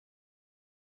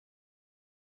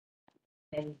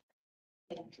Okay.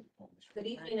 Good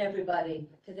evening, everybody.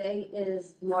 Today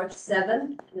is March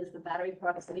 7th. It is the Battery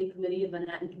Park City Committee of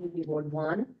Manhattan Community Board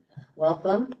 1.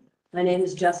 Welcome. My name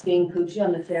is Justine Cucci.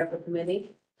 I'm the chair of the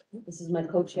committee. This is my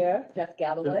co-chair, Jeff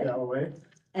Galloway.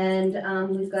 And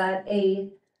we've got a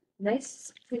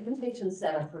nice presentation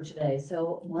set up for today.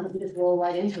 So why don't we just roll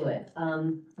right into it?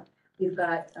 We've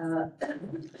got,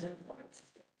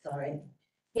 sorry,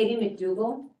 Katie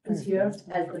McDougall is here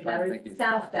as the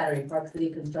South Battery Park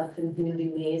City Construction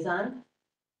Community Liaison.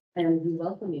 And we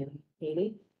welcome you,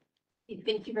 Katie.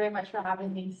 Thank you very much for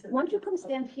having me. So Why don't you come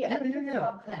stand here?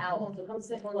 Yeah. The owl, so come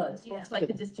sit close. it's like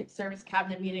the district service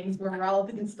cabinet meetings where we're all up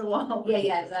against the wall.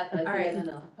 Yeah, exactly. All right.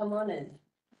 No. Come on in.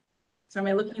 So am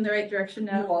I looking in the right direction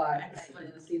now? You are.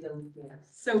 Excellent. I see them, yes.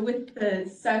 So with the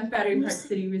South Battery Park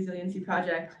City Resiliency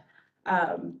Project,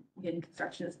 again,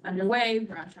 construction is underway.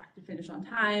 We're on track to finish on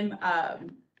time.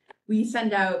 We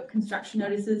send out construction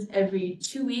notices every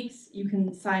 2 weeks. You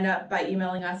can sign up by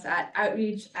emailing us at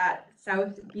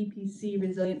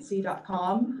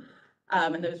outreach@southbpcresiliency.com.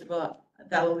 And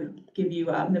that'll give you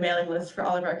the mailing list for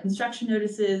all of our construction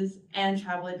notices and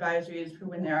travel advisories for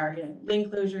when there are lane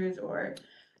closures or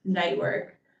night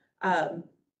work. And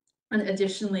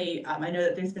additionally, I know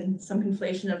that there's been some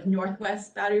conflation of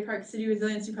Northwest Battery Park City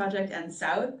Resiliency Project and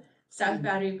South. South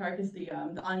Battery Park is the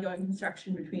ongoing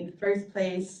construction between First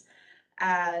Place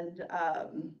and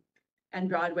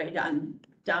Broadway down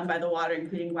by the water,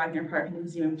 including Wagner Park and the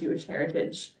Museum of Jewish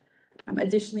Heritage.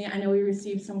 Additionally, I know we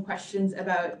received some questions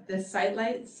about the site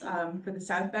lights for the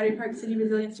South Battery Park City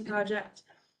Resiliency Project.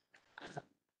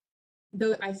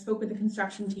 Though I spoke with the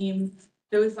construction team,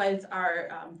 those lights are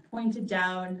pointed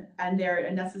down and they're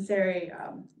a necessary,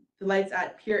 the lights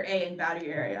at Pier A and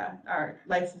Battery area are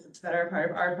lights that are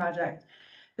part of our project.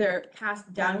 They're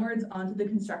cast downwards onto the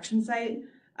construction site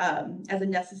as a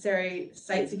necessary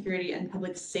site security and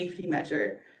public safety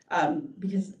measure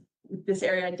because this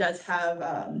area does have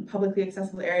publicly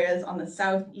accessible areas on the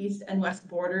south, east, and west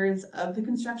borders of the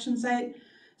construction site.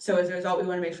 So as a result, we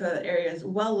want to make sure that area is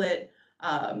well lit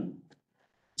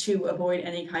to avoid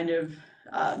any kind of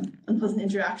unpleasant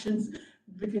interactions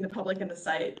between the public and the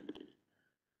site.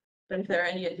 But if there are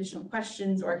any additional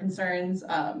questions or concerns,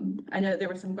 I know there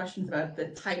were some questions about the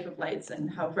type of lights and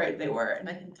how bright they were, and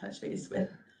I can touch base with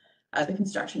the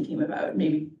construction team about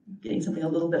maybe getting something a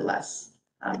little bit less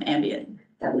ambient.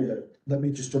 Let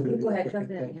me just jump in. Go ahead, real quick.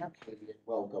 jump in, Thank you, yeah. Katie, and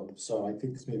welcome. So I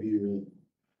think this may be your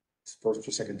first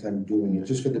or second time doing it,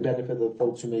 just for the benefit of the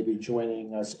folks who may be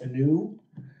joining us anew.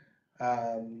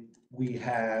 We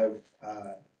have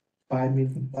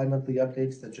bi-monthly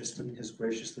updates that Justine has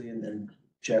graciously and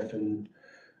Jeff and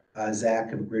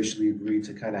Zach have graciously agreed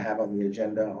to kind of have on the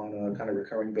agenda on a kind of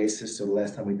recurring basis. So the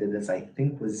last time we did this, I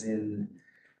think, was in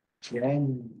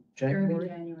January. Early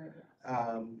January.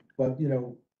 But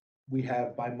we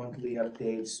have bi-monthly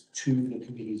updates to the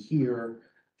committee here,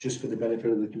 just for the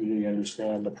benefit of the community to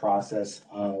understand the process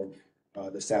of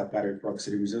the South Battery Park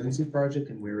City Resiliency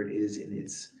Project and where it is in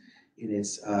its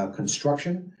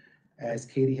construction. As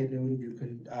Katie had noted, you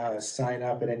can sign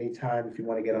up at any time if you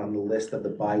want to get on the list of the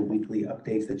bi-weekly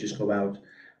updates that just go out,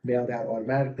 mailed out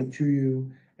automatically to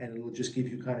you. And it'll just give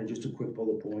you kind of just a quick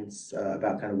bullet points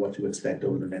about kind of what to expect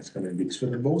over the next coming weeks. For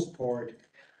the most part,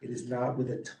 it is not with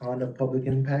a ton of public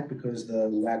impact because the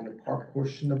Wagner Park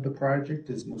portion of the project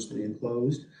is mostly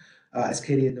enclosed. As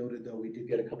Katie had noted, though, we did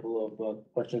get a couple of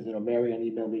questions. Mary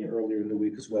emailed me earlier in the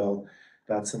week as well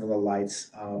about some of the lights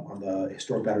on the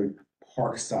historic Battery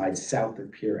Park side south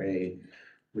of Pier A,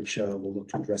 which we'll look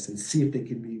to address and see if they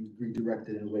can be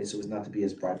redirected in a way so as not to be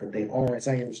as bright. But they are, as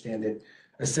I understand it,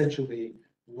 essentially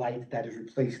light that is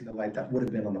replacing the light that would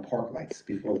have been on the park lights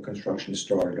before the construction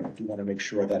started. I do want to make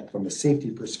sure that from a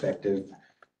safety perspective,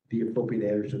 the appropriate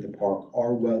areas of the park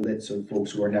are well lit so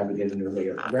folks who are navigating their way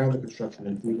around the construction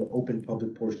and through the open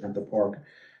public portion of the park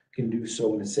can do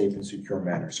so in a safe and secure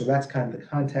manner. So that's kind of the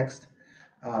context.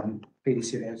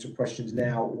 Katie's here to answer questions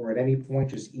now or at any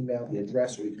point, just email the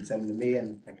address or you can send them to me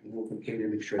and I can work with Katie to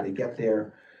make sure they get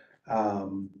there.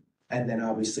 And then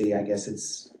obviously, I guess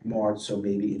it's March, so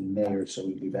maybe in May or so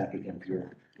we'll be back again for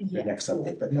your next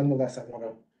update. But nonetheless, I want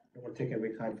to take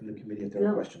away time from the committee if there are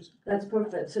No. questions. That's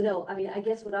perfect. So no, I mean, I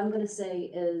guess what I'm gonna say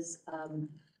is,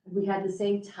 we had the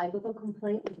same type of a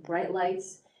complaint with bright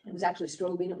lights. It was actually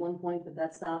strobing at one point, but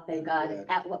that stopped. They got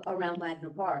around Wagner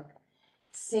Park.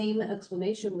 Same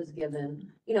explanation was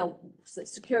given,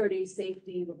 security,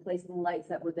 safety, replacing the lights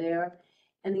that were there.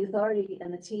 And the authority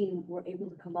and the team were able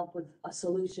to come up with a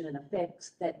solution and a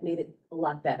fix that made it a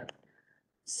lot better.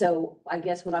 So I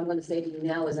guess what I'm gonna say to you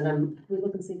now is, and we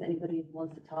look and see if anybody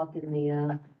wants to talk in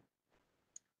the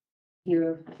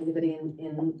hear anybody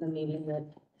in the meeting that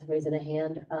is raising a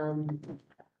hand.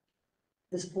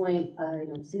 At this point, I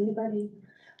don't see anybody,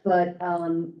 but,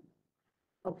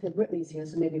 okay, Brittany's here,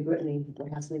 so maybe Brittany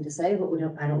would have something to say, but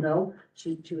I don't know.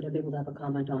 She would have been able to have a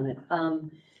comment on it.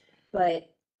 But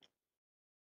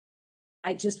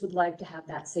I just would like to have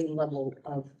that same level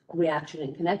of reaction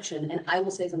and connection. And I will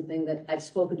say something that I've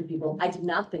spoken to people. I did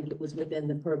not think it was within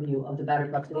the purview of the Battery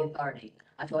Park City Authority.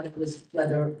 I thought it was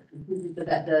whether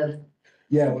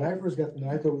Yeah, when I first got,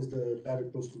 I thought it was the Battery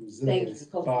Coastal Resilience,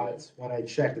 Coastal. but when I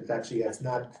checked, it's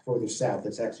not further south,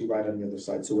 it's actually right on the other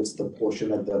side, so it's the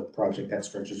portion of the project that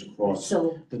stretches across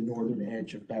so, the northern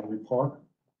edge of Battery Park.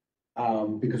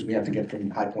 Because we have to get from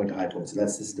High Point to High Point, so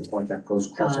this is the point that goes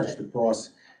Got across the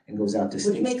cross and goes out to which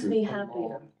State Street. makes me along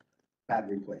happier.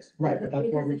 Battery Place, right, but that's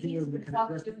why Because we're if here. he's we been can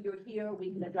talked address to, you're here,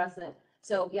 we can address it.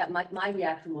 So, yeah, my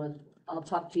reaction was, I'll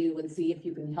talk to you and see if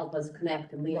you can help us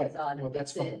connect and Right, liaison well, and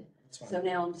that's fix fine, it. that's fine. So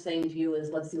now I'm saying to you is,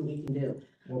 let's see what we can do.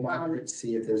 We'll monitor it,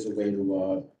 see if there's a way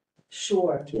to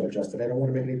Sure. adjust it. I don't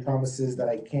want to make any promises that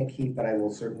I can't keep, but I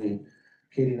will certainly,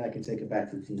 Katie and I can take it back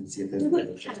to the team and see if there's a way to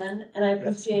We adjust. can, and I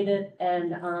appreciate it,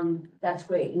 and, that's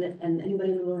great. And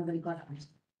anybody in the room have any questions?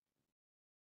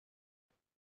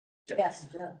 Yes.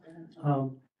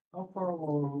 How far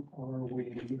along are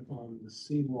we on the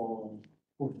seawall?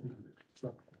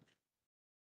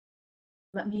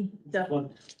 Let me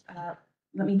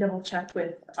double check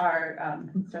with our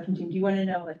construction team. Do you want to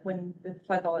know like when the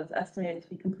flood wall is estimated to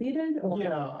be completed or?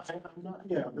 Yeah, I'm not,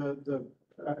 yeah,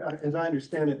 as I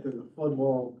understand it, the flood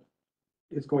wall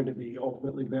is going to be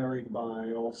ultimately buried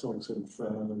by all sorts of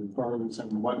berms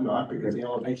and whatnot, because the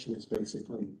elevation is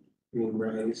basically being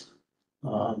raised.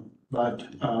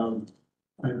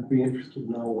 I'd be interested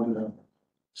to know when the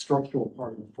structural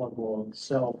part of the flood wall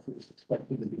itself is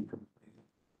expected to be completed.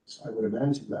 So I would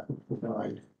imagine that would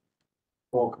provide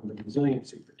bulk of the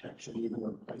resiliency protection, even though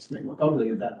the place may look ugly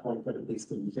at that point, but at least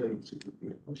the resiliency would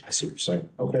be. I see what you're saying.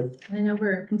 Okay. I know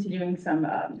we're continuing some,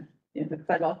 the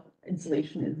flood wall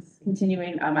installation is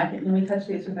continuing. I can, let me touch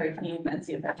base with our team and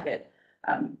see if that get,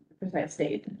 precise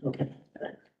date. Okay.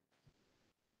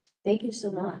 Thank you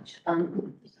so much.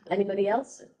 Anybody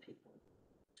else?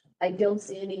 I don't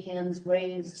see any hands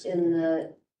raised in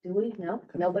the, do we? No?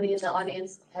 Nobody in the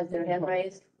audience has their hand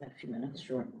raised? A few minutes,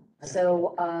 sure.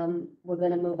 So, we're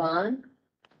gonna move on.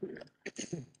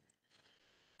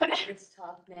 Let's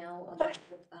talk now about,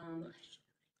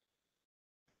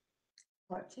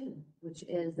 part two, which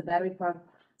is the Battery Park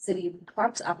City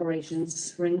Parks Operations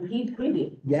Spring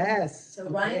Preview. Yes. So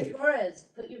Ryan okay. Torres,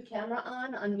 put your camera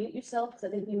on, unmute yourself, because I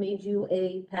think we made you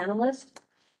a panelist.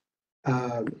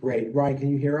 Great. Ryan, can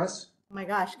you hear us? Oh my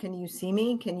gosh, can you see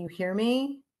me? Can you hear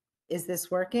me? Is this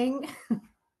working?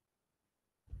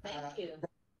 Thank you.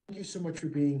 Thank you so much for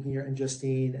being here, and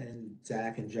Justine and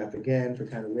Zach and Jeff again for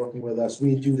kind of working with us.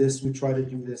 We try to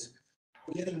do this.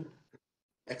 We're getting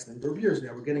X number of years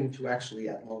now. We're getting to actually,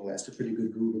 at long last, a pretty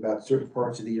good groove about certain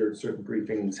parts of the year, certain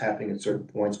briefings happening at certain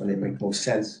points when they make most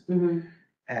sense. Mhm.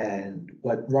 And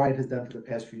what Ryan has done for the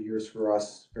past few years for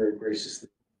us, very graciously,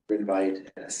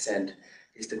 invite and assent,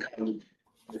 is to come in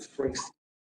the spring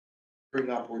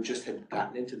up, or just have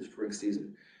gotten into the spring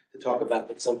season, to talk about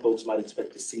what some folks might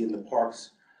expect to see in the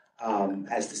parks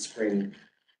as the spring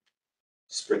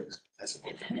springs,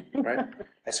 right?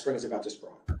 As spring is about to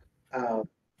sprawl.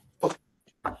 Folks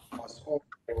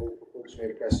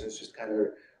made questions, just kind of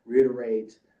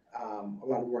reiterate a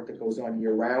lot of work that goes on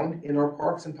year round in our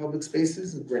parks and public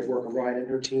spaces. The great work of Ryan and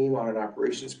her team on an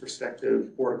operations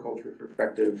perspective, horticulture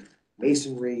perspective,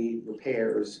 masonry,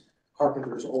 repairs,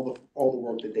 carpenters, all the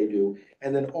work that they do.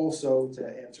 And then also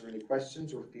to answer any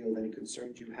questions or field any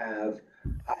concerns you have,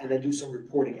 and then do some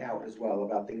reporting out as well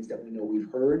about things that we know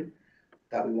we've heard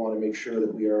that we want to make sure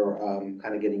that we are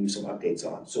kind of getting you some updates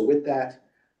on. So with that,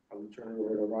 I will turn it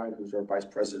over to Ryan, who's our Vice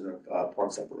President of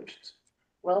Parks Operations.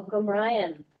 Welcome,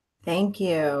 Ryan. Thank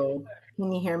you.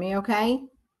 Can you hear me okay?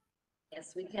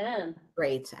 Yes, we can.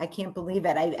 Great. I can't believe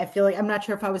it. I feel like I'm not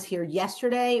sure if I was here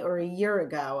yesterday or a year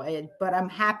ago, but I'm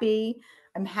happy.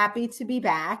 I'm happy to be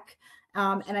back.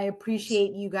 And I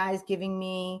appreciate you guys giving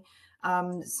me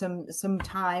some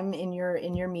time in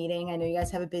your meeting. I know you guys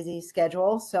have a busy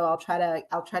schedule, so I'll try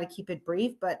to keep it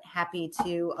brief, but happy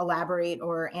to elaborate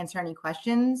or answer any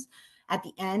questions at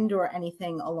the end or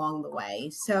anything along the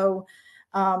way. So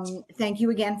thank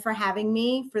you again for having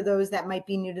me. For those that might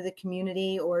be new to the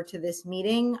community or to this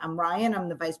meeting, I'm Ryan. I'm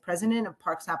the Vice President of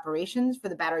Parks Operations for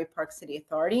the Battery Park City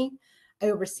Authority. I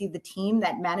oversee the team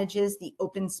that manages the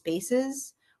open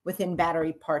spaces within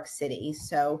Battery Park City.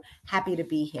 So happy to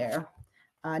be here.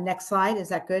 Next slide. Is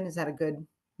that good? Is that a good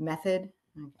method?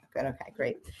 Good. Okay,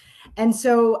 great. And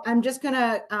so I'm just going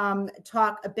to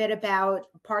talk a bit about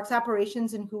parks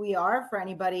operations and who we are for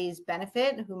anybody's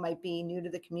benefit who might be new to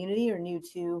the community or new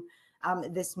to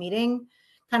this meeting.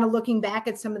 Kind of looking back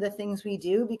at some of the things we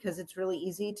do because it's really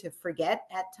easy to forget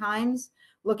at times.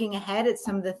 Looking ahead at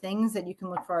some of the things that you can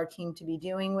look for our team to be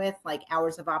doing with, like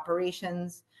hours of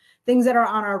operations, things that are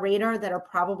on our radar that are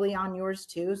probably on yours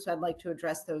too. So I'd like to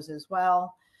address those as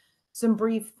well. Some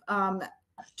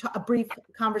a brief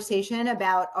conversation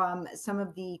about some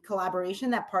of the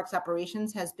collaboration that Parks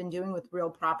Operations has been doing with Real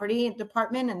Property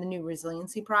Department and the new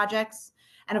resiliency projects.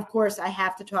 And of course, I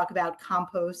have to talk about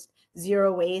compost,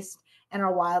 zero waste, and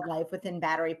our wildlife within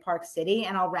Battery Park City.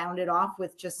 And I'll round it off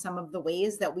with just some of the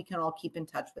ways that we can all keep in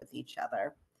touch with each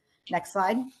other. Next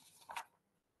slide.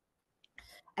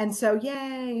 And so,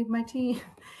 yay, my team.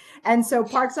 And so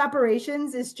Parks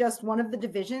Operations is just one of the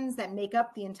divisions that make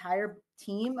up the entire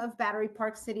team of Battery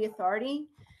Park City Authority.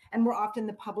 And we're often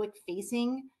the public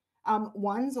facing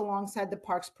ones alongside the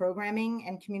Parks Programming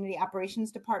and Community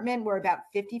Operations Department. We're about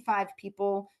 55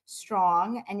 people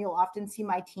strong, and you'll often see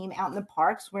my team out in the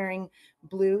parks wearing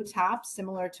blue tops,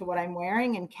 similar to what I'm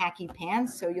wearing, and khaki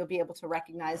pants. So you'll be able to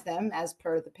recognize them as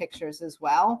per the pictures as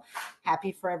well.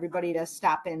 Happy for everybody to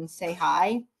stop and say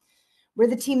hi. We're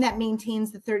the team that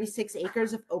maintains the 36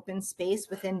 acres of open space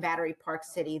within Battery Park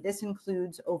City. This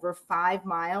includes over 5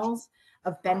 miles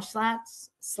of bench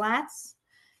slats,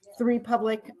 3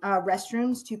 public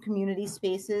restrooms, 2 community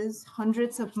spaces,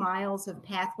 hundreds of miles of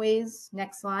pathways.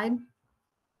 Next slide.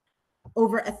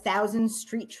 Over 1,000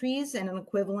 street trees and an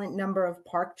equivalent number of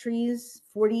park trees,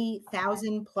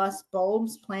 40,000 plus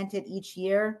bulbs planted each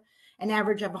year, an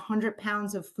average of 100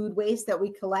 pounds of food waste that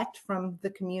we collect from the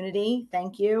community.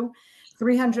 Thank you.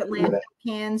 300 landfill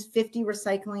cans, 50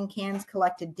 recycling cans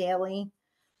collected daily,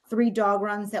 3 dog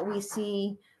runs that we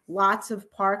see, lots of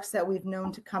parks that we've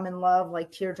known to come and love,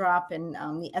 like Teardrop and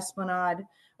the Esplanade,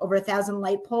 over 1,000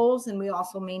 light poles. And we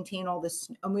also maintain all this,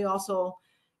 and we also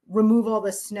remove all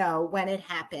the snow when it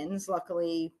happens.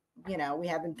 Luckily, you know, we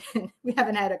haven't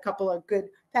had a couple of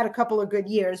good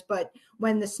years, but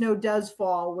when the snow does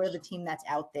fall, we're the team that's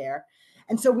out there.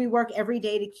 And so we work every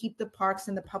day to keep the parks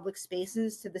and the public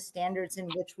spaces to the standards in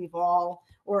which we've all,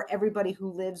 or everybody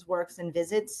who lives, works, and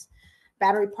visits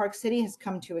Battery Park City has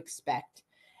come to expect.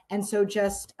 And so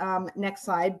just next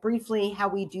slide, briefly, how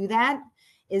we do that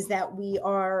is that we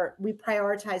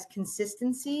prioritize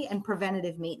consistency and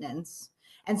preventative maintenance.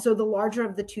 And so the larger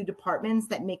of the 2 departments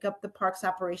that make up the Parks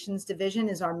Operations Division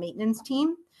is our maintenance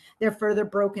team. They're further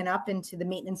broken up into the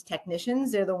maintenance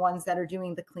technicians. They're the ones that are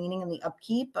doing the cleaning and the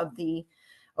upkeep of the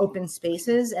open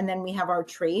spaces. And then we have our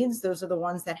trades. Those are the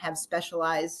ones that have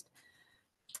specialized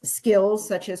skills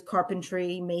such as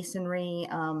carpentry, masonry,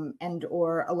 and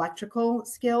or electrical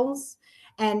skills.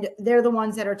 And they're the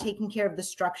ones that are taking care of the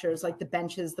structures like the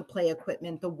benches, the play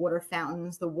equipment, the water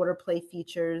fountains, the water play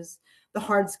features, the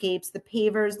hardscapes, the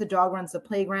pavers, the dog runs, the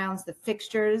playgrounds, the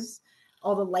fixtures,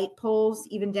 all the light poles,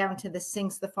 even down to the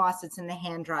sinks, the faucets, and the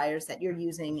hand dryers that you're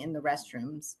using in the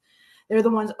restrooms. They're the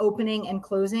ones opening and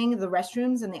closing the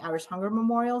restrooms and the Irish Hunger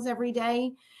Memorials every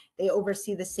day. They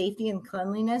oversee the safety and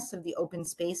cleanliness of the open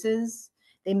spaces.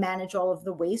 They manage all of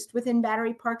the waste within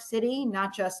Battery Park City,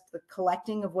 not just the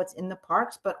collecting of what's in the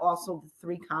parks, but also the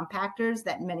 3 compactors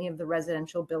that many of the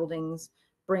residential buildings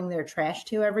bring their trash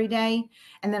to every day.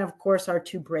 And then, of course, our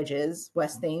 2 bridges,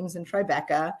 West Thames and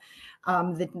Tribeca.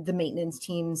 The maintenance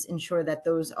teams ensure that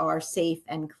those are safe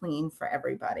and clean for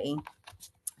everybody.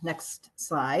 Next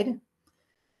slide.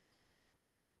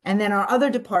 And then our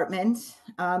other department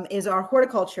is our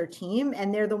horticulture team,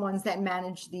 and they're the ones that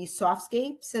manage the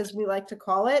softscapes, as we like to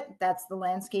call it. That's the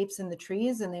landscapes and the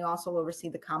trees, and they also oversee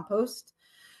the compost.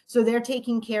 So they're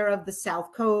taking care of the South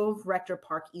Cove, Rector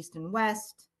Park East and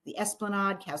West, the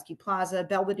Esplanade, Kowski Plaza,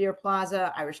 Belvedere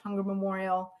Plaza, Irish Hunger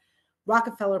Memorial,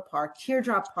 Rockefeller Park,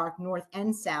 Teardrop Park, North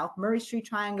and South, Murray Street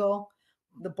Triangle,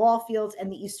 the ball fields, and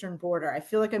the eastern border. I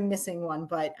feel like I'm missing one,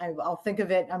 but I'll think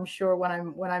of it, I'm sure, when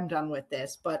I'm done with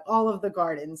this. But all of the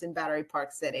gardens in Battery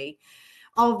Park City,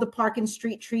 all of the park and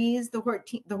street trees, the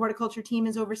horticulture team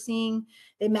is overseeing.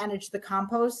 They manage the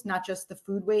compost, not just the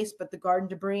food waste, but the garden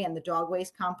debris and the dog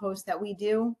waste compost that we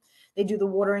do. They do the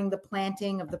watering, the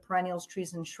planting of the perennials,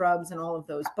 trees, and shrubs, and all of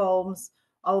those bulbs.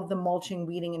 All of the mulching,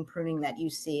 weeding, and pruning that you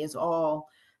see is all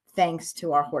thanks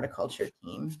to our horticulture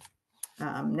team.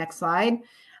 Next slide.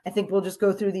 I think we'll just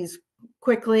go through these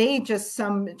quickly. Just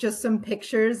some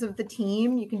pictures of the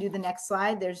team. You can do the next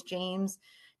slide. There's James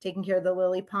taking care of the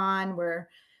lily pond. We're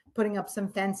putting up some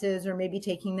fences or maybe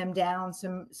taking them down,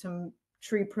 some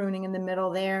tree pruning in the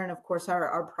middle there. And of course,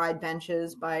 our pride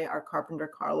benches by our carpenter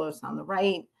Carlos on the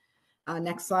right.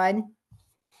 Next slide.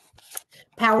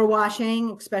 Power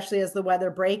washing, especially as the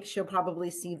weather breaks, you'll probably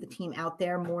see the team out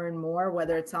there more and more,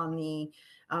 whether it's on the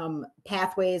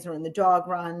pathways or in the dog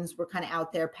runs. We're kind of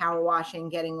out there power washing,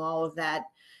 getting all of that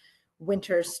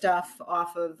winter stuff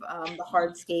off of the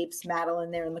hardscapes.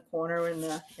 Madeline there in the corner in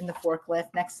the forklift.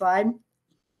 Next slide.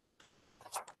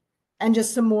 And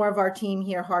just some more of our team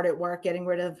here hard at work, getting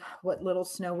rid of what little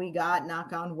snow we got,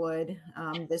 knock on wood,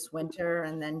 this winter,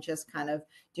 and then just kind of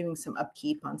doing some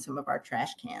upkeep on some of our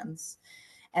trash cans.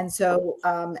 And so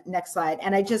next slide.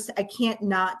 And I can't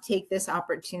not take this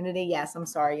opportunity. Yes, I'm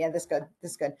sorry. Yeah, this good.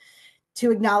 To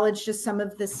acknowledge just some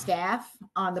of the staff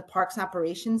on the Parks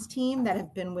Operations team that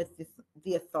have been with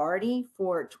the authority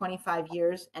for 25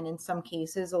 years, and in some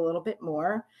cases a little bit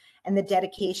more, and the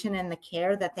dedication and the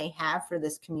care that they have for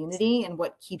this community and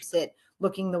what keeps it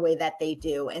looking the way that they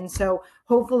do. And so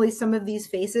hopefully some of these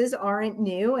faces aren't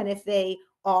new. And if they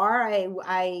are,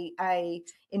 I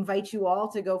invite you all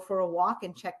to go for a walk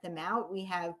and check them out. We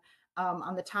have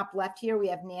on the top left here, we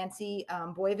have Nancy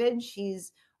Boyvid.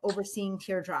 She's overseeing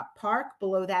Teardrop Park.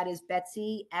 Below that is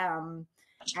Betsy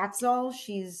Axel.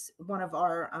 She's one of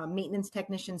our maintenance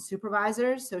technician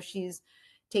supervisors. So she's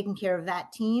taking care of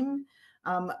that team.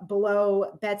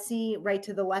 Below Betsy, right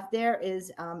to the left there,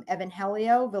 is Evan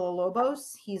Helio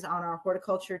Villalobos. He's on our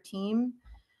horticulture team.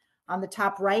 On the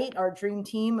top right, our dream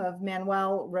team of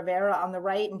Manuel Rivera on the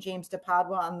right and James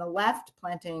DePadua on the left,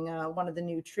 planting one of the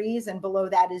new trees. And below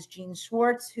that is Gene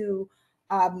Schwartz, who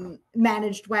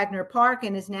managed Wagner Park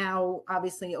and is now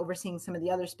obviously overseeing some of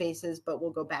the other spaces, but we'll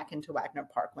go back into Wagner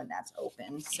Park when that's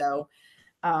open. So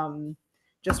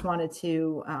just wanted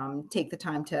to take the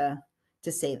time to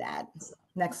say that.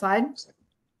 Next slide.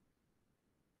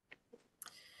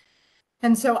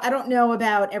 And so I don't know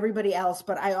about everybody else,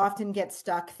 but I often get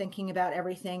stuck thinking about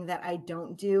everything that I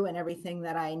don't do and everything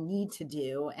that I need to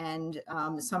do. And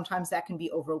sometimes that can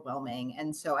be overwhelming.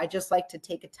 And so I just like to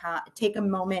take a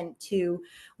moment to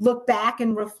look back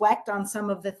and reflect on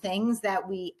some of the things that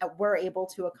we were able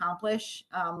to accomplish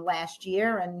last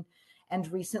year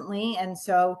and recently. And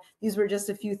so these were just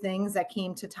a few things that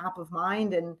came to top of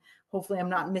mind, and hopefully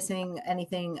I'm not missing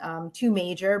anything too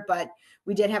major, but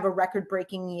we did have a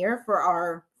record-breaking year for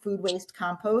our food waste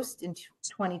compost in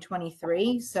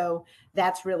 2023. So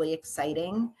that's really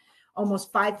exciting.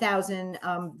 Almost 5,000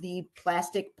 the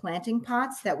plastic planting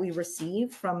pots that we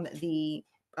receive from the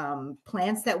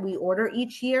plants that we order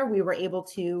each year, we were able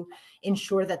to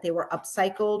ensure that they were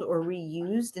upcycled or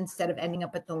reused instead of ending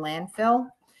up at the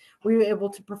landfill. We were able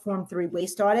to perform 3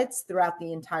 waste audits throughout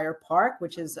the entire park,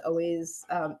 which is always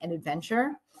an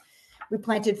adventure. We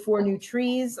planted 4 new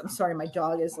trees. I'm sorry, my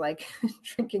dog is like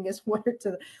drinking his water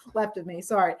to the left of me.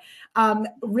 Sorry.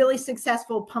 Really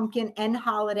successful pumpkin and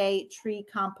holiday tree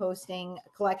composting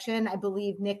collection. I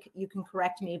believe, Nick, you can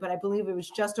correct me, but I believe it was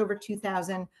just over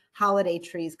 2,000 holiday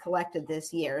trees collected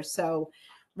this year. So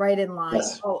right in line.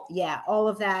 Yes. Oh, yeah, all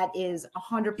of that is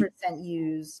 100%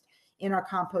 used in our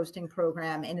composting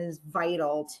program and is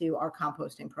vital to our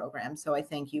composting program. So I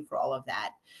thank you for all of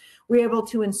that. We were able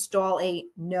to install a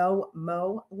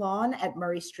no-mow lawn at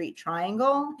Murray Street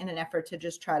Triangle in an effort to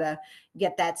just try to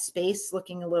get that space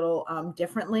looking a little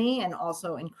differently, and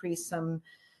also increase some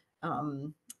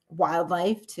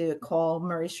wildlife to call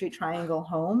Murray Street Triangle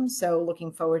home. So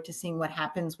looking forward to seeing what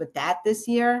happens with that this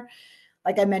year.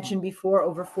 Like I mentioned before,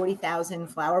 over 40,000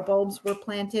 flower bulbs were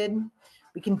planted.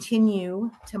 We continue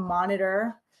to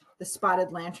monitor the spotted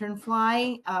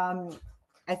lanternfly.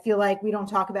 I feel like we don't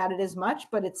talk about it as much,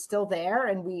 but it's still there,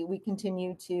 and we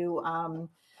continue to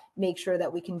make sure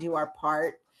that we can do our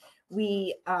part.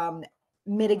 We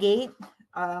mitigate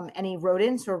any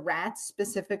rodents or rats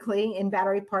specifically in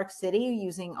Battery Park City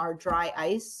using our dry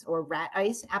ice or rat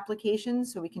ice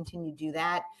applications. So we continue to do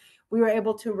that. We were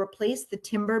able to replace the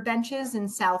timber benches in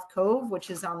South Cove, which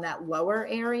is on that lower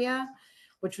area,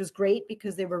 which was great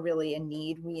because they were really in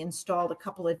need. We installed a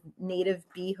couple of native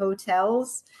bee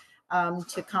hotels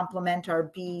to complement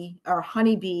our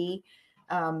honeybee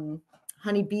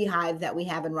hive that we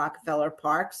have in Rockefeller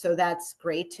Park. So that's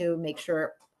great to make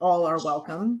sure all are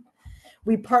welcome.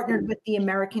 We partnered with the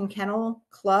American Kennel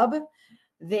Club.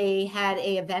 They had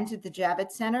an event at the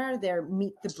Javits Center, their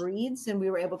Meet the Breeds, and we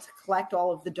were able to collect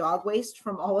all of the dog waste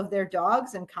from all of their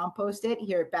dogs and compost it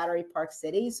here at Battery Park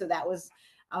City. So that was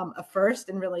a first,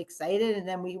 and really excited. And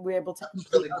then we were able to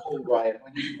That's really cool, Brian.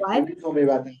 When you told me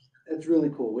about that, that's really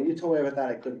cool. When you told me about that,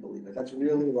 I couldn't believe it. That's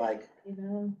really like,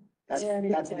 that's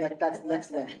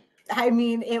next level. I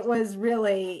mean, it was,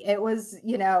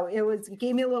 it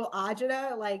gave me a little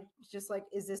agita, like, just like,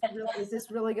 is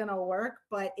this really going to work?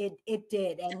 But it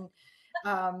did. And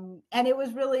And it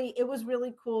was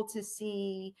really cool to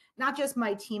see not just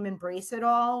my team embrace it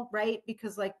all, right?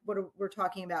 Because like we're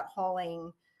talking about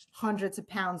hauling hundreds of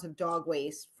pounds of dog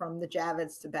waste from the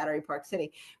Javits to Battery Park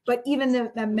City, but even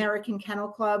the American Kennel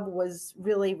Club was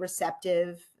really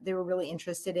receptive. They were really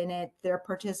interested in it. Their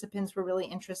participants were really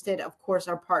interested. Of course,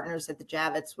 our partners at the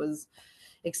Javits was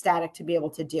ecstatic to be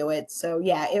able to do it. So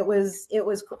yeah, it was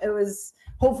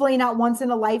hopefully not once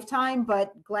in a lifetime,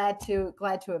 but glad to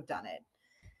have done it.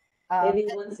 Maybe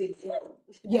once we.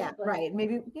 Yeah, right.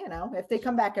 Maybe, if they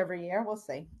come back every year, we'll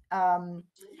see. And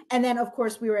then of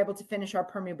course we were able to finish our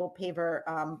permeable paver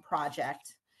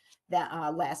project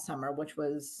that last summer, which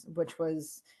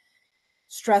was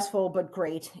stressful but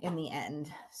great in the end.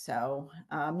 So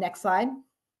next slide.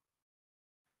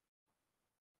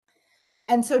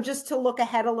 And so just to look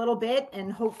ahead a little bit,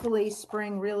 and hopefully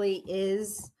spring really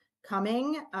is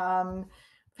coming. I've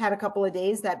had a couple of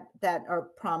days that are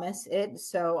promise it,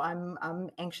 so I'm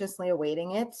anxiously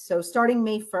awaiting it. So starting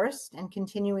May 1st and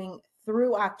continuing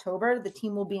through October, the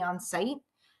team will be on site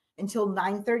until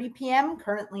 9:30 p.m.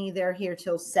 Currently, they're here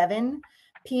till 7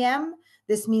 p.m.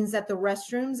 This means that the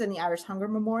restrooms and the Irish Hunger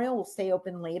Memorial will stay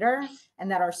open later, and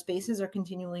that our spaces are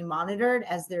continually monitored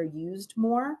as they're used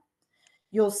more.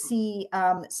 You'll see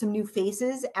some new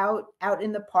faces out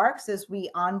in the parks as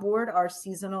we onboard our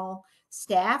seasonal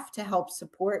staff to help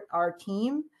support our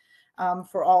team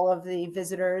for all of the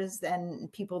visitors and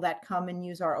people that come and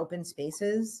use our open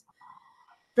spaces.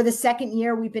 For the second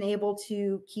year, we've been able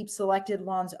to keep selected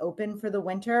lawns open for the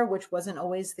winter, which wasn't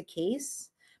always the case,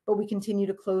 but we continue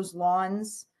to close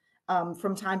lawns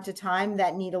from time to time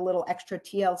that need a little extra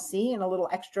TLC and a little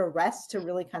extra rest to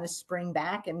really kind of spring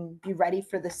back and be ready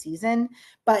for the season.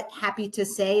 But happy to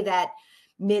say that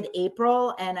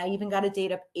mid-April, and I even got a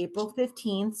date of April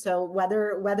 15th. So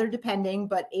weather depending,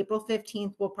 but April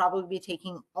 15th, we'll probably be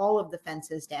taking all of the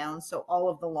fences down. So all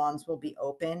of the lawns will be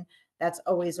open. That's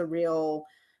always a real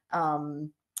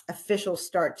official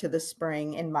start to the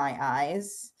spring in my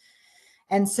eyes.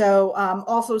 And so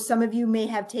also some of you may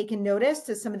have taken notice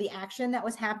to some of the action that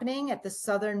was happening at the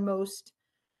southernmost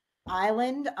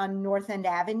island on North End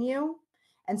Avenue.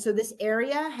 And so this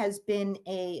area has been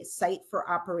a site for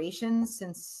operations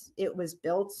since it was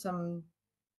built some,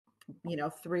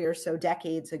 3 or so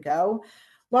decades ago,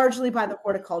 largely by the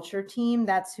horticulture team.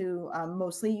 That's who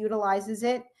mostly utilizes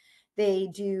it. They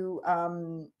do,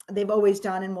 they've always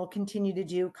done and will continue to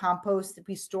do compost.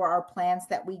 We store our plants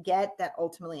that we get that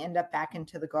ultimately end up back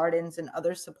into the gardens and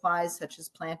other supplies such as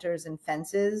planters and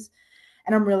fences.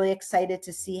 And I'm really excited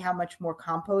to see how much more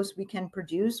compost we can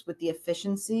produce with the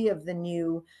efficiency of the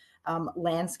new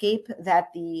landscape that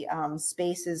the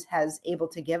spaces has able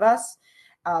to give us.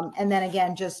 And then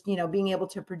again, just, being able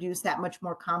to produce that much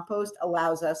more compost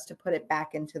allows us to put it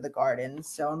back into the gardens.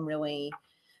 So I'm really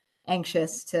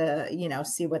anxious to,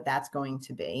 see what that's going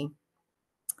to be.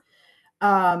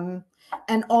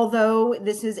 And although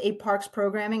this is a parks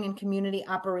programming and community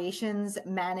operations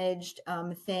managed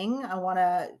thing, I want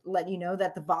to let you know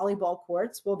that the volleyball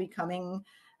courts will be coming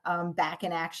back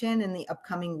in action in the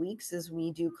upcoming weeks as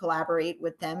we do collaborate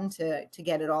with them to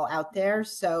get it all out there.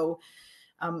 So,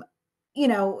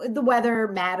 the weather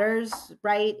matters,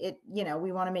 right?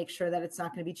 We want to make sure that it's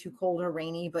not going to be too cold or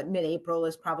rainy, but mid-April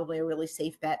is probably a really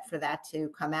safe bet for that to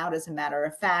come out. As a matter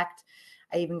of fact,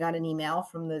 I even got an email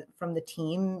from the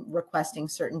team requesting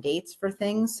certain dates for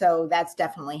things. So that's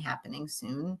definitely happening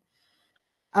soon.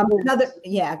 We love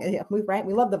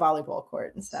the volleyball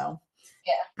court. And so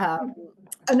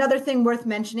another thing worth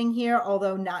mentioning here,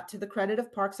 although not to the credit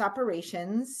of parks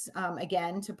operations,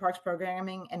 again, to parks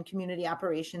programming and community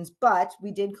operations, but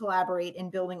we did collaborate in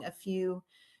building a few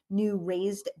new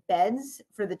raised beds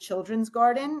for the children's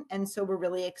garden. And so we're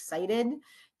really excited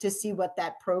to see what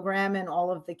that program and all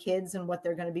of the kids and what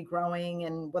they're going to be growing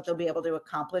and what they'll be able to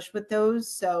accomplish with those.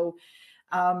 So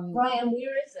Brian,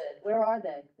 where is it? Where are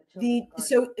they?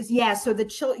 so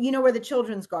where the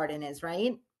children's garden is,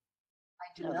 right? I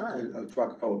do not.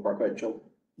 Rockefeller Park, right, Jill?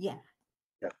 Yeah.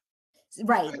 Yeah.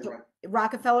 Right.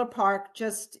 Rockefeller Park,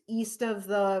 just east of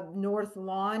the north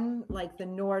lawn, like the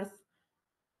north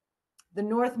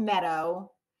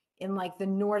meadow, in like the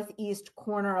northeast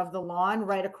corner of the lawn,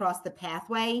 right across the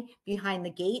pathway behind the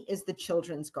gate is the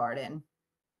children's garden.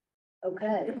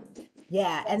 Okay.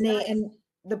 Yeah. That's And nice. and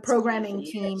the programming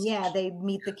team, they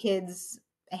meet the kids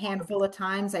a handful of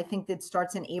times. I think that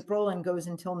starts in April and goes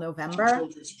until November.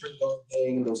 Children's spring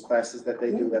gardening, those classes that they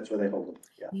do, that's where they hold them.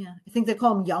 Yeah. Yeah. I think they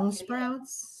call them Young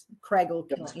Sprouts. Craig will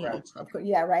Young Sprouts.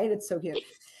 Yeah, right. It's so cute.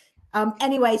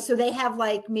 Anyway, so they have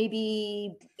like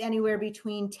maybe anywhere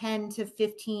between 10 to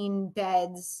 15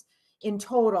 beds in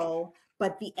total,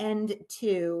 but the end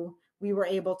two, we were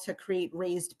able to create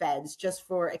raised beds just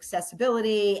for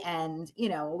accessibility and, you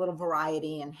know, a little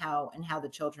variety in how the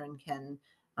children can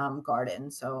garden.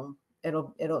 So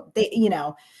they, you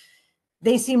know,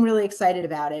 they seem really excited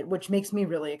about it, which makes me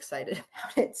really excited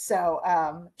about it. So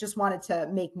just wanted to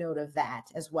make note of that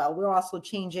as well. We're also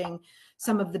changing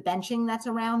some of the benching that's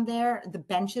around there, the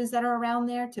benches that are around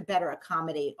there, to better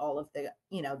accommodate all of the,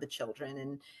 you know, the children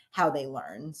and how they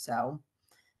learn. So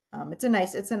it's a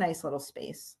nice little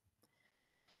space.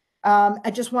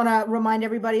 I just want to remind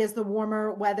everybody, as the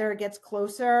warmer weather gets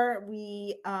closer,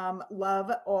 we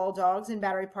love all dogs in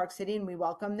Battery Park City and we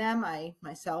welcome them. I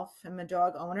myself am a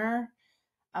dog owner.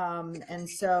 And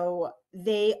so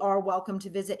they are welcome to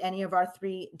visit any of our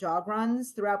 3 dog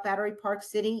runs throughout Battery Park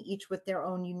City, each with their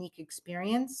own unique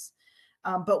experience.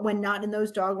 But when not in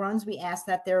those dog runs, we ask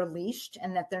that they're leashed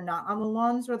and that they're not on the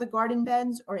lawns or the garden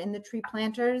beds or in the tree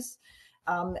planters.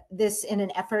 This in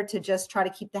an effort to just try to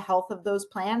keep the health of those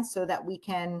plants so that we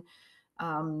can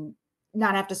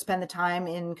not have to spend the time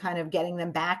in kind of getting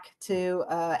them back to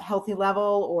a healthy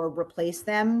level or replace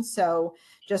them. So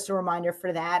just a reminder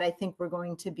for that. I think we're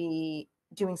going to be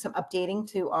doing some updating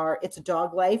to our It's a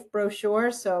Dog Life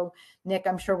brochure. So Nick,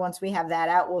 I'm sure once we have that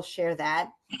out, we'll share that.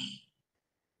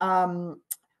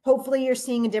 Hopefully you're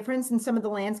seeing a difference in some of the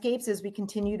landscapes as we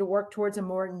continue to work towards a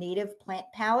more native plant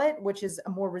palette, which is a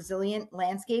more resilient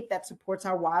landscape that supports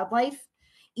our wildlife.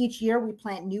 Each year we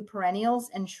plant new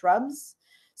perennials and shrubs,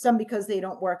 some because they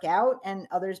don't work out and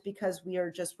others because we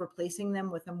are just replacing them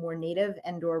with a more native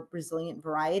and or resilient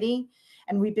variety.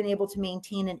 And we've been able to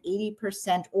maintain an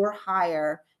 80% or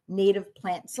higher native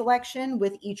plant selection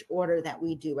with each order that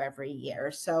we do every year.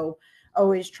 So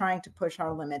always trying to push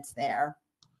our limits there.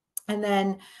 And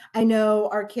then I know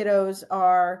our kiddos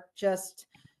are just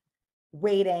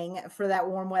waiting for that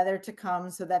warm weather to come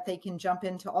so that they can jump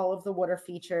into all of the water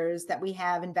features that we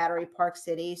have in Battery Park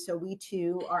City. So we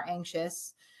too are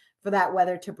anxious for that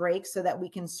weather to break so that we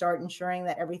can start ensuring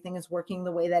that everything is working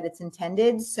the way that it's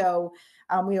intended. So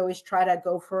we always try to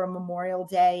go for a Memorial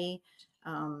Day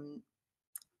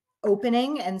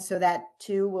opening, and so that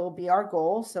too will be our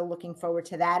goal. So looking forward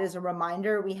to that. As a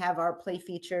reminder, we have our play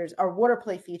features, our water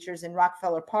play features in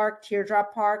Rockefeller Park,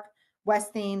 Teardrop Park,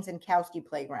 West Thames, and Kowski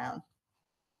Playground.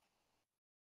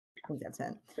 I think that's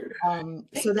it.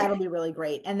 So that'll be really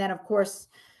great. And then of course,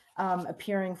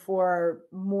 appearing for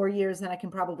more years than I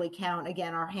can probably count,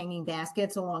 again, our hanging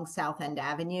baskets along South End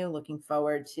Avenue. Looking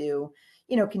forward to,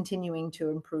 you know, continuing to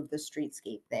improve the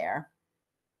streetscape there.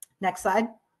 Next slide.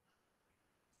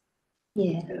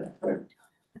 Yeah.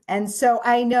 And so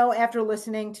I know after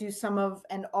listening to some of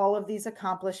and all of these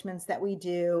accomplishments that we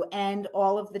do and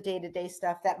all of the day-to-day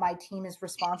stuff that my team is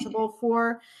responsible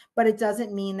for, but it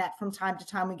doesn't mean that from time to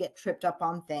time we get tripped up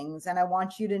on things. And I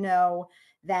want you to know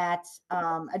that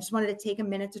I just wanted to take a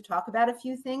minute to talk about a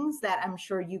few things that I'm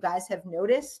sure you guys have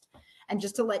noticed, and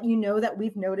just to let you know that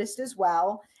we've noticed as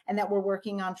well, and that we're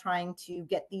working on trying to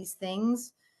get these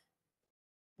things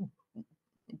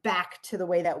back to the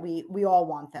way that we all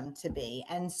want them to be.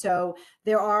 And so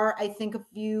there are, I think, a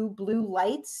few blue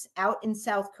lights out in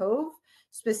South Cove.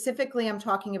 Specifically, I'm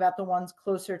talking about the ones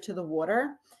closer to the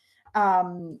water.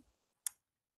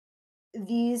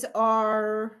 These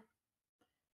are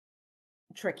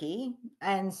tricky.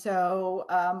 And so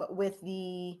with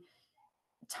the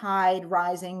tide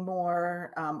rising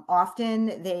more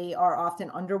often, they are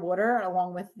often underwater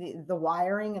along with the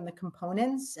wiring and the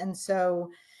components. And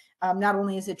so not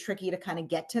only is it tricky to kind of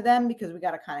get to them because we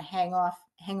got to kind of hang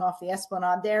off the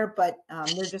esplanade there, but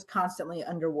they're just constantly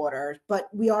underwater. But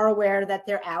we are aware that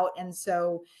they're out, and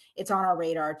so it's on our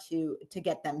radar to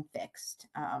get them fixed.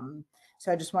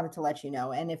 So I just wanted to let you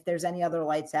know. And if there's any other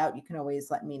lights out, you can always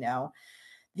let me know.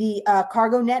 The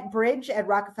Cargo Net Bridge at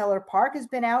Rockefeller Park has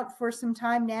been out for some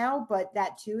time now, but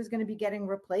that too is going to be getting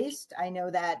replaced. I know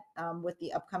that with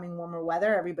the upcoming warmer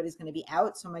weather, everybody's going to be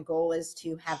out. So my goal is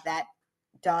to have that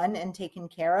done and taken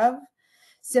care of.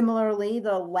 Similarly,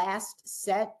 the last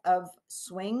set of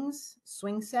swing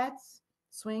sets,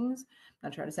 I'm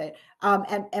not trying to say it,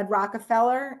 at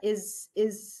Rockefeller is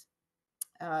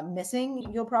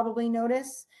missing, you'll probably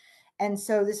notice. And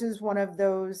so this is one of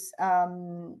those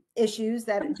issues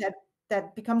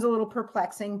that becomes a little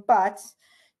perplexing, but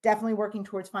definitely working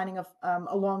towards finding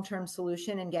a long-term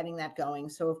solution and getting that going.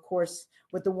 So of course,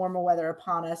 with the warmer weather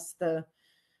upon us, the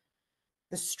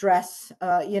stress,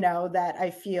 that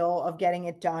I feel of getting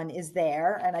it done is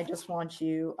there. And I just want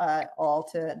you all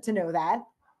to know that.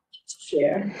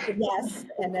 Share. Yes.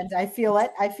 And then I feel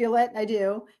it. I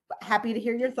do. But happy to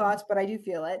hear your thoughts, but I do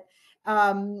feel it.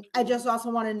 I just also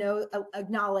want to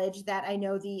acknowledge that I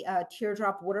know the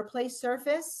teardrop water place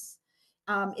surface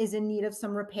is in need of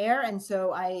some repair. And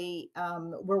so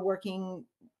we're working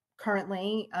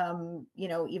currently,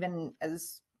 even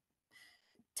as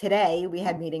today, we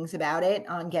had meetings about it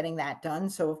on getting that done.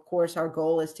 So of course, our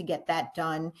goal is to get that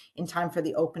done in time for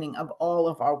the opening of all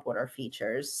of our water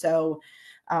features. So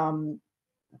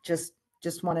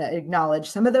just want to acknowledge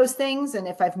some of those things. And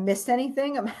if I've missed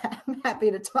anything, I'm happy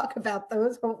to talk about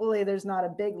those. Hopefully there's not a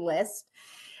big list.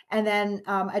 And then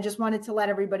I just wanted to let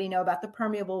everybody know about the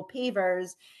permeable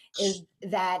pavers is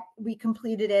that we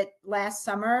completed it last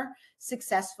summer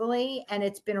successfully, and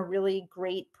it's been a really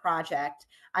great project.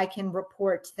 I can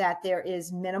report that there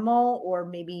is minimal or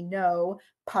maybe no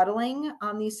puddling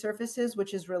on these surfaces,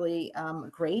 which is really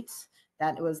great.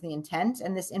 That was the intent.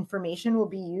 And this information will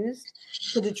be used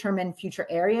to determine future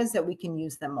areas that we can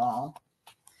use them all.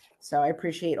 So I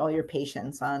appreciate all your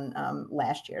patience on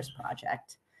last year's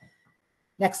project.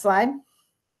 Next slide.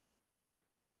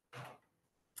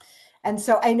 And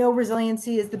so I know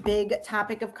resiliency is the big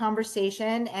topic of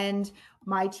conversation, and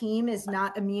my team is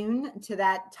not immune to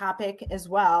that topic as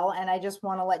well. And I just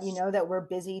want to let you know that we're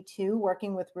busy too,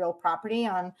 working with Real Property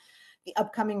on the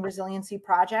upcoming resiliency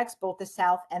projects, both the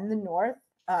South and the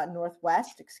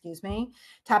Northwest, excuse me.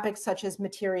 Topics such as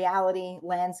materiality,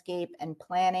 landscape, and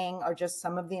planning are just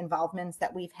some of the involvements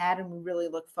that we've had, and we really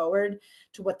look forward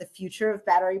to what the future of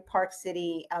Battery Park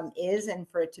City is, and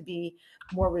for it to be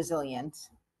more resilient.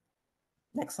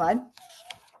 Next slide.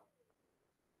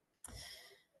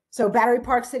 So Battery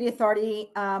Park City Authority,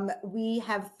 we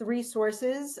have 3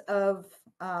 sources of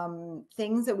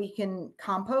things that we can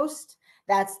compost.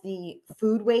 That's the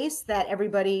food waste that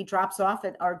everybody drops off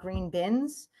at our green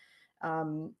bins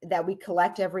that we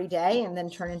collect every day and then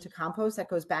turn into compost that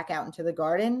goes back out into the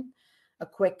garden. A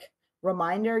quick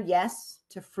reminder, yes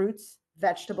to fruits,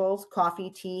 vegetables, coffee,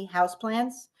 tea,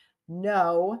 houseplants.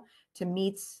 No to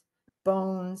meats,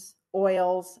 bones,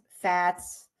 oils,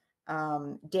 fats,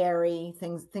 dairy,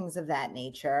 things of that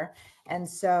nature. And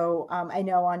so I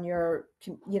know on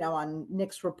on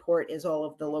Nick's report is all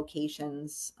of the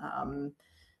locations.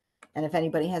 And if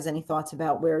anybody has any thoughts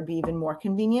about where it'd be even more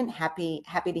convenient, happy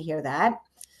to hear that.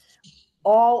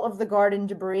 All of the garden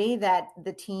debris that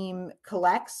the team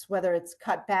collects, whether it's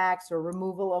cutbacks or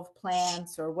removal of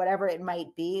plants or whatever it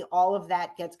might be, all of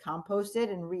that gets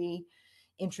composted and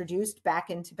reintroduced back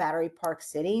into Battery Park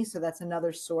City. So that's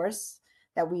another source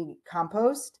that we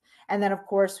compost. And then of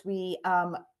course we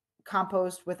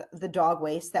compost with the dog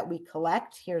waste that we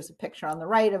collect. Here's a picture on the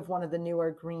right of one of the newer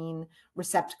green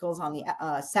receptacles on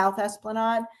the South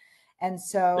Esplanade. And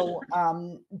so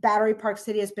Battery Park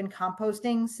City has been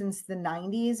composting since the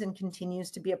 90s and continues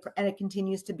to be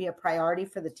a priority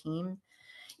for the team.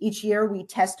 Each year we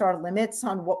test our limits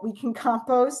on what we can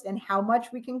compost and how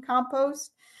much we can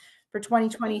compost. For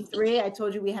 2023, I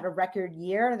told you we had a record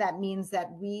year. That means that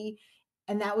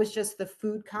and that was just the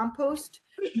food compost.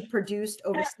 We produced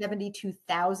over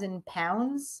 72,000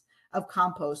 pounds of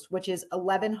compost, which is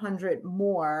 1,100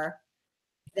 more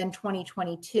than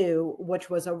 2022, which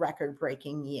was a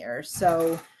record-breaking year.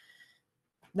 So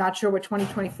not sure what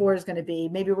 2024 is going to be.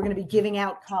 Maybe we're going to be giving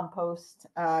out compost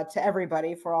to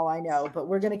everybody for all I know, but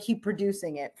we're going to keep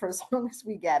producing it for as long as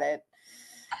we get it.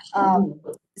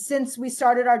 Since we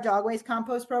started our dog waste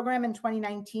compost program in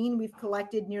 2019, we've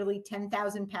collected nearly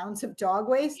 10,000 pounds of dog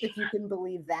waste, if you can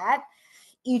believe that.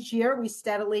 Each year, we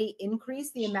steadily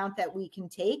increase the amount that we can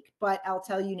take, but I'll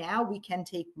tell you now, we can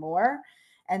take more.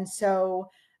 And so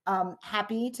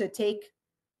happy to take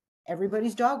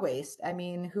everybody's dog waste. I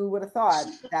mean, who would have thought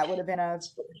that would have been a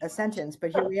sentence,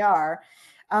 but here we are.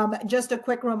 Just a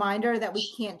quick reminder that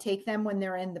we can't take them when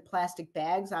they're in the plastic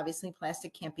bags. Obviously,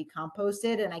 plastic can't be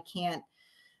composted, and I can't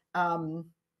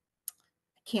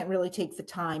really take the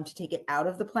time to take it out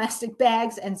of the plastic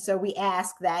bags. And so we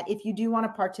ask that if you do want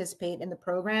to participate in the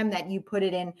program, that you put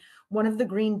it in one of the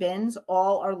green bins.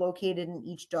 All are located in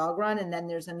each dog run. And then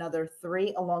there's another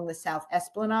 3 along the South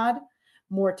Esplanade.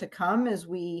 More to come as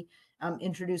we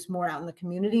introduce more out in the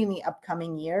community in the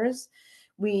upcoming years.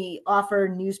 We offer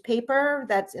newspaper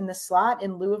that's in the slot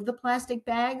in lieu of the plastic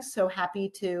bags. So happy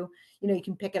to, you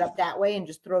can pick it up that way and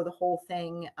just throw the whole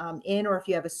thing in, or if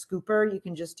you have a scooper, you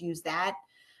can just use that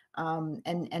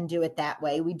and do it that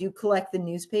way. We do collect the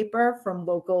newspaper from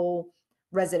local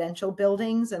residential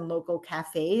buildings and local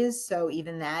cafes. So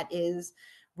even that is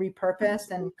repurposed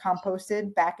and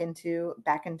composted back into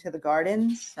the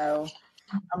gardens. So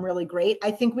really great.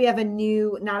 I think we have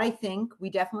we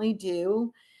definitely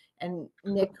do. And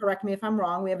Nick, correct me if I'm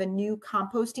wrong, we have a new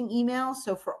composting email.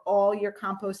 So for all your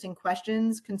composting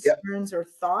questions, concerns, or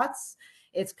thoughts,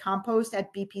 It's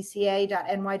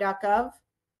compost@bpca.ny.gov.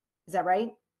 Is that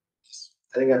right?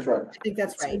 I think that's right. I think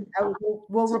that's right.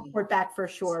 We'll report back for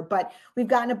sure, but we've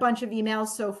gotten a bunch of emails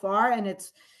so far, and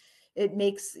it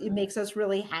makes us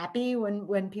really happy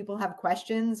when people have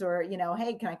questions or, you know,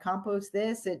 hey, can I compost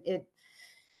this? It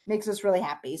makes us really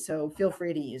happy. So feel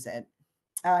free to use it.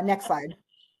 Next slide.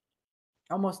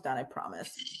 Almost done, I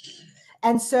promise.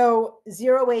 And so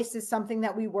zero waste is something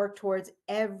that we work towards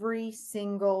every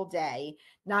single day,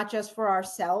 not just for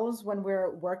ourselves when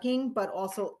we're working, but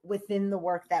also within the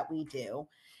work that we do.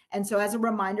 And so as a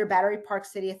reminder, Battery Park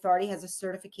City Authority has a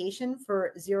certification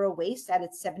for zero waste at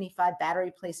its 75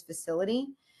 Battery Place facility.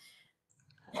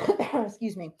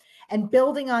 Excuse me. And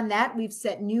building on that, we've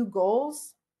set new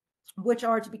goals, which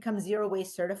are to become zero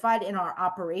waste certified in our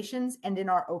operations and in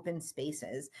our open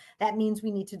spaces. That means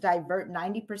we need to divert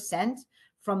 90%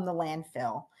 from the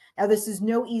landfill. Now, this is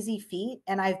no easy feat,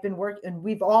 and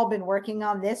we've all been working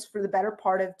on this for the better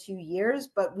part of 2 years,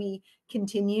 but we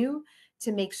continue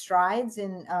to make strides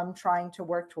in trying to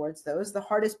work towards those. The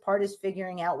hardest part is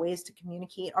figuring out ways to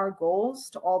communicate our goals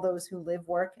to all those who live,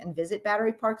 work, and visit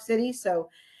Battery Park City. So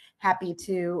happy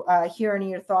to hear any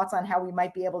of your thoughts on how we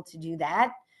might be able to do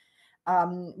that.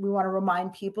 We want to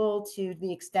remind people, to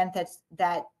the extent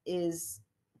that is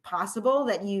possible,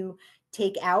 that you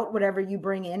take out whatever you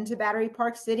bring into Battery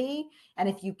Park City. And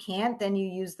if you can't, then you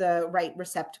use the right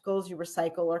receptacles, you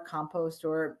recycle or compost,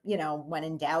 or, you know, when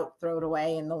in doubt, throw it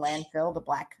away in the landfill, the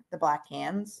black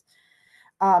cans.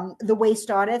 The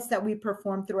waste audits that we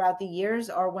perform throughout the years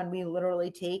are when we literally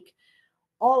take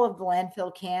all of the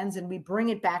landfill cans and we bring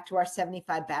it back to our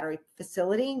 75 battery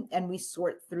facility, and we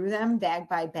sort through them bag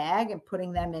by bag and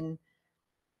putting them in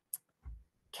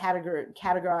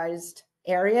categorized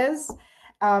areas.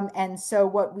 And so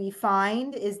what we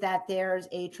find is that there's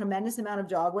a tremendous amount of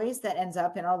dog waste that ends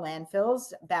up in our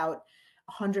landfills, about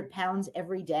 100 pounds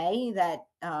every day that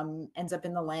ends up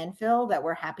in the landfill that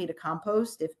we're happy to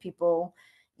compost if people,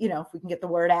 you know, if we can get the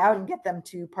word out and get them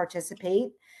to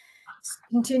participate.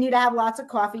 Continue to have lots of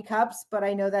coffee cups, but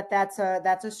I know that that's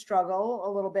a struggle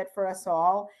a little bit for us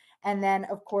all. And then,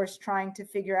 of course, trying to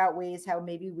figure out ways how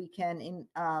maybe we can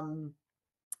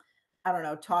I don't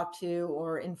know, talk to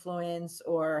or influence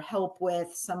or help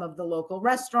with some of the local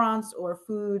restaurants or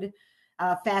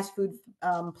fast food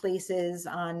places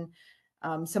on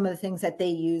some of the things that they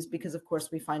use, because of course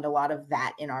we find a lot of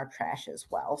that in our trash as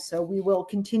well. So we will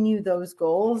continue those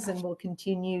goals, and we'll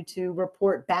continue to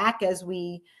report back as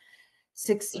we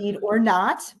succeed or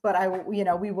not, but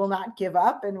we will not give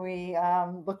up, and we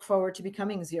look forward to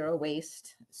becoming zero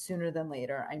waste sooner than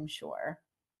later, I'm sure.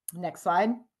 Next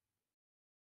slide.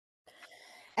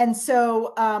 And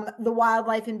so the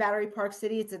wildlife in Battery Park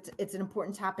City, it's an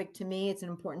important topic to me. It's an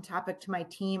important topic to my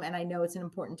team. And I know it's an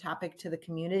important topic to the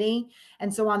community.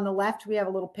 And so on the left, we have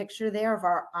a little picture there of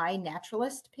our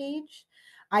iNaturalist page.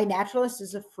 iNaturalist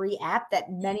is a free app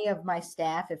that many of my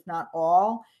staff, if not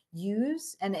all,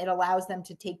 use. And it allows them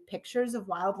to take pictures of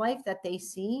wildlife that they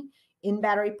see in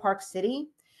Battery Park City.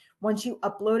 Once you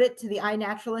upload it to the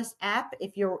iNaturalist app,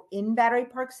 if you're in Battery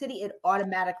Park City, it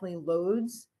automatically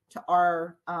loads to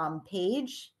our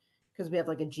page, because we have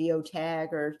like a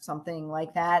geotag or something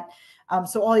like that.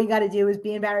 So all you got to do is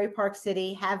be in Battery Park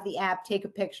City, have the app, take a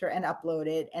picture and upload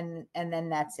it, and then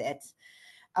that's it.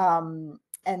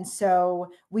 And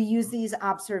so we use these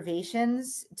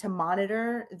observations to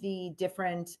monitor the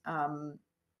different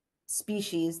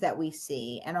species that we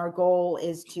see, and our goal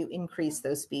is to increase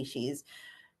those species.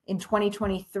 In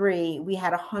 2023, we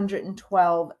had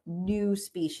 112 new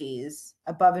species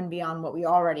above and beyond what we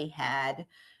already had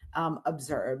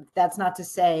observed. That's not to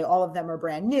say all of them are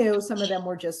brand new. Some of them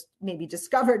were just maybe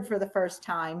discovered for the first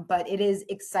time, but it is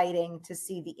exciting to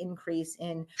see the increase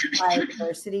in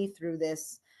biodiversity through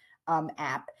this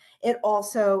app. It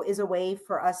also is a way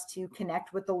for us to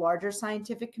connect with the larger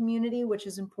scientific community, which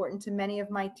is important to many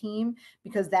of my team,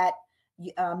 because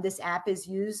this app is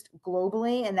used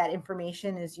globally, and that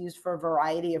information is used for a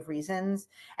variety of reasons.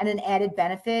 And an added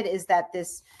benefit is that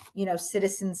this,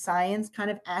 citizen science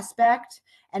kind of aspect,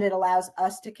 and it allows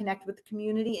us to connect with the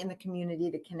community and the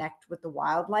community to connect with the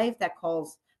wildlife that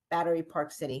calls Battery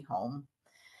Park City home.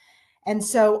 And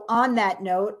so on that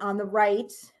note, on the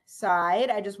right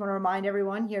side, I just want to remind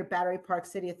everyone here at Battery Park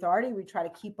City Authority, we try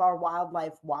to keep our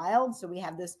wildlife wild. So we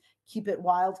have this Keep It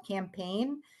Wild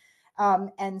campaign.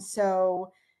 And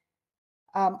so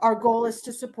our goal is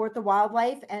to support the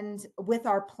wildlife, and with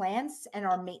our plants and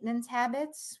our maintenance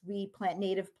habits, we plant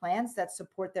native plants that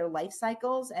support their life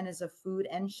cycles and is a food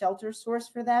and shelter source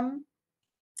for them.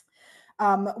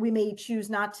 We may choose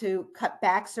not to cut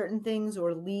back certain things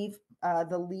or leave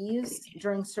the leaves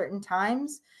during certain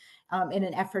times in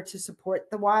an effort to support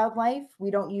the wildlife.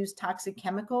 We don't use toxic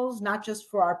chemicals, not just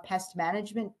for our pest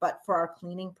management, but for our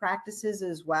cleaning practices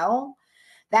as well.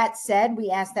 That said, we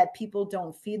ask that people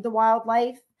don't feed the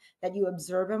wildlife, that you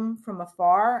observe them from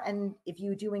afar. And if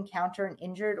you do encounter an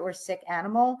injured or sick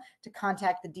animal, to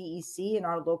contact the DEC in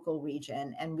our local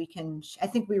region. And we can, I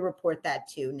think we report that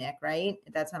too, Nick, right?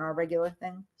 That's on our regular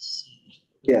thing.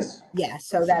 Yes. Yeah,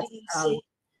 so that's, DEC?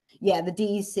 yeah, the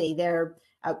DEC,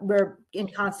 we're in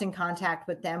constant contact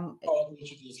with them.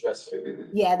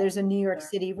 Yeah, there's a New York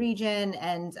City region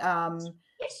and,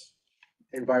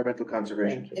 Environmental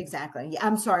conservation. exactly. Yeah,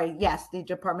 I'm sorry. Yes, the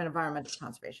Department of Environmental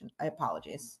Conservation. I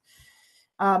apologize.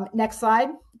 Next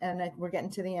slide, and we're getting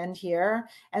to the end here.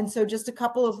 And so just a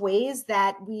couple of ways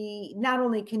that we, not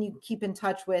only can you keep in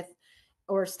touch with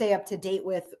or stay up to date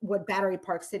with what Battery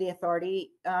Park City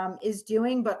Authority is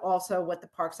doing, but also what the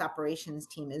Parks Operations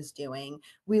team is doing.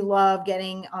 We love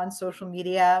getting on social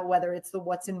media, whether it's the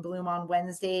What's in Bloom on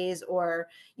Wednesdays or,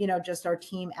 you know, just our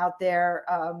team out there,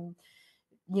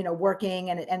 you know, working,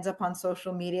 and it ends up on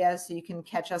social media. So you can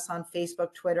catch us on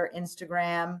Facebook, Twitter,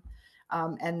 Instagram,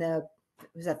 and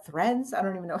was that Threads? I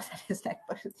don't even know what that is, but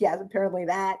yeah, apparently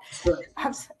that.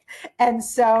 And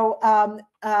so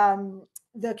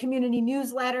the community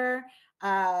newsletter,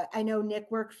 I know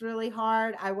Nick works really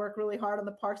hard. I work really hard on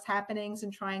the parks happenings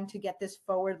and trying to get this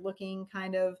forward-looking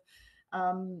kind of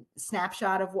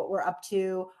snapshot of what we're up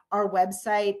to. Our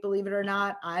website, believe it or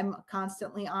not, I'm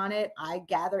constantly on it. I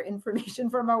gather information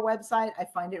from our website. I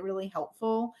find it really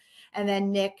helpful. And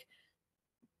then Nick,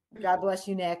 God bless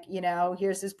you, Nick, you know,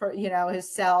 here's his, you know, his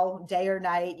cell, day or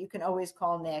night. You can always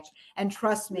call Nick, and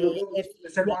trust me, if I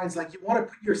said, Ryan's like, you want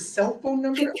to put your cell phone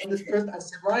number on this person? I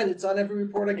said, Ryan, it's on every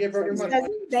report I give every month.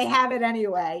 they have it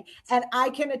anyway. And I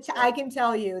can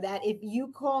tell you that if you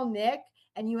call Nick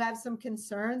and you have some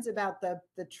concerns about the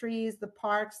trees, the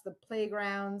parks, the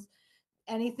playgrounds,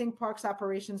 anything parks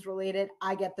operations related,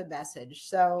 I get the message.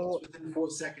 So within 4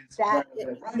 seconds. that,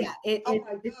 Ryan, yeah, oh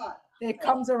my God. it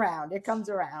comes around. It comes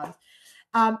around.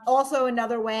 Also,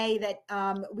 another way that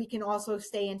we can also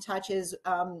stay in touch is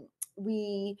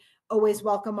we always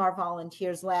welcome our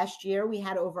volunteers. Last year, we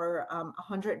had over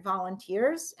 100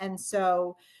 volunteers. And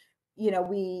so, you know,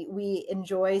 we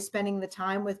enjoy spending the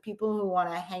time with people who want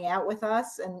to hang out with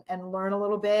us and learn a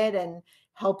little bit and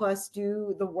help us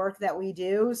do the work that we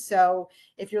do. So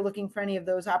if you're looking for any of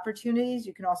those opportunities,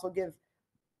 you can also give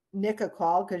Nick a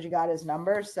call because you got his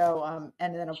number. So,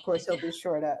 and then of course he'll be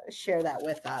sure to share that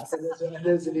with us.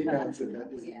 There's an email.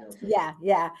 Yeah,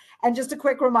 yeah. And just a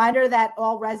quick reminder that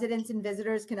all residents and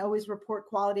visitors can always report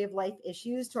quality of life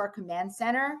issues to our command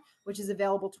center, which is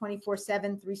available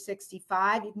 24/7,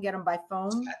 365. You can get them by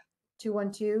phone,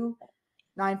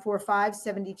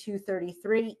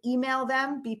 212-945-7233. Email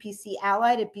them,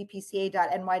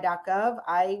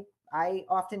 bpcallied@bpca.ny.gov. I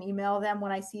often email them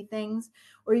when I see things,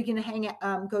 or you can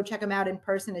go check them out in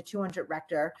person at 200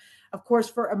 Rector. Of course,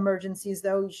 for emergencies,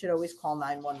 though, you should always call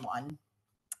 911.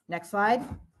 Next slide.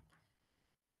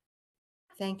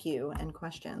 Thank you. And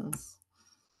questions?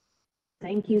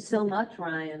 Thank you so much,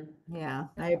 Ryan. Yeah,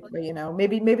 you know,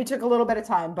 maybe took a little bit of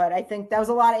time, but I think that was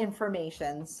a lot of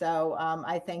information. So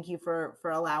I thank you for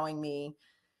allowing me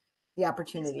the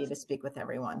opportunity to speak with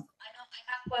everyone. I know I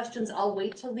have questions. I'll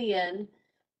wait till the end.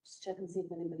 Just check and see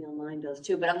if anybody online does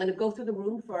too, but I'm gonna go through the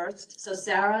room first. So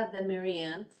Sarah, then Mary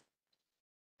Ann.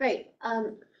 Great.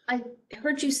 I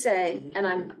heard you say, and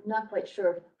I'm not quite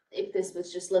sure if this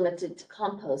was just limited to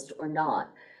compost or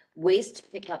not,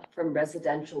 waste pickup from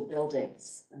residential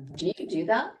buildings. Do you do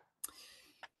that?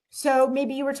 So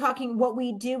maybe you were talking, what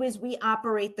we do is we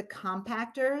operate the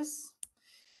compactors.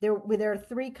 There are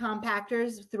 3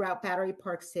 compactors throughout Battery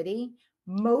Park City.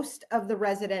 Most of the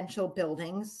residential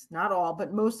buildings, not all,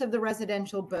 but most of the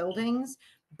residential buildings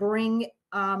bring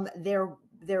their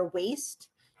waste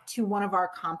to one of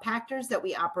our compactors that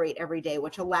we operate every day,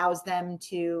 which allows them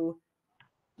to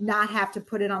not have to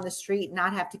put it on the street,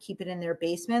 not have to keep it in their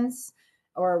basements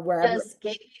or wherever. Does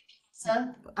Gateway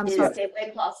Plaza, I'm is sorry. Gateway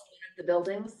Plaza one of the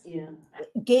buildings? Yeah.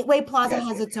 Gateway Plaza Yes.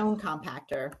 has its own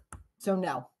compactor, so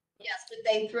no. Yes, but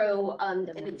they throw,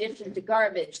 in addition to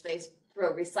garbage, they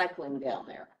throw recycling down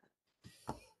there.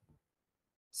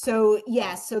 So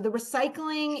yes, so the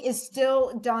recycling is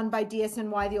still done by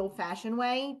DSNY the old-fashioned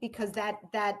way, because that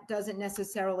doesn't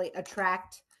necessarily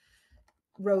attract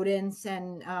rodents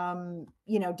and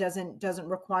you know, doesn't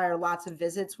require lots of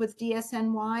visits with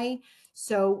DSNY.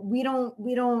 So we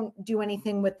don't do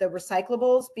anything with the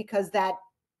recyclables, because that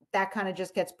kind of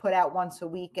just gets put out once a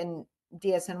week and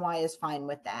DSNY is fine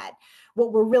with that.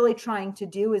 What we're really trying to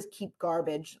do is keep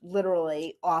garbage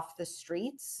literally off the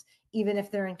streets, even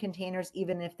if they're in containers,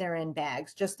 even if they're in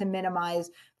bags, just to minimize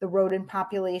the rodent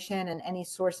population and any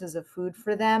sources of food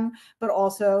for them, but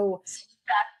also.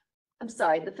 I'm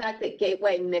sorry, the fact that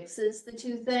Gateway mixes the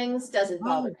two things doesn't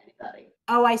bother anybody.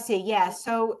 Oh, I see. Yeah.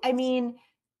 So, I mean,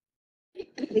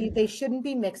 they shouldn't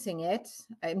be mixing it.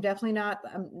 I'm definitely not,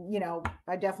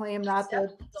 I definitely am not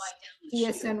the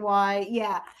DSNY.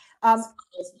 Yeah.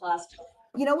 Plastic.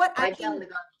 You know what? Right down the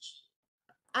garbage.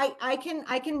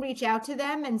 I can reach out to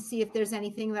them and see if there's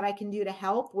anything that I can do to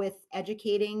help with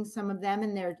educating some of them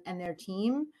and their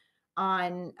team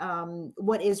on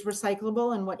what is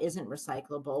recyclable and what isn't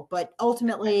recyclable. But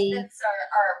ultimately, Residents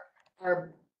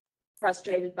are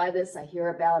frustrated by this. I hear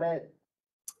about it.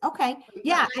 okay.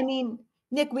 Yeah. I mean,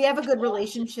 Nick, we have a good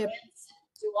relationship.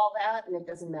 Do all that and it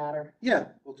doesn't matter. Yeah,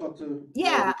 we'll talk to.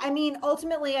 Yeah, I mean,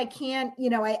 ultimately, I can't,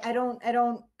 I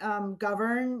don't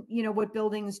govern, what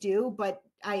buildings do, but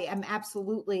I am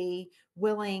absolutely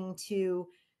willing to,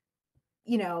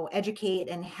 educate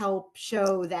and help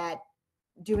show that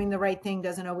doing the right thing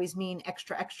doesn't always mean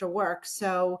extra work.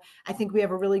 So I think we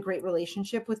have a really great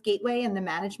relationship with Gateway and the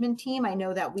management team. I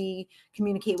know that we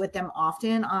communicate with them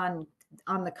often on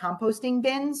the composting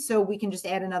bins, so we can just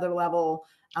add another level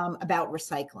about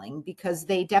recycling, because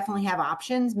they definitely have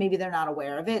options. Maybe they're not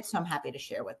aware of it, so I'm happy to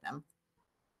share with them.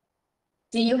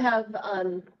 Do you have,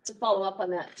 to follow up on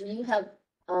that, do you have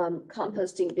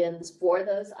composting bins for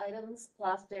those items,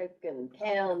 plastic and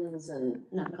cans and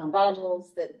Not compost.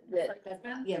 bottles that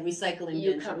Yeah, recycling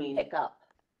you bins, I come mean. pick up?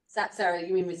 Sarah,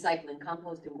 you mean recycling,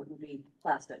 composting wouldn't be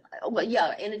plastic. Well,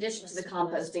 yeah, in addition to the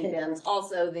composting bins,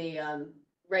 also the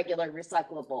regular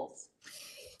recyclables.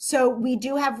 So we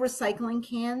do have recycling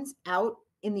cans out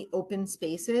in the open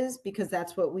spaces because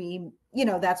that's what we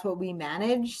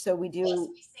manage. So we do. Yes,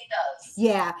 we see those.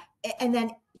 Yeah. And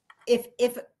then if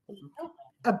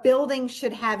a building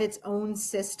should have its own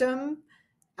system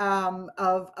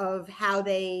of how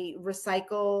they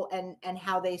recycle and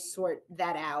how they sort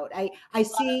that out. I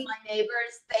see My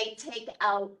neighbors, they take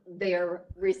out their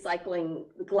recycling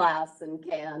glass and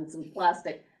cans and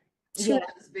plastic to Yeah.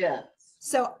 those bins.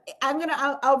 So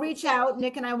I'll reach out.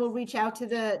 Nick and I will reach out to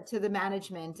the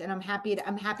management, and I'm happy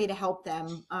to help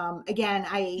them. Again,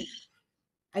 I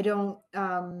don't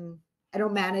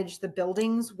manage the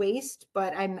building's waste,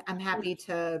 but I'm happy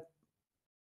to,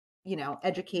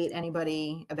 educate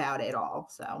anybody about it all.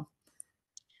 So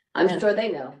I'm sure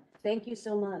they know. Thank you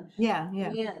so much. yeah.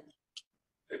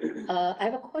 I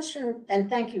have a question, and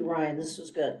thank you, Ryan, this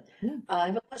was good. Yeah. I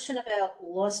have a question about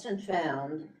lost and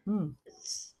found.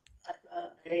 It's,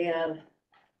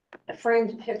 a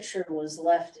framed picture was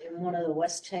left in one of the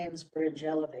West Thames Bridge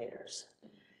elevators.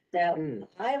 Now,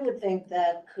 I would think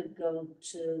that could go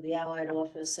to the Allied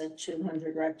office at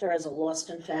 200 Rector as a lost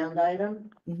and found item.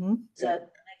 Mm-hmm. Does that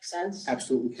make sense?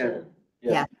 Absolutely can.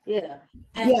 Yeah. Yeah.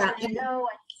 Yeah. And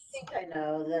I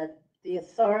know that the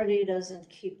authority doesn't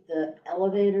keep the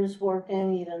elevators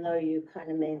working, even though you kind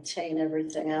of maintain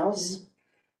everything else.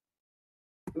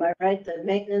 Am I right? The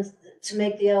maintenance, to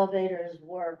make the elevators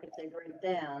work if they break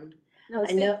down, No,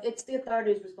 I know- it's the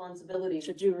authority's responsibility.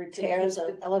 to do repairs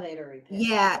of elevator repairs.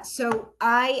 Yeah, so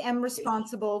I am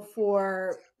responsible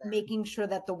for making sure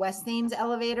that the West Thames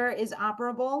elevator is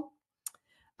operable.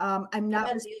 I'm not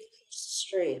Not the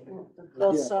street,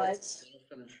 both Yeah. sides.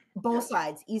 both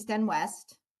sides, east and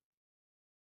west.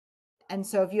 And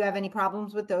so if you have any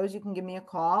problems with those, you can give me a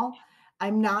call.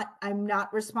 I'm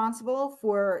not responsible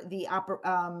for the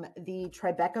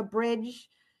Tribeca Bridge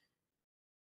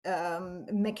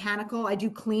mechanical. I do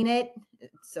clean it.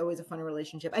 It's always a funny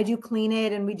relationship. I do clean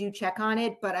it and we do check on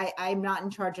it, but I'm not in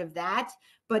charge of that.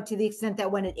 But to the extent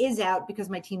that when it is out, because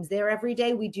my team's there every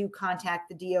day, we do contact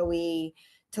the DOE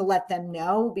to let them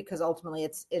know, because ultimately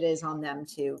it is on them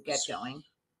to get going.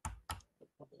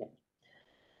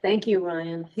 Thank you,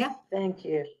 Ryan. Thank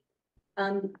you.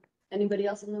 Anybody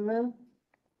else in the room?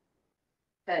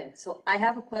 Okay, so I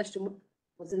have a question.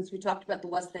 Well, since we talked about the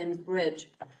West Thames Bridge,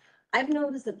 I've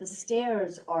noticed that the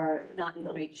stairs are not in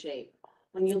great shape.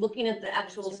 When you're looking at the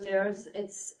actual stairs,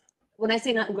 when I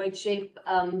say not in great shape,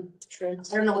 I Treads.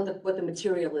 don't know what the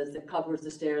material is that covers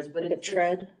the stairs, but The it's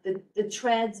tread. the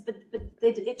treads, but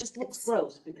it just looks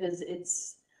gross because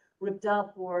it's ripped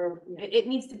up, or it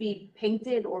needs to be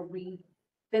painted or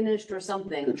refinished or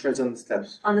something. The treads on the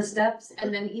steps. On the steps,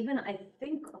 and then even I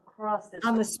think across there's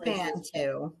On the some span places-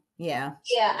 too. Yeah.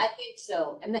 Yeah, I think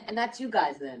so. And that's you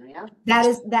guys then, yeah?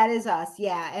 That is us.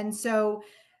 Yeah. And so,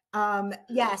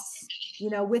 yes,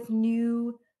 with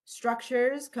new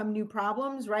structures come new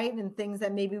problems, right? And things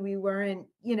that maybe we weren't,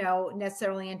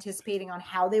 necessarily anticipating on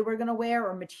how they were going to wear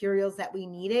or materials that we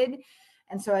needed.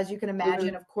 And so, as you can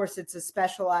imagine, of course, it's a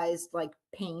specialized like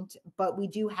paint, but we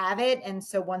do have it. And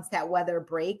so once that weather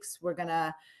breaks, we're going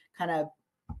to kind of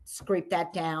scrape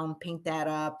that down, paint that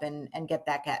up, and get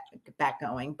that back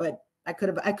going. But I could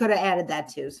have added that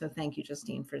too. So thank you,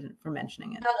 Justine, for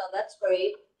mentioning it. No, that's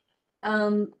great.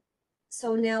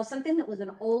 So now something that was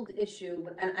an old issue,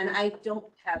 and I don't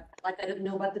have, like, I didn't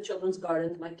know about the children's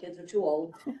gardens, my kids are too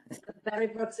old. Battery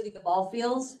Park City, the ball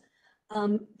fields.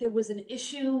 There was an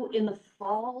issue in the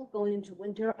fall going into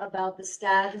winter about the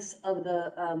status of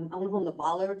the, I won't call them the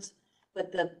bollards, but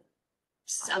the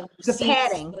seats,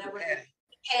 padding. whatever. Padding.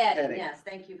 Padding, yes,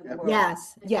 thank you for the word.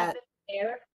 Yes, Has yeah. that been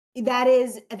repaired?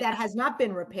 That has not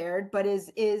been repaired, but is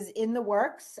in the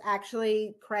works.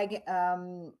 Actually, Craig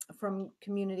from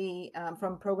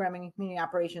programming and community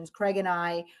operations, Craig and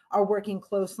I are working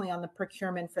closely on the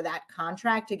procurement for that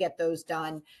contract to get those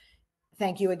done.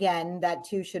 Thank you again. That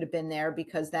too should have been there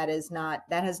because that has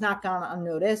not gone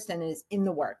unnoticed and is in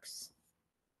the works.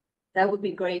 That would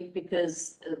be great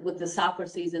because with the soccer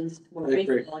seasons, we're I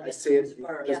agree. baseball I gets see it,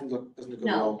 spurred. it doesn't look good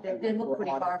No, well. they look We're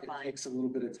pretty on it. horrifying. It takes a little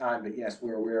bit of time, but yes,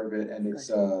 we're aware of it and it's,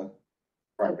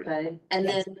 property. Okay, and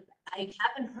Yes. then I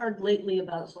haven't heard lately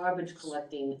about garbage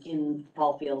collecting in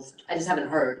ball fields. I just haven't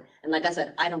heard. And like I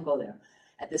said, I don't go there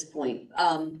at this point.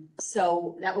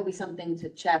 So that would be something to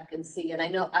check and see. And I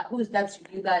know that's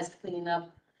you guys cleaning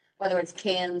up, whether it's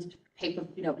cans, paper,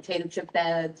 potato chip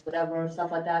bags, whatever,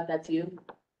 stuff like that. That's you.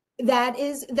 That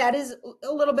is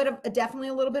a little bit of definitely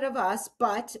a little bit of us,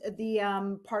 but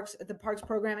the parks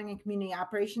programming and community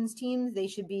operations teams, they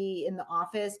should be in the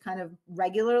office kind of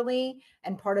regularly,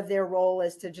 and part of their role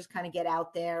is to just kind of get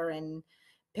out there and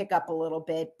pick up a little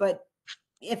bit. But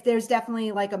if there's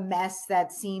definitely like a mess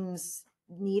that seems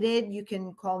needed, you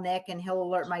can call Nick and he'll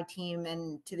alert my team,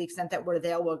 and to the extent that we're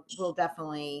there, we'll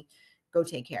definitely go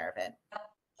take care of it.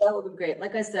 That would be great.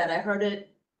 Like I said, I heard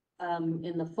it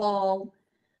in the fall.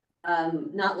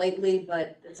 Not lately,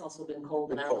 but it's also been cold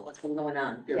and I don't know what's been going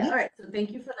on. Yeah. All right, so thank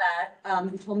you for that.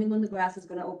 You told me when the grass is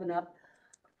gonna open up.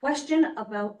 Question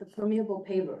about the permeable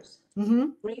pavers. Mm-hmm.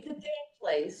 Great that they're in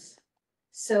place.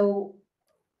 So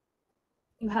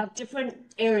you have different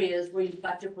areas where you've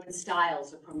got different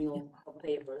styles of permeable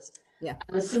pavers. Yeah.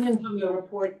 I'm assuming from your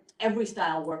report, every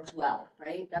style works well,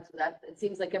 right? It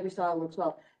seems like every style works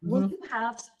well. Will you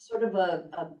have some sort of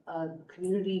a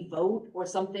community vote or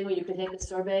something where you can take a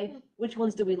survey? Which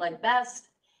ones do we like best?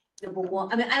 Number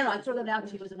one, I mean, I don't know, I throw that out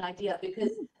to you as an idea because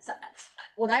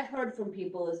what I've heard from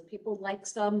people is people like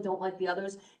some, don't like the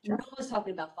others. You're always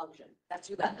talking about function. That's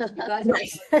you guys. You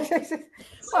guys.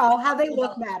 Well, how they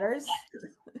look matters.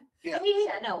 Yeah,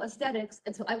 no, aesthetics.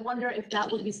 And so I wonder if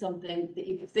that would be something that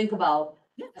you could think about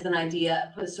as an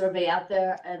idea, put a survey out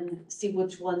there and see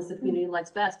which ones the community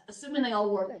likes best, assuming they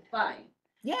all work fine.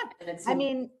 Yeah, And it's I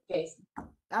mean, case.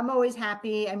 I'm always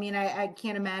happy. I mean, I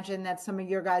can't imagine that some of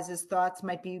your guys' thoughts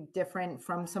might be different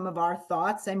from some of our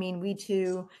thoughts. I mean, we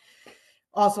too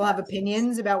also have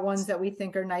opinions about ones that we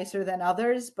think are nicer than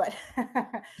others, but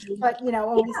always. Yeah, I mean,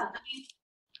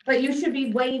 but you should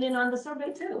be weighing in on the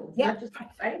survey too. Yeah. Not just,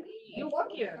 right? You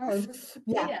work here.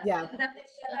 Yeah. That's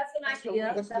an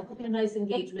idea. That would be a nice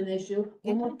engagement issue.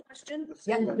 One more question?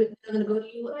 Yeah. And I'm gonna go to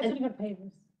you. I And think of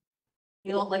pavers.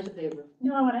 you don't like the paper.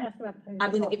 No, I want to ask about the pavers.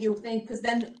 I'm gonna give you a thing, because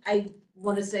then I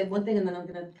want to say one thing and then I'm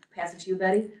gonna pass it to you,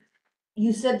 Betty.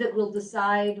 You said that we'll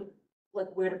decide like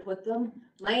where to put them.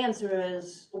 My answer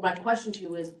is, or my question to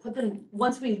you is, put them,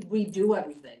 once we redo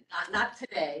everything, not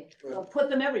today, but put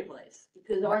them every place.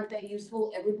 Because aren't they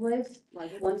useful every place?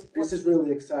 Like once. This is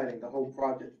really exciting, the whole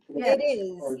project.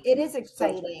 It is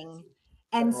exciting.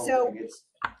 And so,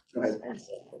 Go ahead.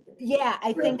 yeah,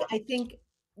 I think,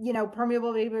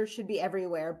 permeable pavers should be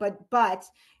everywhere, but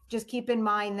just keep in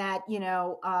mind that,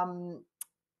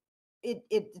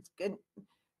 it's good.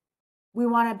 We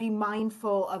want to be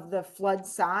mindful of the flood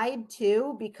side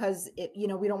too, because we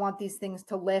don't want these things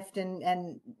to lift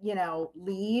and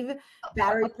leave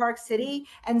Battery Park City.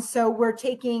 And so we're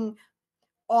taking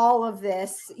all of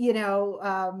this,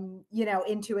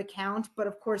 into account. But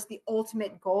of course, the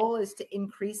ultimate goal is to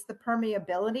increase the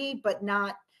permeability, but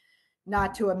not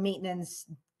to a maintenance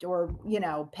or,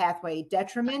 pathway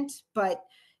detriment. But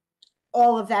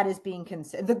all of that is being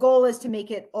considered. The goal is to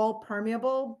make it all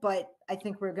permeable, but I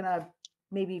think we're going to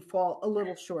maybe fall a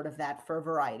little short of that for a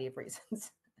variety of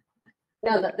reasons.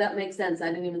 No, that makes sense. I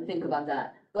didn't even think about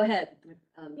that. Go ahead.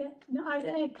 Yeah, no, I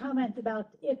made a comment about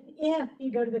if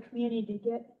you go to the community to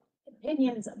get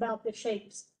opinions about the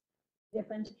shapes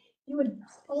different, you would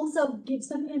also give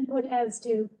some input as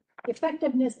to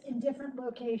effectiveness in different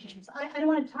locations. I don't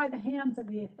want to tie the hands of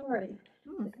the authority.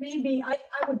 Maybe I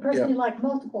would personally like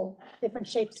multiple different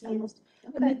shapes used.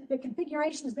 And the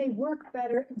configurations may work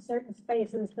better in certain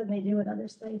spaces than they do in other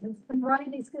spaces. The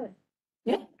variety is good.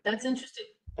 Yeah, that's interesting.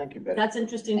 Thank you, Betty. That's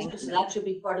interesting. Thank So you. that should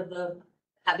be part of the,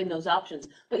 having those options.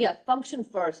 But yeah, function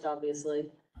first,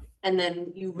 obviously. And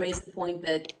then you raise the point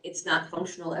that it's not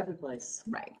functional every place.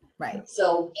 Right, right.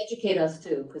 So educate us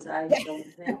too, because I don't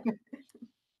think.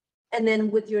 And then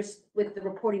with the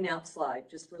reporting out slide,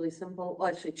 just really simple, oh,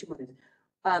 actually 2 more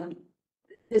things.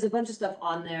 There's a bunch of stuff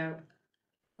on there.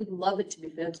 We'd love it to be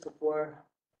fixed before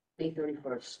May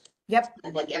 31st. Yep,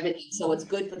 Like everything, so it's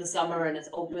good for the summer and it's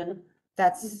open.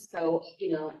 that's, So,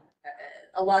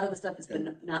 a lot of the stuff has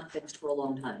been not fixed for a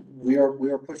long time. We are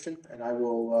pushing, and I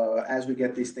will, as we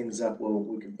get these things up,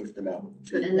 we can push them out.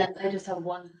 And then I just have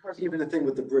one person. Even the thing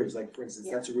with the bridge, like for instance,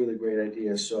 Yeah. that's a really great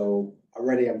idea. So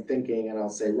already I'm thinking, and I'll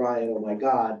say, Ryan, oh my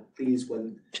God, please,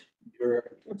 when your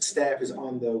staff is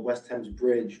on the West Thames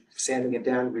Bridge, sanding it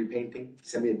down, repainting,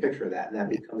 send me a picture of that. And that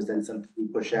becomes then something we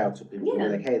push out. So people Yeah. are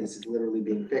like, hey, this is literally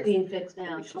being fixed. Being fixed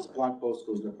now. This blog post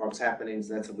goes in the Parks Happenings,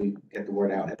 that's how we get the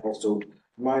word out. And also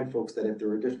remind folks that if there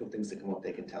are additional things that come up,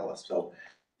 they can tell us. So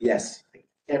yes, I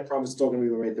can't promise it's all gonna be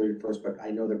May 31st, but I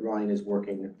know that Ryan is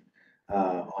working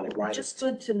on it. Ryan is Just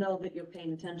good to know that you're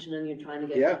paying attention and you're trying to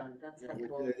get Yeah. it done. That's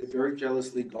helpful. we very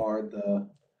jealously guard the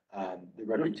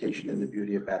reputation and the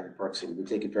beauty of Battery Park City. We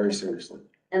take it very seriously.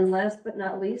 And last but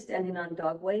not least, ending on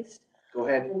dog waste. Go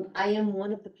ahead. I am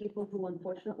one of the people who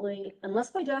unfortunately,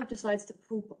 unless my dog decides to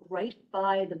poop right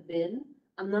by the bin,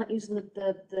 I'm not using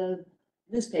the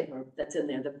newspaper that's in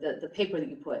there, the paper that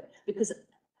you put, because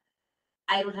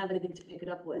I don't have anything to pick it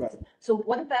up with. Right. So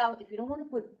what about, if you don't want to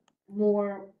put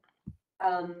more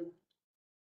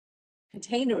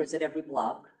containers at every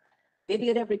block, maybe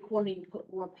at every corner you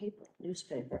put more paper,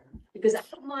 newspaper, because I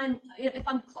don't mind, if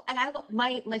I'm, and I look,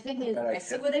 my thing is, I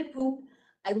see where they poop,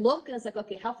 I look and it's like,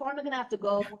 okay, how far am I gonna have to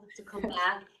go to come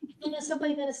back? And there's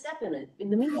somebody gonna step in it in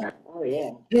the meantime. Oh,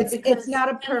 yeah. it's Because- not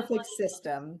a perfect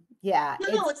system. Yeah.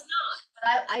 No, it's not,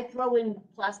 but I throw in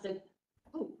plastic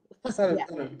poop. That's not Yeah.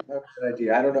 not a bad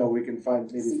idea. I don't know, we can find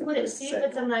maybe. See something to see if say.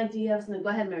 it's an idea of something, go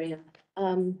ahead, Mary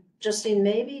Ann. Justine,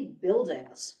 maybe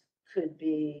buildings could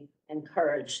be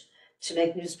encouraged to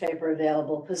make newspaper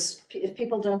available, because if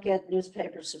people don't get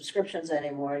newspaper subscriptions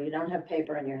anymore, you don't have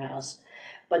paper in your house,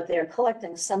 but they're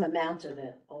collecting some amount of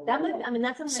it. That might, overall. I mean,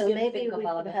 that's something So to maybe think we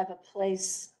about. could have a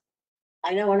place,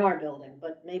 I know in our building,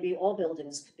 but maybe all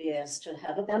buildings could be asked to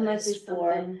have a That might be place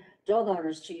for something. dog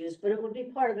owners to use, but it would be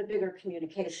part of a bigger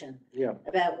communication Yeah.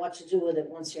 about what to do with it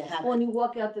once you have it. When you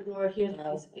walk out the door, here's,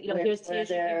 No, here's, where you've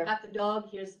they're- got the dog,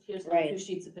 here's the Right. 2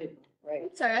 sheets of paper.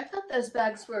 Right. Sorry, I thought those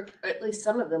bags were, or at least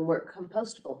some of them were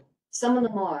compostable. Some of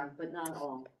them are, but not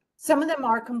all. Some of them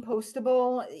are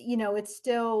compostable, it's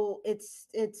still,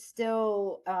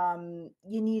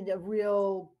 you need a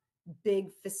real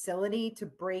big facility to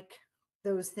break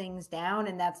those things down.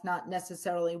 And that's not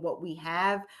necessarily what we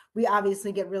have. We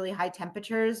obviously get really high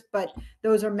temperatures, but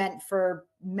those are meant for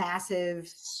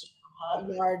massive,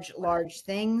 large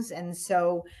things. And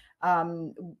so,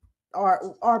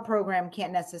 our program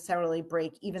can't necessarily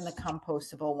break even the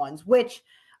compostable ones, which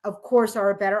of course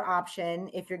are a better option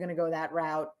if you're going to go that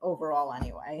route overall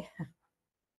anyway.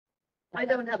 I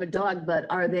don't have a dog, but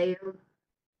are there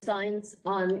signs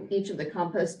on each of the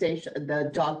compost station, the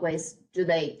dog waste? Do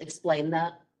they explain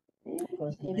that?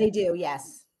 They do,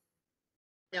 yes.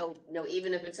 No,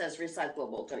 even if it says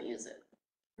recyclable, don't use it.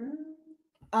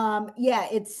 Yeah,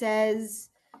 it says,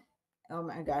 oh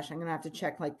my gosh, I'm gonna have to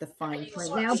check like the fine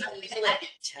print now.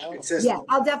 It says. Yeah,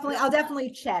 I'll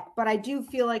definitely check, but I do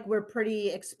feel like we're pretty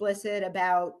explicit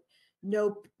about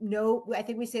no, I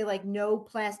think we say like no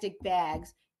plastic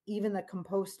bags, even the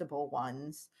compostable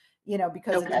ones,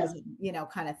 because it Okay.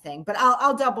 doesn't, kind of thing. But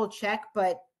I'll double check,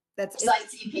 but that's, Because I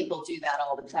see people do that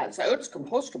all the time. So it's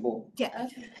compostable. yeah,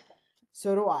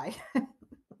 so do I.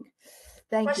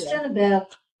 Thank you.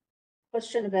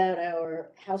 Question about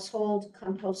our household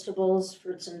compostables,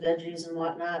 fruits and veggies and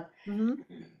whatnot. Mhm.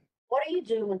 What do you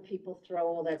do when people throw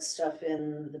all that stuff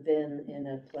in the bin in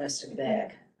a plastic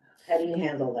bag? How do you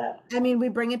handle that? I mean, we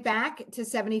bring it back to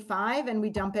 75 and we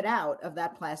dump it out of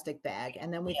that plastic bag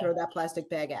and then we throw that plastic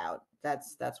bag out.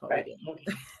 That's what we Right. do.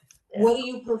 What do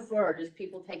you prefer? Just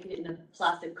people taking it in a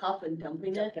plastic cup and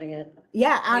dumping it? Dumping it.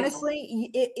 Yeah, honestly,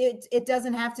 it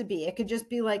doesn't have to be. It could just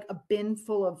be like a bin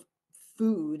full of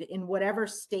food in whatever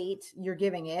state you're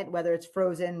giving it, whether it's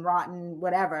frozen, rotten,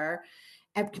 whatever,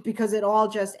 and because it all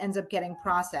just ends up getting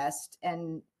processed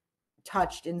and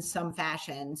touched in some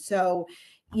fashion. So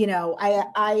you know,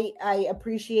 I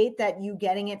appreciate that you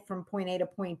getting it from point A to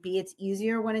point B. It's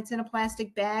easier when it's in a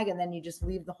plastic bag and then you just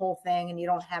leave the whole thing and you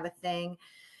don't have a thing.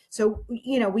 So,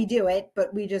 you know, we do it,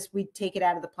 but we take it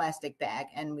out of the plastic bag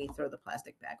and we throw the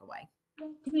plastic bag away.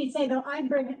 Can we say though, I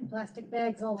bring it in plastic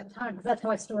bags all the time, because that's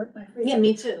how I store it in my freezer. Yeah,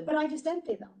 me too. But I just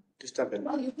empty them. Just dump it.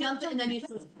 Oh, you dump it and then you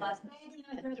throw the plastic.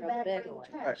 And I throw the Throw the bag bag in the away.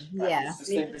 trash. Yeah. It's the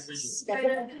same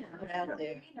thing. Put out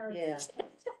there, yeah.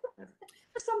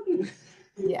 For some people.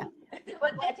 Yeah.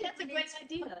 But that's a great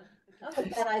idea. Put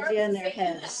that idea in their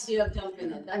heads. You have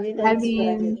dumping it. I mean, I that's a good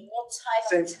idea. mean- They're all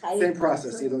tight. Same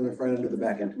process, either on the front end or the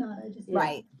back end. No, I just.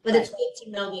 Right. But it's good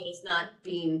to know that it's not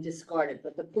being discarded,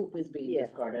 but the poop is being Yeah.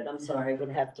 discarded. I'm It sorry. would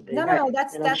have to be. No,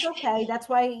 that's And I'm okay. That's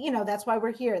why, you know, that's why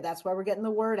we're here. That's why we're getting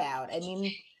the word out. I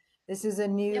mean, this is a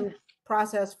new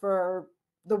process for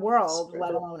the world,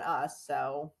 let alone us.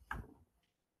 So,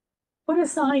 Put a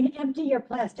sign, empty your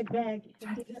plastic bag.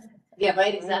 Yeah,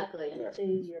 right, exactly.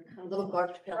 See, your Little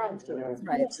garbage pails.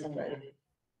 right.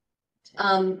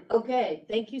 Okay,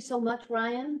 thank you so much,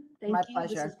 Ryan. Thank My you.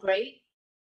 This pleasure. is great.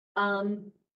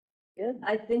 Good.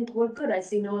 I think we're good. I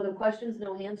see no other questions,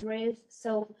 no hands raised.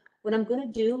 So what I'm gonna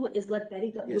do is let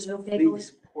Betty go. Yes, Is it okay going-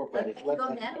 please, poor Let Betty. Betty Let go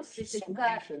Betty next, She's because so you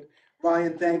got- patient.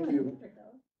 Ryan, thank you.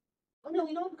 Oh, no,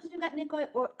 we don't, because we got Nick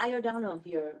or Iordano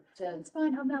here to, It's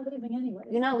fine, I'm not leaving anyway.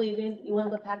 you're not leaving. You wanna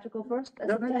let Patrick go first? That's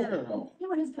No, okay. no. You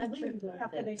know, his leave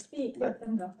after they speak, let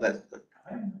them go. Let,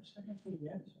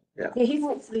 Yeah, he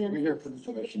wants to be we're in. here for the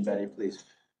information, Betty, please.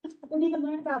 Then you can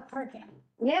learn about parking.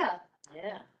 Yeah.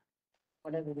 Yeah.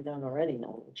 Whatever we don't already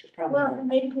know, which is Well, probably.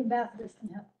 maybe the ambassadors can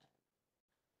help.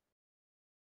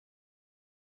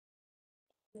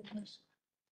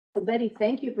 So Betty,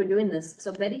 thank you for doing this.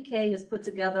 So Betty Kay has put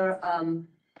together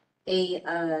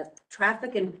a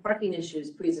traffic and parking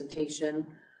issues presentation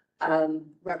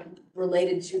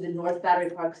related to the North Battery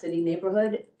Park City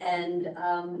neighborhood, and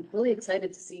really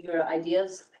excited to see your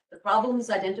ideas, the problems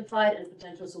identified and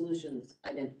potential solutions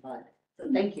identified. So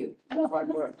thank you. Well, Hard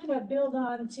work. I'm gonna build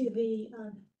on to the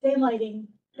daylighting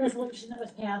resolution that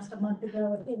was passed a month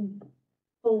ago in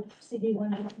full CD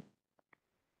one.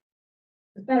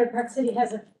 The Battery Park City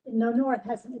has in the north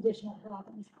has some additional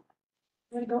problems.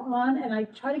 I'm gonna go on and I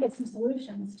try to get some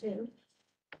solutions too.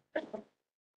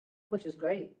 Which is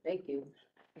great. Thank you.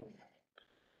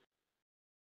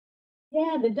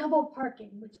 Yeah, the double parking,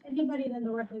 which anybody in the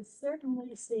north has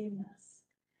certainly seen this.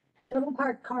 Double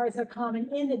parked cars are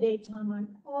common in the daytime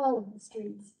on all of the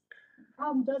streets.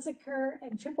 Problem does occur,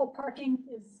 and triple parking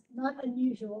is not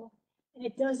unusual, and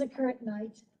it does occur at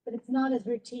night, but it's not as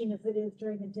routine as it is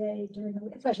during the day,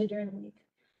 especially during the week.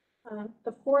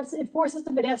 It forces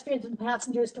the pedestrians and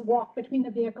passengers to walk between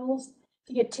the vehicles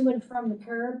to get to and from the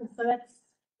curb, so that's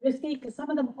risky, because some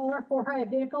of them are for-hire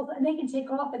vehicles, and they can take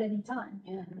off at any time.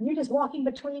 Yeah. And you're just walking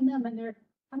between them, and they're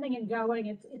coming and going,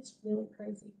 it's really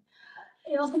crazy.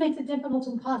 It also makes it difficult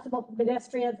and impossible for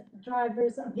pedestrians,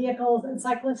 drivers of vehicles, and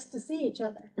cyclists to see each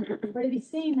other, or to be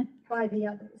seen by the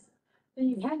others. So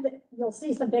you'll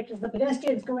see some pictures of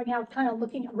pedestrians going out, kind of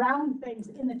looking around things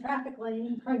in the traffic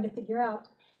lane, trying to figure out,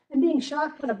 and being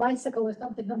shocked when a bicycle or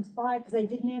something comes by because they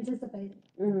didn't anticipate it,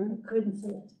 and couldn't see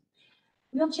it.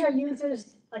 Wheelchair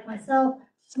users like myself,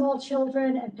 small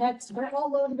children and pets, we're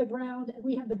all over the ground, and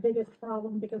we have the biggest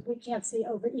problem because we can't see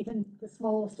over even the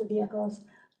smallest of vehicles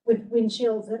with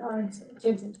windshields that aren't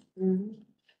tinted. And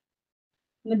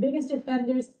the biggest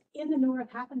offenders in the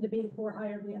north happen to be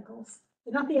for-hire vehicles.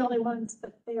 They're not the only ones,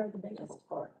 but they are the biggest.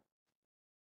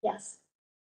 Yes,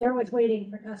 they're always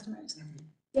waiting for customers.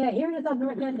 Yeah, here it is on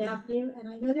North End Avenue, and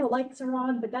I know their lights are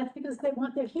on, but that's because they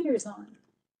want their heaters on.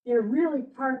 They're really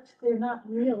parked, they're not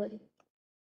really.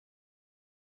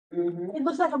 It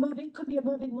looks like could be a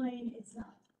moving lane, it's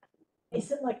not. They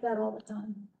sit like that all the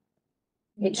time.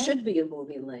 It Okay? should be a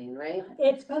movie lane, right?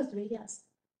 It's supposed to be, yes.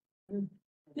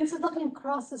 This is looking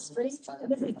across the street,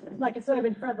 and this is like it's sort of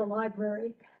in front of the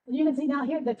library. And you can see now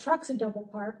here, the trucks are double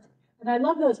parked. And I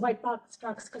love those white box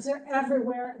trucks because they're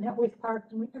everywhere and they're always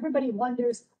parked. And everybody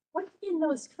wonders, what's in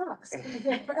those trucks? Because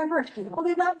they're forever, well,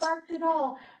 they're not parked at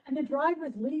all. And the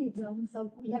drivers leave them.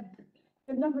 So we have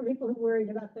a number of people who are worried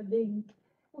about them being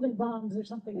holding bombs or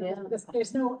something else, Yeah. because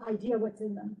there's no idea what's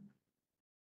in them.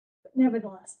 But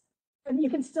nevertheless, and you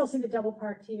can still see the double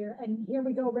parked here. And here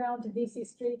we go around to VC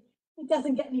Street. It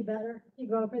doesn't get any better. You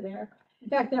go over there. In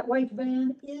fact, that white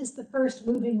van is the first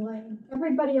moving lane.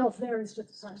 Everybody else there is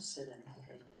just parked.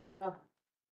 I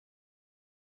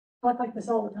look like this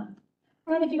all the time.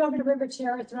 And if you go over to River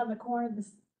Terrace around the corner, the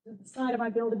side of my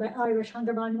building by Irish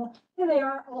Hunger Monument, here they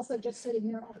are also just sitting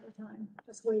there all the time,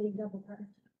 just waiting double parked.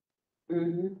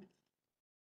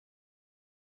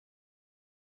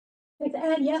 It's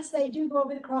And yes, they do go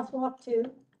over the crosswalk too.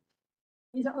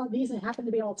 These happen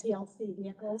to be all TLC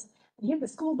vehicles. And here the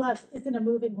school bus is in a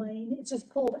moving lane. It's just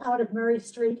pulled out of Murray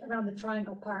Street around the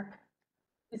Triangle Park.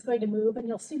 It's going to move and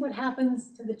you'll see what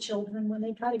happens to the children when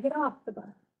they try to get off the bus.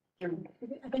 I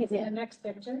think it's in the next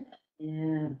picture.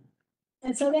 Yeah.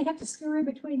 And so they have to scurry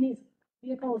between these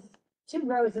vehicles, 2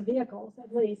 rows of vehicles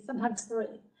at least, sometimes 3.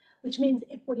 Which means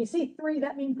if when you see 3,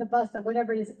 that means the bus or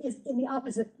whatever it is in the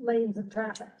opposite lanes of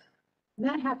traffic. And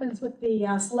that happens with the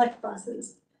select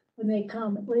buses. When they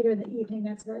come later in the evening,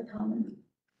 that's very common.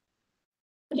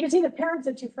 But you can see the parents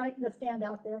are too frightened to stand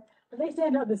out there, but they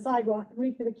stand on the sidewalk and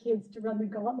wait for the kids to run the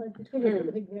gauntlet between the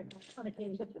moving vehicles on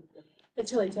occasion.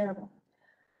 It's really terrible.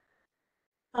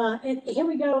 And here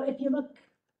we go. If you look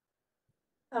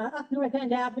up North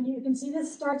End Avenue, you can see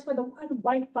this starts with a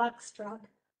white box truck.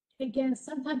 Again,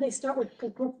 sometimes they start with the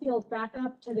Brookfield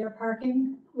backup to their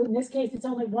parking. In this case, it's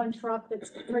only 1 truck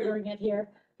that's triggering it here.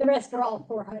 The rest are all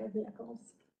for-hire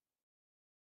vehicles.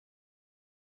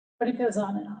 But it goes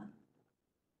on and on.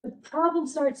 The problem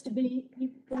starts to be,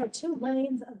 there are 2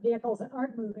 lanes of vehicles that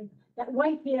aren't moving. That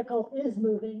white vehicle is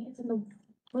moving. It's in the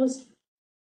most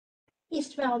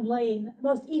eastbound lane,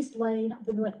 most east lane of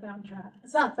the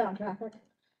southbound traffic.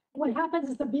 What happens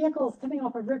is the vehicles coming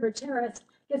off of River Terrace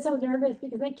get so nervous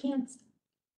because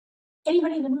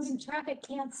anybody in the moving traffic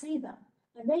can't see them.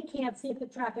 And they can't see if the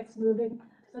traffic's moving.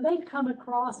 So they come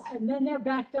across and then they're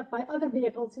backed up by other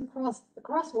vehicles who cross the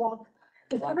crosswalk.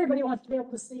 Because everybody wants to be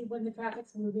able to see when the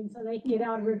traffic's moving so they can get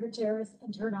out of River Terrace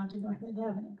and turn onto North End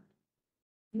Avenue.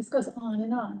 This goes on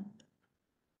and on.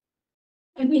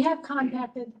 And we have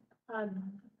contacted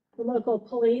the local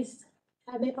police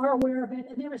and they are aware of it.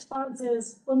 And their response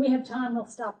is, when we have time, we'll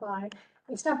stop by.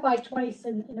 They stopped by twice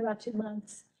in about 2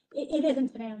 months. It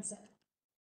isn't an answer.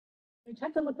 We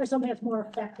tried to look for something that's more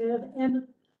effective and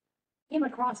came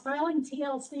across filing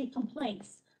TLC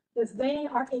complaints because they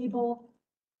are able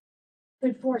to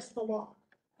enforce the law.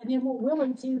 And they're more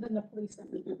willing to than the police are.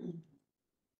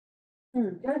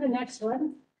 Go to the next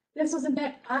one. This was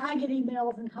I get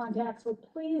emails and contacts with,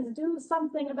 please do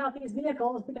something about these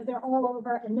vehicles because they're all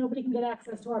over and nobody can get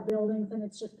access to our buildings and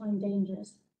it's just plain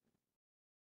dangerous.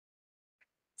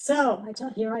 So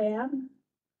here I am.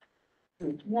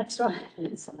 Next one.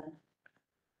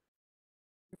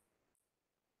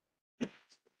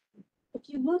 If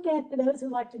you look at, for those who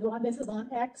like to go on, this is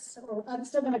on X, or I'm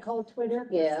still gonna call it Twitter.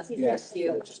 Yeah. Yes.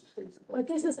 But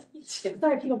this is,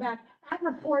 sorry if you go back, at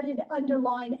reported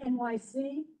underline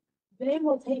NYC, they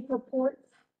will take reports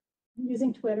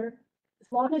using Twitter,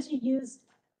 as long as you use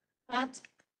at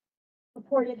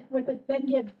reported with it, then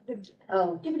give it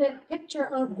a picture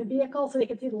of the vehicle so they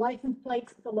can see the license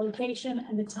plates, the location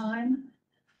and the time.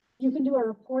 You can do a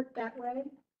report that way.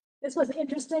 This was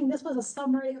interesting. This was a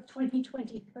summary of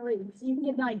 2023. So you can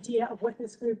get an idea of what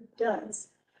this group does.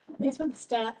 These were the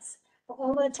stats for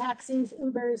all the taxis,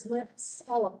 Ubers, Lyfts,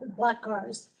 all of the black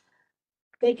cars.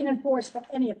 They can enforce for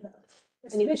any of those.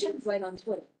 And you can do it right on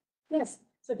Twitter. Yes.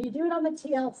 So if you do it on the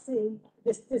TLC,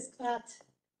 this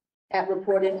At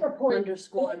reported Reported.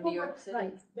 underscore New York City.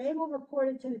 Right, they will report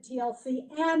it to the TLC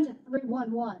and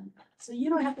 311. So you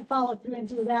don't have to follow through and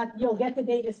do that. You'll get the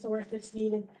data source that's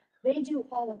needed. They do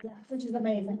all of that, which is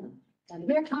amazing.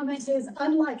 Their comment is,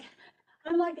 unlike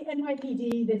the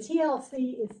NYPD, the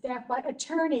TLC is staffed by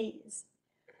attorneys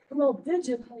who will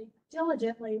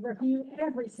diligently review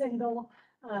every single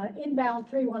inbound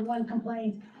 311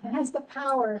 complaint and has the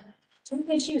power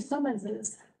to issue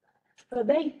summonses. So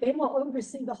they will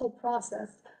oversee the whole process.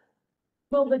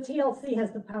 Well, the TLC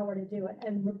has the power to do it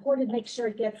and reported, make sure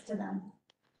it gets to them.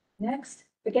 Next,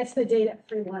 it gets the data at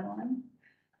 311.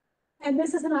 And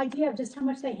this is an idea of just how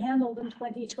much they handled in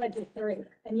 2023.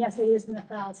 And yes, it is in the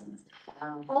thousands.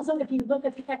 Wow. Also, if you look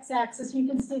at the x-axis, you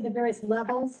can see the various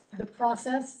levels of the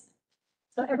process.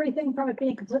 So everything from it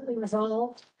being completely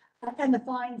resolved and the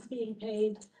fines being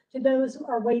paid to those who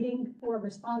are waiting for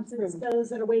responses, those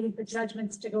that are waiting for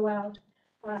judgments to go out,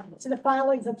 to the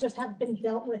filings that just haven't been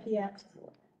dealt with yet.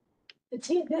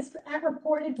 This at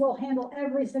reported will handle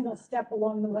every single step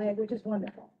along the way, which is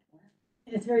wonderful.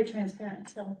 And it's very transparent,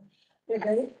 so they're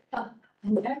great.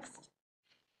 Next.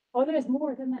 Oh, there's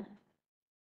more than that.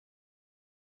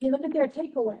 You look at their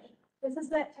takeaway. This is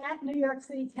that at New York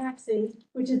City Taxi,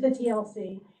 which is the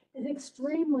TLC, is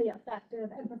extremely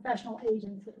effective and professional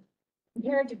agency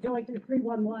compared to going through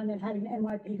 311 and having the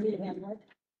NYPD handle it.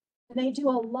 And they do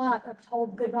a lot of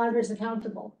hold the drivers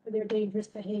accountable for their dangerous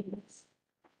behaviors.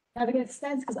 Now, to get a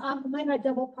sense, because I might not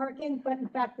double parking, but in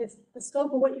fact, the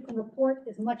scope of what you can report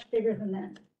is much bigger than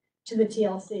that to the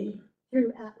TLC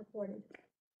through at reported.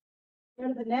 Go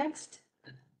to the next.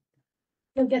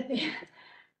 you'll get the,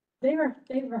 they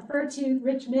refer to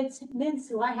Rich Mintz,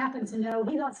 who I happen to know,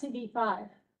 he's on CB5.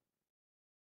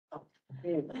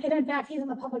 And in fact, he's in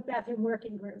the public bathroom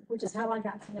working group, which is how I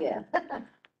got to know him.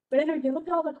 But anyway, if you look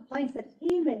at all the complaints that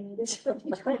he made in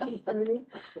 2023,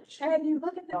 and you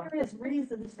look at the various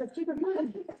reasons, because keep in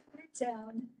mind, he got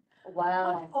down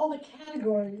Wow. all the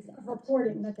categories of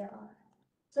reporting that there are.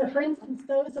 So for instance,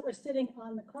 those that were sitting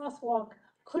on the crosswalk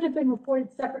could have been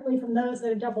reported separately from those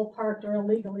that are double parked or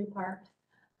illegally parked,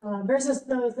 versus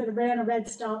those that ran a red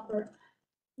stop. Or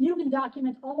you can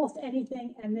document almost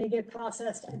anything and they get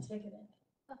processed and ticketed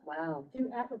Wow.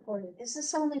 through app reporting. Is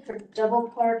this only for double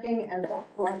parking and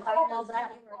like all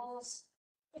that calls?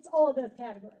 It's all of those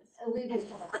categories. Illegal,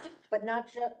 but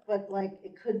not just, but like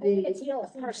it could be It's a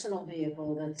TLC. personal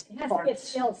vehicle that's It has to be a parked.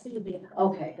 TLC vehicle.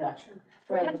 Okay, gotcha.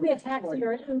 It has to be a taxi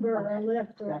or an Uber or a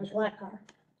Lyft or a Gotcha. black car.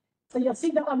 So you'll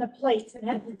see that on the plates, it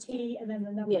has the T and then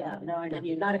the number. Yeah, No, I know. and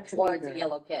you're not a or it's a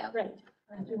yellow cab. Right,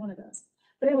 I have to do one of those.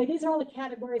 But anyway, these are all the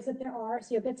categories that there are,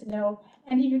 so you'll get to know.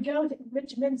 And you go to,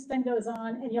 Rich Mintz then goes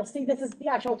on, and you'll see this is the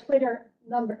actual Twitter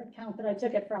number account that I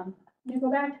took it from. You go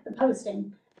back to the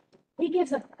posting. He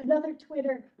gives another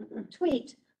Twitter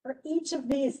tweet for each of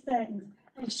these things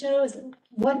and shows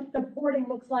what the reporting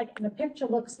looks like and the picture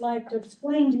looks like to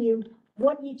explain to you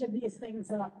what each of these things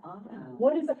are.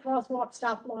 What does a crosswalk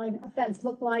stop line offense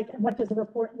look like and what does the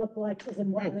report look like is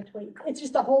in one of the tweets. It's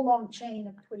just a whole long chain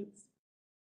of tweets.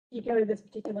 You go to this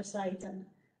particular site and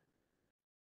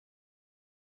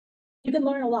you can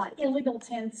learn a lot. Illegal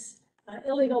tints,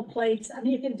 illegal plates. I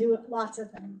mean, you can do lots of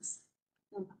things.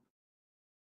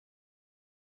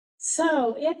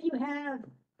 So if you have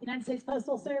United States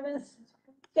Postal Service,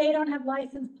 they don't have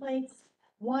license plates.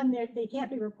 One, they can't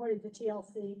be reported to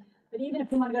TLC. But even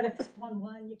if you want to go to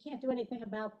 611, you can't do anything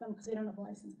about them because they don't have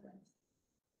license plates.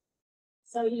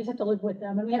 So you just have to live with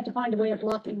them, and we have to find a way of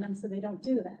blocking them so they don't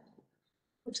do that.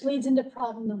 Which leads into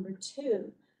problem number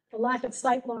 2, the lack of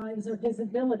sight lines or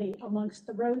visibility amongst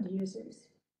the road users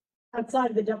outside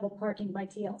of the double parking by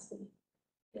TLC.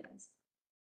 Yes.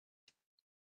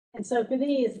 And so for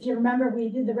these, if you remember, we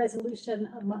did the resolution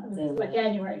of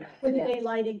January with the Yeah. day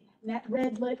lighting, and that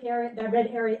red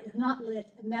area is not lit,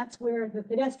 and that's where the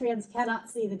pedestrians cannot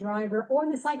see the driver or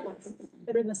the cyclists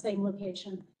that are in the same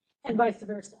location, and vice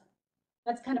versa.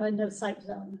 That's kind of a no sight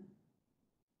zone.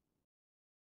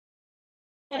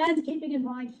 And keeping in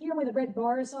mind here where the red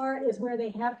bars are is where they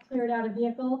have cleared out a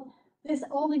vehicle. This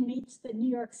only meets the New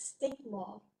York State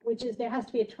law, which is there has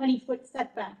to be a 20-foot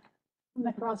setback from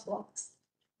the crosswalks.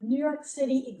 New York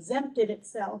City exempted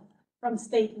itself from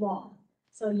state law.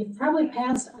 So you've probably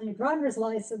passed on your driver's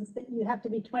license that you have to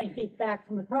be 20 feet back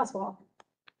from the crosswalk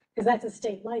because that's a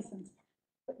state license.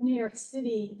 But New York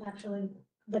City actually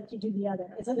let you do the other.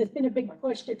 And so there's been a big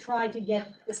push to try to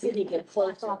get the city to get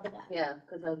close off of that. Yeah,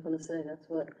 because I was gonna say, that's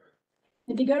what.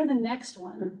 If you go to the next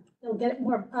one, you'll get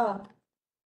more,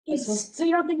 so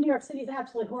you don't think New York City is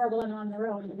absolutely horrible and on their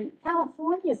own.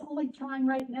 California is only trying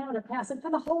right now to pass it for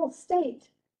the whole state,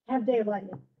 have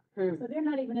daylighting. Hmm. So they're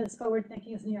not even as forward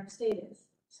thinking as New York State is.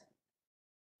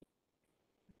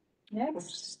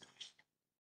 Next.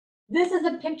 This is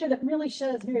a picture that really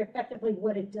shows very effectively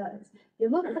what it does. You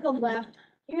look to the left,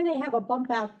 here they have a bump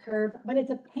out curve, but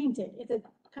it's it's a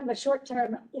kind of a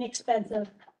short-term, inexpensive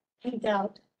paint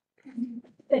out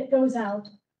that goes out.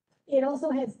 It also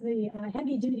has the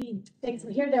heavy duty things.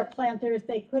 Here they're planters.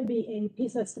 They could be a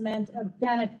piece of cement, a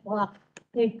granite block.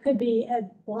 They could be a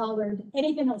bollard,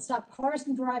 anything that'll stop cars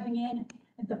from driving in.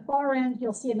 At the far end,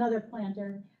 you'll see another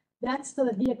planter. That's so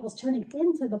the vehicles turning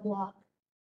into the block,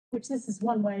 which this is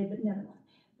one way, but never mind.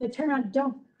 They turn around,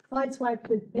 don't sideswipe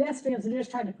with pedestrians and are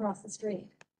just trying to cross the street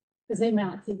because they may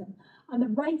not see them. On the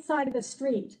right side of the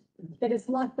street that is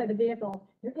blocked by the vehicle,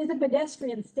 there is a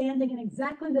pedestrian standing in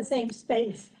exactly the same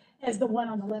space as the one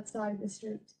on the left side of the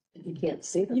street. You can't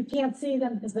see them. You can't see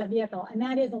them because of the vehicle, and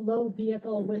that is a low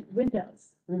vehicle with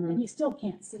windows, Mhm. and you still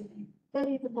can't see them.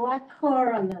 Betty, the black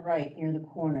car on the right near the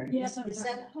corner, Yes, is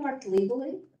that parked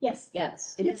legally? Yes,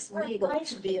 Yes. It Yes, is legal right.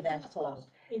 to be that close.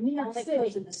 in New York Only because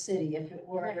City, of the city. If it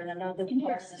were in another In New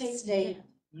part York of the State, state,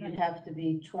 yeah. you'd have to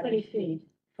be 20 20 feet. feet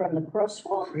from the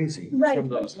crosswalk. Crazy. Right. From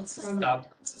the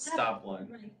stop line.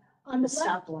 Right. On the left,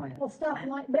 Stop line. well, stop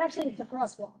line, but actually it's a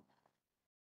crosswalk.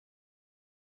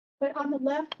 But on the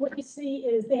left, what you see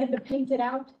is they had to paint it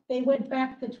out. They went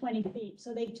back to 20 feet,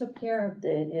 so they took care of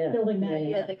building that.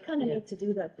 Yeah, they kind of need to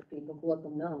do that for people, to let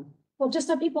them know. Well, just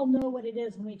so people know what it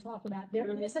is when we talk about, there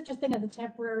is such a thing as a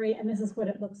temporary, and this is what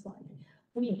it looks like.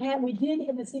 We did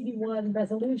in the CB1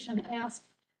 resolution ask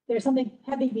there's something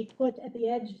heavy be put at the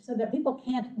edge so that people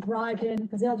can't drive in,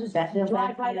 because they'll just That they'll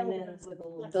drive back right them over. in those with a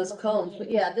flexible Those cones, but cones.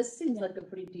 yeah, this seems like a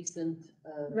pretty decent,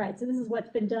 Right, so this is what's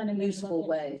been done in this useful location.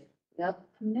 way. Yep.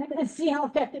 Next, and see how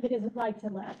effective it is with right to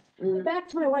left. Mm. Back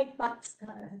to my white box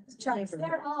charts,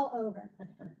 they're all over.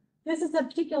 This is a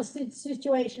particular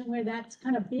situation where that's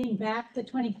kind of being back to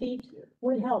 20 feet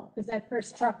would help, because that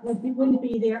first truck wouldn't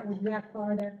be there, it would be back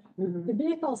farther. Mhm. The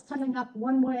vehicles coming up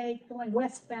one way, going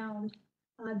westbound,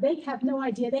 they have no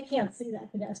idea, they can't see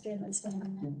that pedestrian that's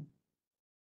standing there.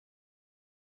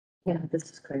 Yeah,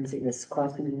 this is crazy, this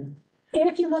crossing.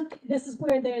 If you look, this is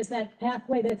where there's that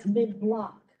pathway that's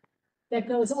mid-block that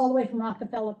goes all the way from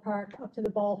Rockefeller Park up to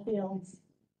the ball fields,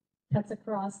 cuts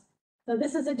across. So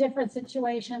this is a different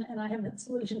situation, and I have a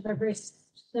solution for a very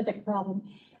specific problem.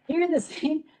 Here, this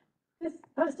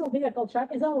postal vehicle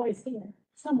truck is always here,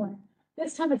 somewhere.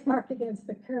 This time it's marked against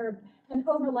the curb and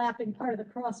overlapping part of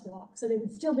the crosswalk, so they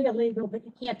would still be illegal, but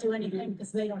you can't do anything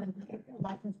because they don't have a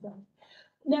license plate.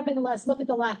 Nevertheless, look at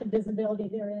the lack of visibility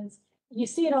there is. You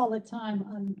see it all the time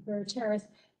on Burr Terrace.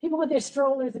 People with their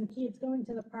strollers and kids going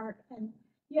to the park, and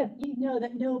you know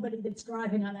that nobody that's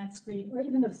driving on that street, or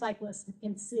even the cyclists,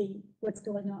 can see what's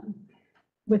going on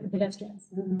with the pedestrians.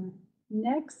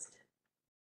 Next.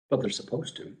 But they're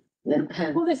supposed to.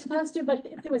 Well, they're supposed to, but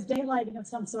if there was daylighting of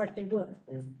some sort, they would.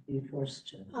 Be forced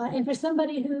to. And for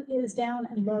somebody who is down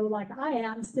and low, like I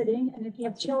am sitting, and if you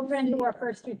have children who are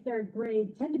first or third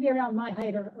grade, tend to be around my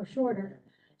height or shorter.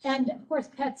 And of course,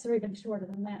 pets are even shorter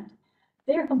than that.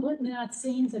 They're completely not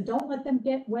seen, so don't let them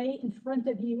get way in front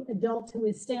of you, adult who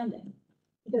is standing,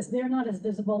 because they're not as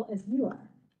visible as you are.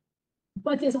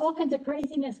 But there's all kinds of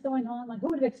craziness going on, like who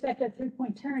would have expected a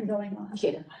three-point turn going on?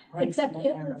 Yeah. Except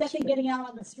getting out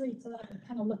on the street so that I can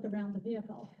kind of look around the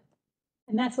vehicle.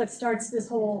 And that's what starts this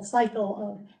whole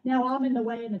cycle of, now I'm in the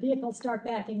way and the vehicles start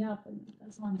backing up and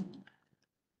that's on.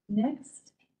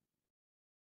 Next.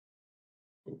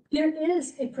 There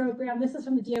is a program, this is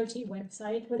from the DOT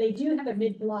website, where they do have a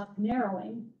mid-block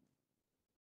narrowing.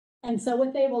 And so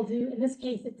what they will do, in this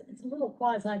case, it's a little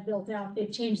quasi built out.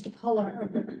 They've changed the color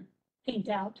of the paint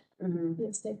out.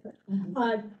 Yes, they could.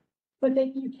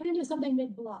 But you can do something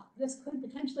mid-block. This could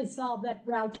potentially solve that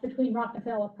route between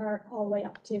Rockefeller Park all the way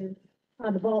up to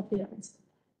the ball fields.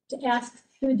 To ask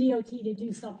the DOT to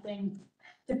do something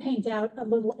to paint out a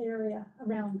little area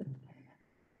around it.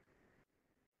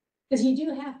 Because you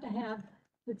do have to have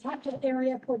the tactile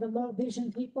area for the low vision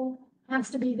people has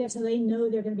to be there so they know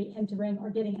they're going to be entering or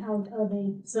getting out of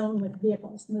a zone with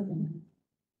vehicles moving.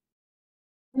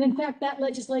 And in fact, that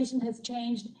legislation has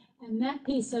changed, and that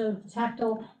piece of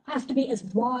tactile has to be as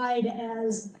wide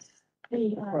as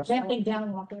the ramping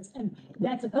down walk is, and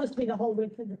that's supposed to be the whole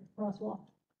width of the crosswalk.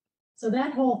 So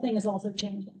that whole thing is also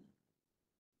changing.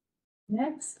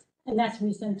 Next, and that's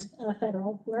recent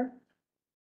federal work.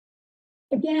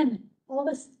 Again, all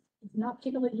this is not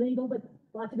particularly legal, but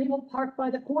lots of people park by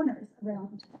the corners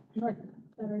around North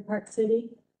Battery Park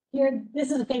City. Here,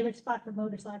 this is a favorite spot for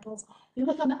motorcycles. You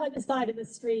look on the other side of the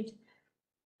street,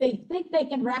 they think they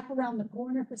can wrap around the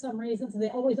corner for some reason, so they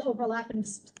always overlap and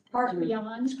park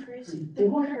beyond. It's crazy. The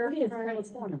corner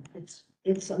is crazy.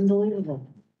 It's unbelievable.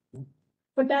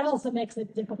 But that also makes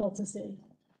it difficult to see.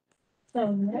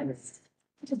 So next,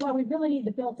 which is why we really need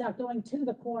the built out going to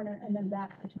the corner and then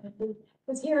back between the,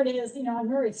 because here it is, on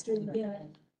Murray Street,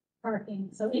 parking.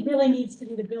 So it really needs to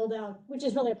be the build out, which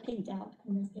is really a paint out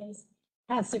in this case,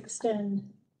 has to extend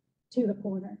to the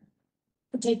corner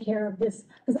to take care of this.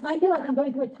 Because I feel like I'm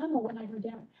going through a tunnel when I go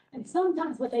down. And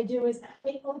sometimes what they do is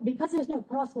because there's no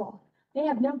crosswalk, they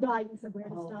have no guidance of where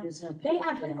to stop. They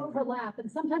actually overlap,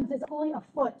 and sometimes there's only a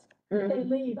foot they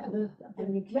leave.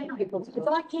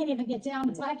 So I can't even get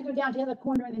down, so I have to go down to the other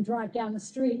corner and then drive down the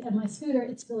street. And my scooter,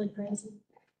 it's really crazy.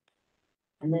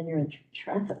 And then you're in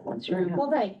traffic once you're out.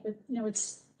 Well, right, but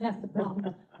that's the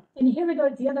problem. And here we go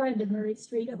to the other end of Murray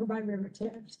Street over by River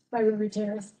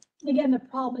Terrace. And again, the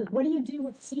problem is, what do you do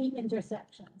with C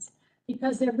intersections?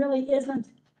 Because there really isn't,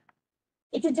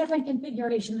 it's a different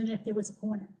configuration than if there was a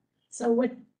corner. So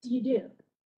what do you do?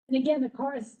 And again, the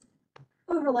cars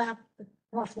overlap the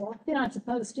crosswalk. They're not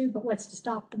supposed to, but what's to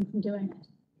stop them from doing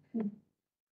it?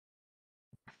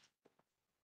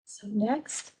 So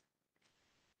next.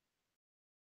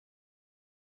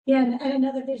 Yeah, and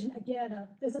another vision again,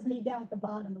 this is me down at the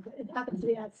bottom. It happens to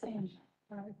be that same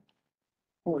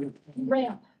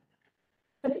ramp.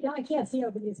 But I can't see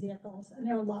over these vehicles, and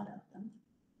there are a lot of them.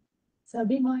 So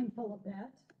be mindful of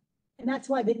that. And that's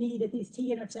why they need at these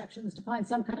T intersections to find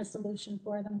some kind of solution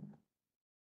for them.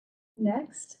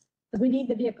 Next, because we need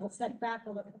the vehicle set back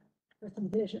a little for some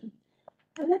vision.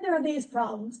 And then there are these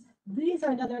problems. These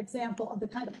are another example of the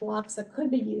kind of blocks that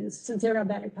could be used since they're in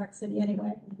Battery Park City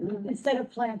anyway. Instead of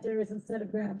planters, instead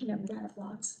of granite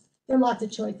blocks. There are lots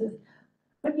of choices.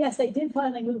 But yes, they did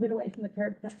finally move it away from the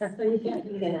curb cut, so you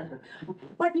can't. Yeah.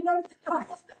 But you know, once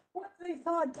they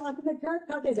saw it blocking the curb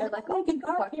cut, they They're said, like, like, oh, oh, can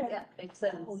park park, here. yeah, makes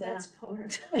sense, Oh, yeah. that's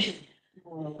part.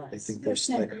 I think they're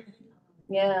slick.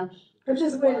 Yeah, Which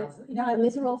is weird, you know, and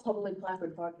these are all publicly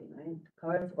placard parking, right?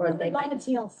 Cars, or they not a might,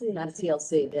 TLC. not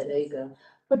TLC, yeah, there you go.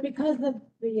 But because the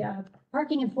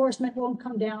parking enforcement won't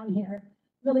come down here,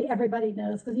 really everybody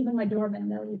knows, because even my doorman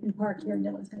knows you can park here and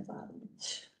no one's gonna bother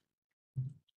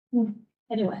you.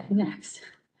 Anyway, next.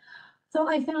 So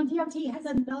I found DOT has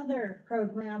another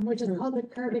program, which is called the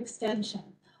curb extension,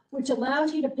 which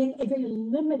allows you to pick a very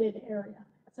limited area.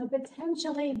 So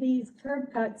potentially these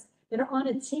curb cuts that are on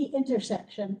a T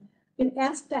intersection, been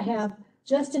asked to have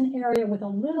just an area with a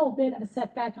little bit of a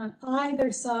setback on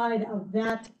either side of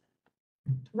that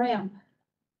ramp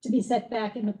to be set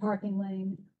back in the parking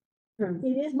lane. Hmm.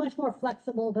 It is much more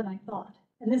flexible than I thought,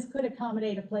 and this could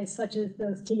accommodate a place such as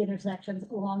those T intersections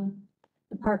along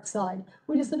the park side,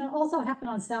 which is gonna also happen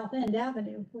on South End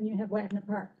Avenue when you have Wagner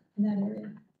Park in that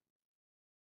area.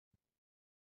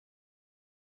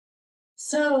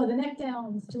 So the neck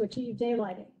downs to achieve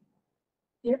daylighting.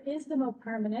 There is the more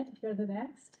permanent, if you go to the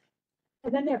next.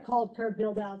 And then they're called curb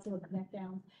build outs or neck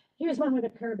downs. Here's one where the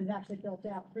curb is actually built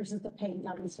out versus the paint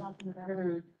I was talking about.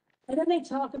 Mhm. And then they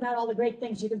talk about all the great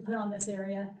things you can put on this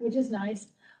area, which is nice.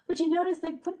 But you notice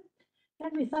they put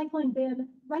that recycling bin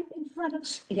right in front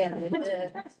of. Yeah,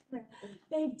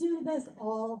 They do this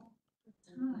all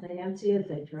the time. they empty it,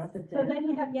 they drop it So down. then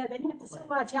you have, then you have to still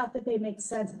watch out that they make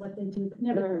sense of what they do.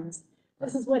 Nevertheless,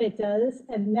 this is what it does.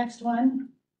 And the next one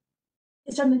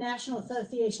is from the National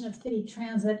Association of City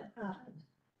Transit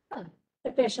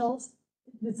Officials.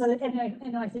 So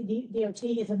NYC DOT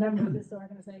is a member of this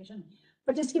organization.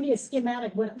 But just to give you a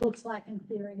schematic what it looks like in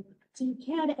theory. So you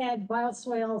can add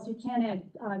bioswales, you can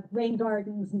add rain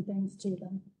gardens and things to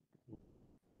them.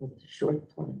 With the short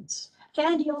plants.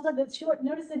 And you also have the short,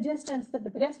 notice the distance that the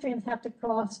pedestrians have to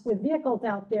cross with vehicles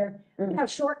out there, Mm. how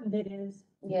shortened it is.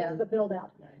 Yeah. The build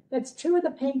out. That's true of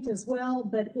the paint as well,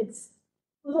 but it's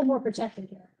a little more protected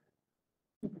here.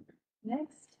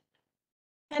 Next.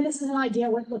 And this is an idea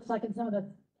what it looks like in some of the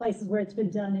places where it's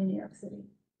been done in New York City.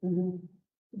 Mhm.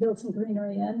 Build some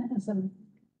greenery in and some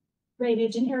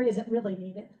drainage in areas that really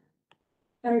need it.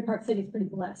 Battery Park City is pretty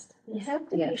blessed. You have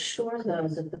to Yeah. be sure though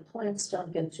that the plants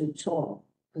don't get too tall,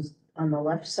 because on the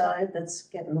left side, that's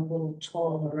getting a little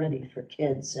tall already for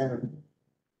kids and.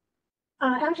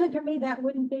 Actually, for me, that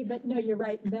wouldn't be, but no, you're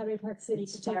right, in Battery Park City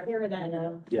to take care of that.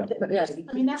 know. Yeah. But yeah.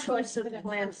 I mean, that's Choice of what-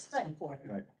 plants is Right.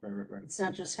 important. Right. It's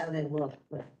not just how they look,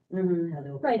 but Mhm. how they.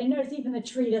 Right, and notice even the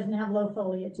tree doesn't have low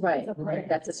foliage. It's Right, a right, plant.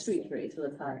 that's a street tree, so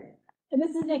it's high. And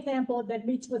this is an example that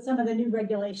meets with some of the new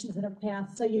regulations that have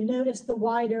passed. So you notice the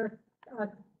wider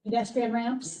pedestrian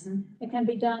ramps that can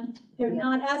be done. They're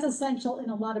not as essential in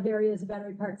a lot of areas of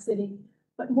Battery Park City,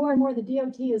 but more and more the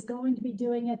DOT is going to be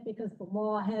doing it because the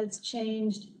law has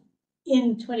changed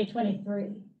in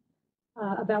 2023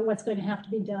 about what's going to have to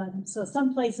be done. So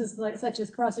some places like such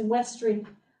as crossing West Street,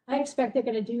 I expect they're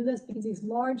going to do this because these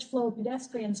large flow of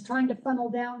pedestrians trying to funnel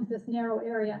down this narrow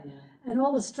area. And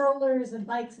all the strollers and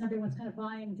bikes and everyone's kind of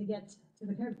vying to get to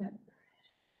the curb cut.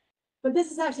 But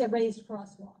this is actually a raised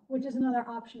crosswalk, which is another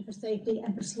option for safety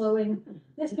and for slowing.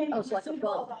 This may be Oh, it's like a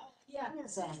suitable- bump. Yeah, What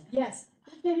is that? yes,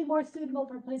 this may be more suitable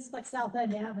for places like South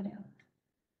End Avenue.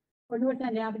 Or North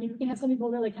End Avenue, you can have some people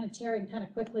really kind of tearing kind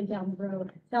of quickly down the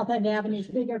road. South End Avenue is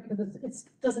bigger because it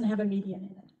doesn't have a median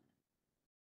in it.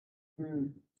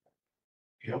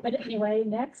 Mm. But anyway,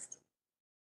 next.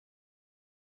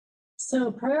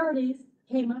 So priorities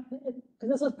came up, because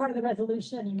this was part of the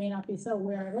resolution, you may not be so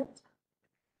aware of it.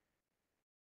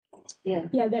 Yeah.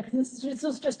 Yeah, this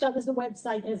is just as the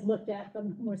website has looked at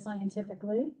them more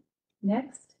scientifically.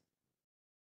 Next.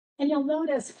 And you'll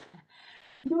notice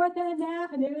North End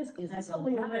Avenue is That's a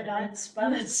completely lot of lit up. red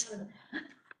spots.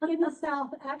 In the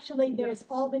south, actually, there's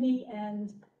Albany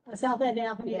and South End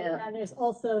Avenue, Yeah. and there's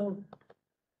also.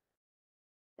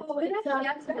 Oh, But it's actually,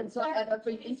 accidents are at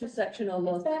every intersection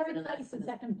almost. Battery Place in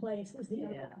second place is the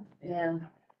other Yeah. one. Yeah.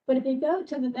 But if you go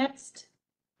to the next,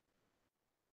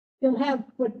 you'll have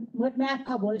what Matt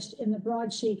published in the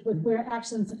broadsheet with where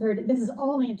accidents occurred. This is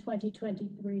only in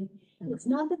 2023. It's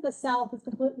not that the south is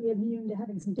completely immune to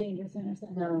having some dangerous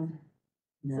intersections. No.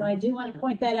 So I do want to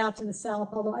point that out to the south,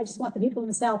 although I just want the people in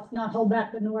the south to not hold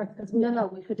back the north because. No,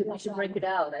 we should break it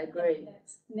out, I agree.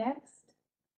 Next.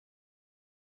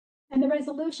 And the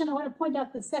resolution, I want to point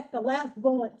out the last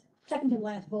bullet, second to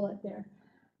last bullet there.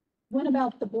 One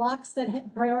about the blocks that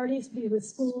had priorities be with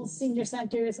schools, senior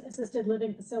centers, assisted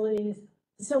living facilities,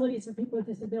 facilities for people with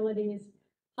disabilities,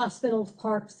 hospitals,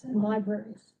 parks, and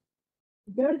libraries.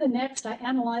 Go to the next, I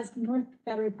analyzed North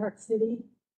Battery Park City.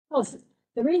 Oh,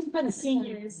 the reason for the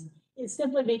seniors is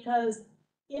simply because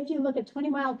if you look at 20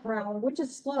 miles per hour, which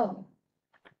is slow,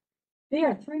 they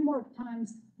are 3 more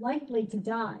times likely to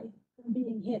die from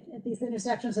being hit at these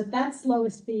intersections at that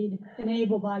slowest speed than an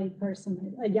able-bodied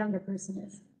person, a younger person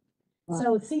is.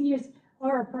 So seniors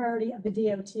are a priority of the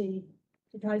DOT to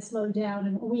try to slow down,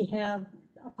 and we have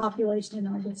a population in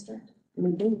our district.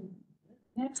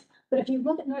 Next, but if you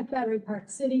look at North Battery Park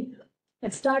City,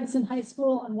 at Stuyvesant High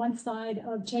School on one side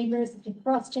of Chambers, if you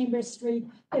cross Chambers Street,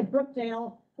 you have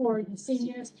Brookdale for your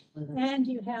seniors, and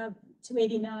you have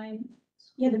 289.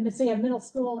 You have the middle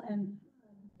school and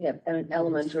Yeah, and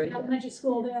elementary. elementary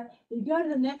school there. You go to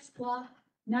the next block,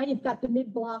 now you've got the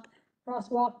mid-block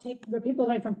crosswalk, where people are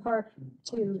going from Park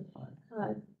to,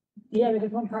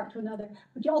 one park to another.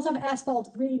 But you also have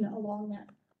asphalt green along that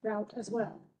route as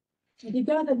well. If you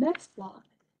go to the next block,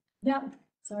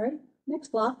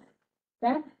 next block,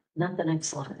 back, Not the next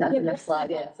slide. That's the Yeah, next slide,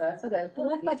 yeah, so that's okay. the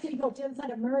left by city go to the side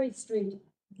of Murray Street.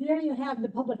 There you have the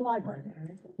public library.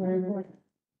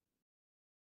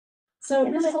 So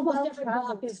really It's a almost every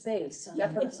well-traveled block is. space, It's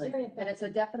definitely, very and it's a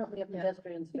effective. definitely a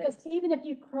pedestrian Because space. even if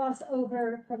you cross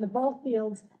over from the ball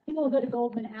fields, people will go to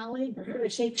Goldman Alley, go to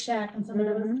Shake Shack and some of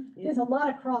those. There's a lot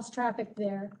of cross traffic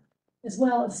there, as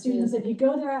well as students. If you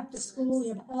go there after school,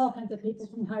 you have all kinds of people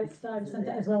from high school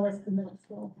as well as the middle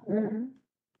school.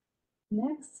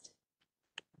 Next.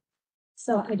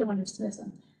 So I don't want to dismiss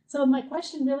them. So my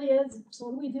question really is, so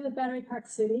what do we do with Battery Park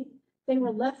City? They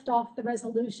were left off the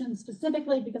resolution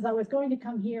specifically because I was going to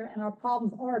come here and our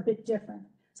problems are a bit different,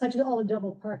 such as all the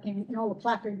double parking and all the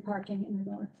placard parking in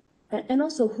the north. And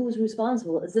also, who's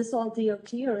responsible? Is this all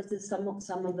DOT or is this some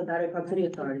of the Battery Park City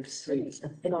Authority streets?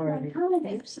 It already Well,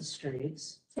 paved the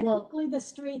streets. technically, the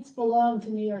streets belong to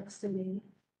New York City.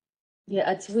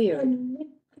 Yeah, it's weird. And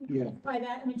Yeah. by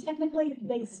that, I mean, technically,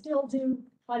 they still do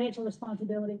financial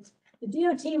responsibility. The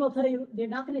DOT will tell you they're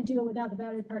not gonna do it without the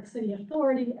Battery Park City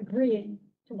Authority agreeing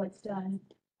to what's done.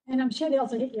 And I'm sure they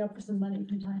also hit you up for some money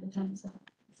from time to time, so.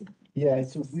 Yeah,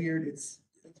 it's a weird, it's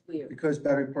Weird. because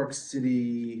Battery Park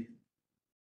City,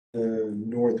 the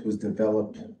north was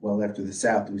developed well after the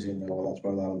south was in, well, that's why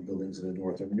a lot of the buildings in the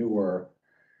north are newer.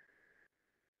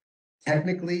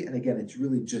 Technically, and again, it's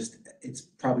really just, it's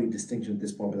probably a distinction at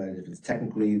this point, but if it's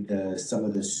technically some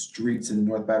of the streets in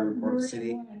North Battery Park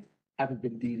City haven't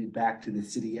been deeded back to the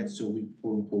city yet, so we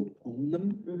quote unquote own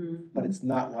them, but it's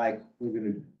not like we're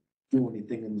gonna do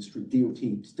anything in the street.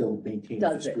 DOT still maintains the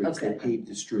Does it? streets, they Okay. pave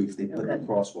the streets, they put the Okay.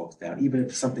 crosswalks down, even if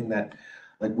it's something that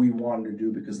like we wanted to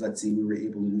do, because let's say we were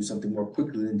able to do something more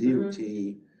quickly than DOT,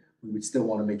 we would still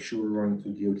wanna make sure we're running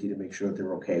through DOT to make sure that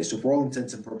they're okay. So for all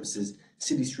intents and purposes,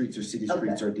 city streets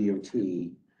are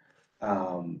DOT.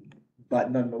 But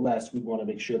nonetheless, we wanna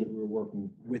make sure that we were working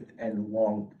with and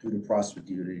along through the process with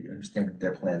DOT to understand what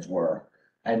their plans were.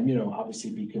 And,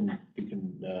 obviously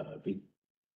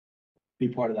be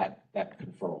part of that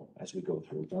conferral as we go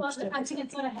through. Well, I think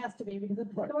it sort of has to be, because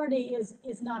if the authority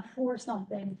is not for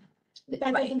something. that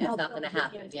Right, doesn't it's help not gonna those with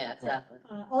happen, DOT. yeah, exactly.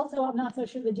 Also, I'm not so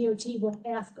sure the DOT will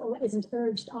ask or isn't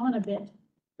urged on a bit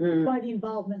by the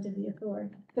involvement of the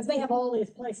authority, because they have all these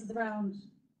places around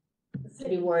the To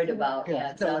city. be worried about,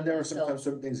 yeah. No, and there are exactly. So- sometimes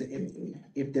certain things, that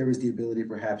if there is the ability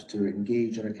perhaps to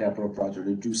engage in a capital project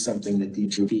or do something that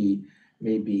DOT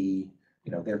may be,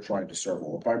 they're trying to serve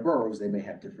all five boroughs, they may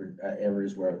have different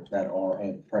areas that are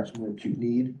of perhaps more acute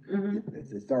need. Mhm. If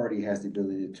the authority has the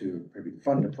ability to maybe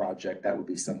fund a project, that would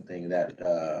be something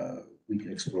that we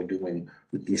can explore doing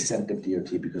with the assent of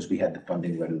DOT because we had the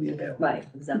funding readily available. Right,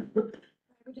 exactly.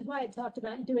 Which is why I talked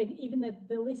about doing even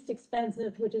the least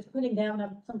expensive, which is putting down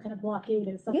some kind of blockade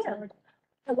of some Yeah. sort,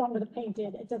 along with a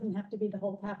painted, it doesn't have to be the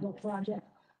whole capital project,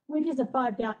 which is a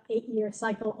 5 to 8 year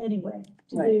cycle anyway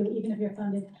to Right. do, even if you're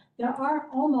funded. There are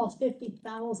almost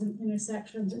 50,000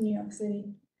 intersections in New York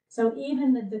City. So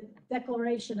even the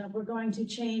declaration of we're going to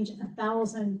change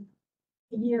 1,000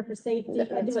 a year for safety, and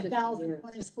That's do 50 1,000 years.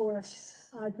 one is for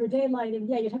daylighting,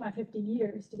 yeah, you're talking about 50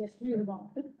 years to get through them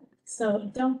all. So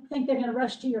don't think they're gonna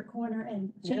rush to your corner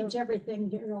and change everything,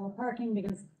 get rid of all the parking,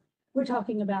 because we're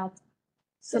talking about,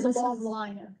 So there's this a long is,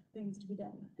 line of things to be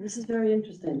done. this is very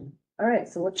interesting. All right,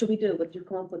 so what should we do? What do you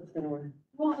come up with, Lenore?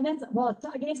 Well, and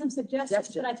I gave some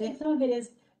suggestions, but I think some of it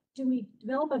is, do we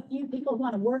develop a few people who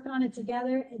wanna work on it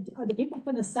together? Are the people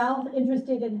from the south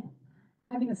interested in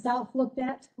having the south looked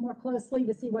at more closely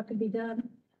to see what could be done?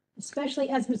 Especially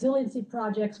as resiliency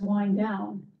projects wind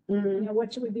down,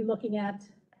 what should we be looking at?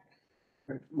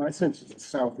 My sense is the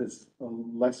south is a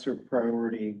lesser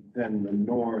priority than the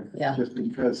north. Yeah. Just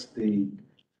because the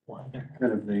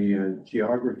kind of the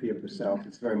geography of the south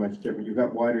is very much different. You've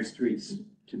got wider streets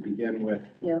to begin with.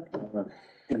 Yeah.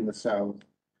 In the south.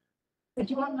 But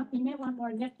you may want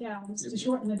more neck downs to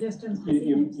shorten the distance.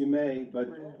 You may, but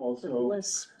also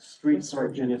Less- street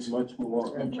parking is much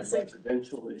more of a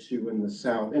residential issue in the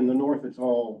south. In the north, it's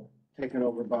all taken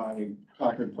over by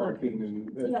placard parking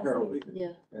and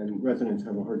Yeah. and residents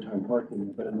have a hard time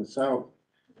parking. But in the south,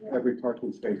 every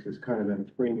parking space is kind of at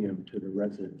a premium to the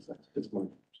residents. That's just my.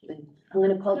 I'm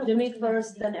gonna call Jimmy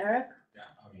first, then Eric. Yeah,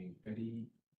 I mean, very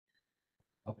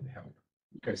up and help.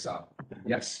 Because,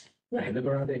 yes, I live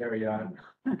around the area.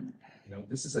 You know,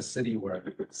 this is a city where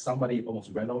somebody almost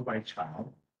ran over my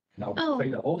child. Now Oh. play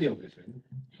the audio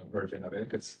version of it,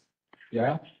 because,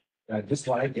 yeah, just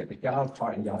what I get, they get out of the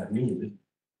car and yell at me.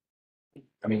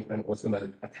 I mean, and was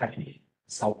gonna attack me.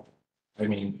 So, I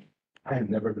mean, I have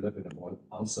never lived in a more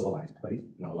uncivilized place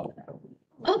in a long time.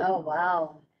 Oh,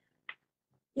 wow.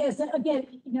 Yes, again,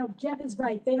 Jeff is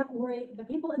right. They don't worry, the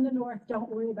people in the north don't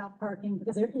worry about parking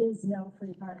because there is no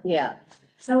free parking. Yeah,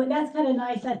 So that's kind of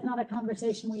nice. That's not a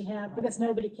conversation we have because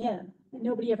nobody can.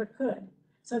 Nobody ever could.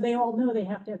 So they all know they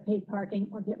have to have paid parking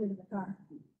or get rid of the car.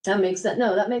 that makes sense.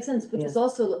 No, that makes sense, which is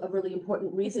also a really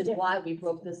important reason difference. why we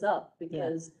broke this up,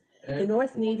 because the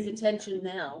north needs attention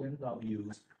now.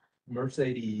 BMW,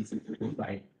 Mercedes,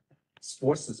 like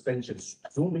sports suspensions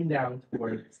zooming down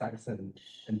toward Saxon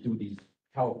and do these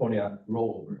California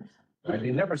rollovers. Right?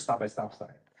 They never stop at stop sign.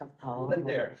 But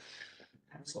there.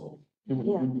 So.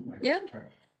 Yeah.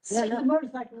 Yeah, The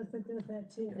motorcyclists that do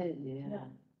that too. Yeah.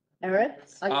 Eric?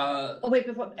 Oh, wait,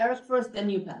 before, Eric first, then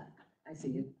you, Pat. I see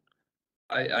you.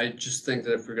 I just think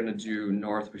that if we're gonna do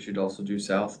north, we should also do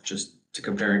south, just to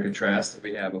compare and contrast, that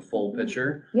we have a full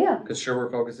picture. Yeah. Cause sure,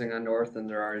 we're focusing on north and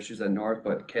there are issues at north,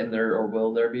 but can there or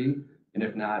will there be? And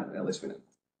if not, at least we know.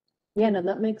 Yeah, no,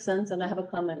 that makes sense, and I have a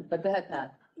comment, but go ahead,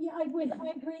 Pat. Yeah, I agree, and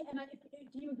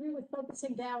do you agree with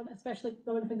focusing down, especially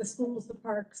going for the schools, the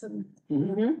parks and,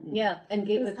 Yeah, and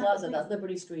Gateway Plaza, that's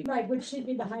Liberty Street. right, which should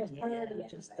be the highest priority.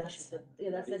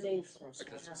 Yeah, that's the day.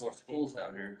 Because there's more schools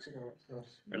down here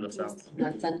in the south.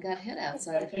 My son got hit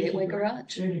outside of Gateway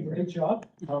Garage. Did a great job,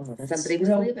 Somebody was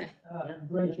leaving.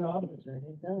 great job.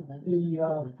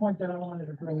 The point that I wanted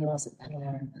to bring up,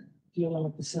 dealing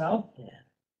with the South.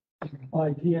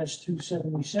 By PS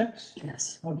 276,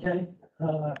 Yes. okay,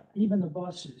 even the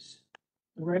buses,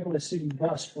 the regular city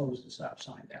bus closed the stop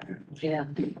sign down, Yeah.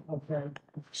 okay?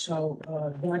 So,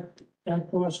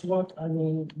 that crosswalk, I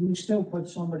mean, we still put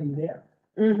somebody there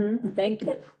Thank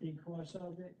you. because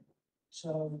of it.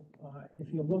 So, if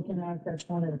you're looking at, that's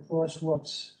one of the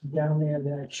crosswalks down there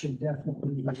that should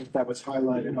definitely. I think that was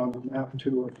highlighted on the map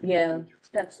too. Yeah,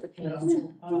 that's the case. I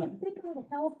think it would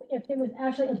help if there was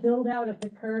actually a build out of the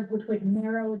curve, which would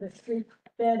narrow the street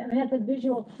bed. I mean, that's a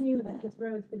visual cue that this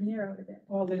road's been narrowed a bit.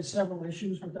 Well, there's several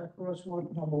issues with that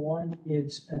crosswalk. Number one,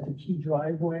 it's at the key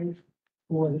driveway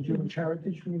for the Jewish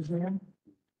Heritage Museum.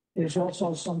 There's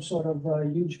also some sort of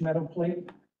huge metal plate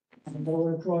on the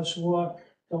lower crosswalk.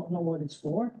 Don't know what it's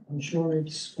for. I'm sure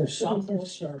it's for some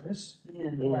service.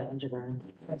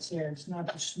 That's there. It's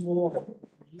not the small,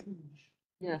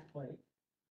 huge plate.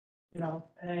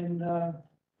 And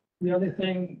the other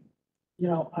thing,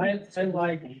 I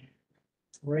like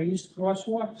raised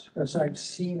crosswalks because I've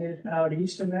seen it out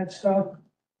east and that stuff.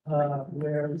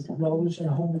 Where Lowe's and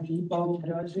Home Depot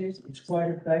does it, it's quite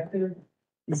effective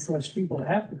because people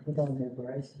have to put on their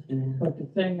brakes. But the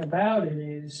thing about it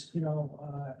is,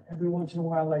 every once in a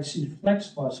while I see flex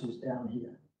buses down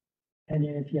here. And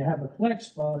if you have a flex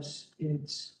bus,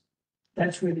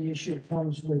 that's where the issue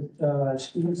comes with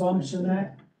speed bumps and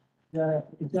that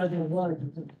it doesn't work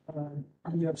with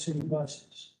New York City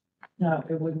buses. Now,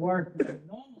 it would work with a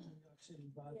normal New York City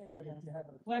bus, but if you have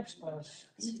a flex bus,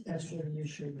 that's where the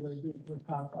issue would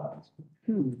pop up.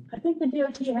 I think the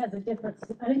DOT has a different,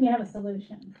 I think they have a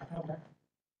solution. Okay.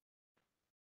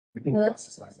 We think Well,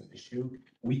 buses is an issue.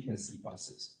 We can see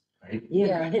buses, right?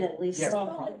 Yeah, right, at least. Yeah.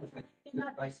 Well,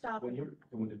 not Like, stop. when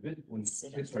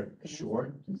kids are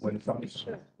short, when somebody's,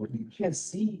 when you can't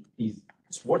see these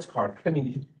sports cars, I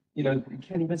mean, you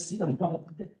can't even see them. Well,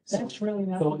 that's really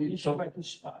not So- the so- issue at this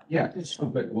spot. Yeah, At this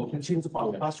spot. but we'll continue to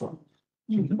follow the bus route.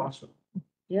 Change the bus route.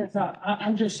 No,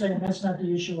 I'm just saying that's not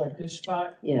the issue at this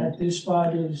spot. Yeah. At this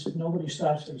spot is nobody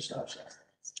stops at the stop sign.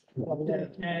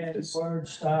 And word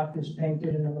stop is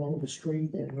painted in the middle of the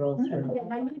street. Yeah, now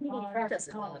you need a traffic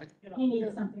Doesn't calming. matter. He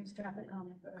needs something's traffic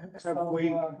calming. Have we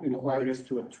inquired as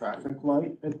to a traffic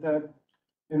light at that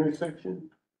intersection?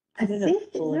 I think, is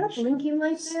there a blinking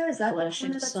light there? Is that? Flashing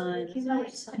one of the sign. blinking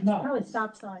lights? It's No. probably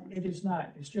stop sign. It is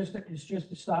not. It's just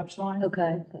a stop sign.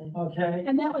 Okay, okay. Okay,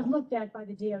 And that was looked at by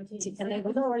the DOT, so And they- it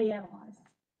was already analyzed.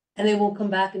 And they won't come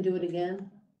back and do it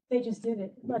again? They just did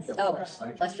it. Oh,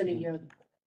 less than a year.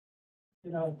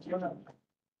 you know,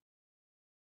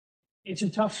 it's a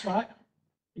tough spot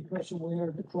because of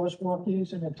where the crosswalk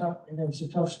is and it's a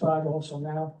tough spot also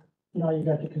now. You know, you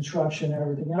got the construction and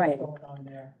everything else Right. going on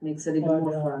there. Makes it even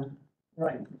more fun.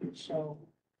 Right, so,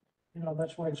 you know,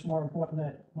 that's why it's more important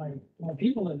that my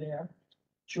people are there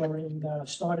during the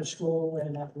start of school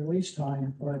and at release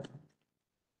time, but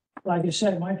like I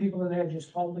said, my people are there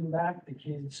just holding back the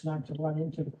kids not to run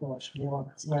into the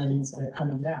crosswalk when they're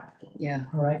coming down. Yeah.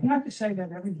 All right, not to say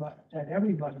that everybody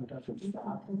doesn't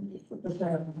stop, but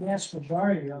the vast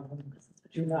majority of them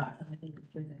do not.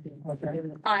 Okay,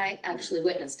 I actually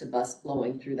witnessed a bus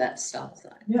blowing through that stop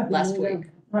sign yeah. last week.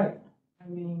 Right, I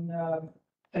mean,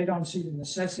 they don't see the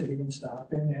necessity in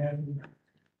stopping, and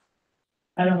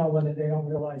I don't know whether they don't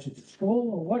realize it's full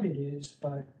or what it is,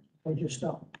 but they just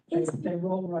don't. They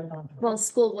roll right on. Well,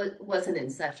 school wasn't in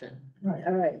session. Right.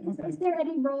 All right. Is there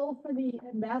any role for the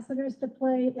ambassadors to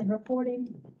play in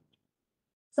reporting?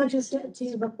 Such as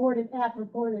to reported,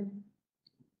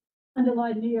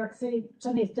 underline New York City,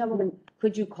 Sunday's double,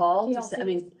 Could you call, I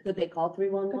mean, could they call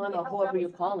 311 Could or they whoever help? you're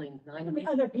calling?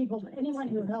 other people, anyone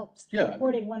who helps. Yeah.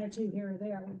 Reporting one or two here or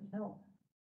there would help.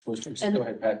 Go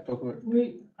ahead, Pat. Go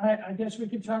ahead. I guess we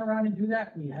could turn around and do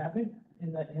that. We haven't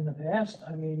in the past.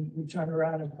 I mean, we turn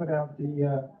around and put out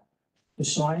the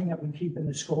sign that we keep in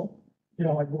the school. You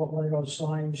know, I bought one of those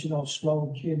signs, you know,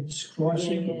 slow kids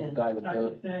crossing. Yeah, yeah. Guy with Type the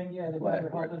of thing, yeah, the guy flag,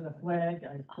 right. holding the flag,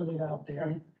 I put it out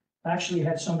there. I actually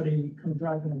had somebody come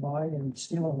driving by and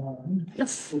steal one.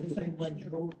 Yes. They went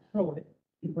through it,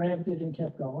 he grabbed it and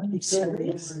kept going.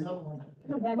 Serious?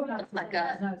 That's my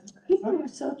God. People are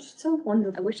so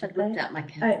wonderful. I wish I'd looked at my All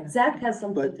calendar. right, Zach has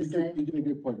something But to you say. give me a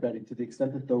good point, Betty, to the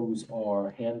extent that those are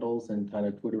handles and kind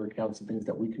of Twitter accounts and things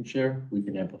that we can share, we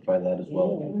can amplify that as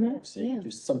well. Mhm. See, Yeah.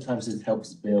 just sometimes it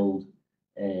helps build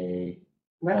a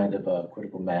kind of a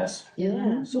critical mass.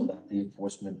 Yeah. So that the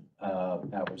enforcement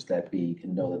powers that be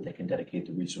can know that they can dedicate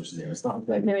the resources there. It's not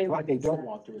Very like they don't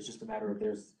want to, it's just a matter of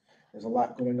there's a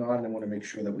lot going on and want to make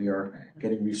sure that we are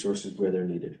getting resources where they're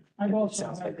needed. I've also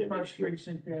Sounds had like they the make first sure.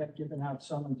 precinct there given out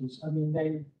summonses. I mean,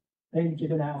 they've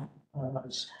given out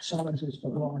summonses for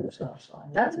blowing the stop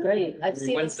sign. That's great. I've seen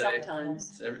it Wednesday.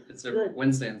 sometimes. It's every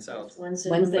Wednesday in South.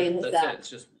 Wednesday in the That's it, south, it's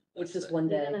just. which is that's it. one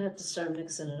You're day. gonna have to start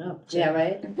mixing it up. too. Yeah,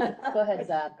 right? Go ahead,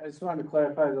 Zach. I just wanted to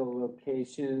clarify the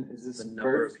location. Is this The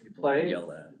number of first people place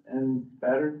yelled at, and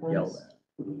better place? yelled at.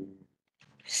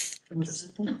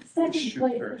 Second Shoot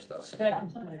place. first though.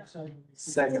 Second place, I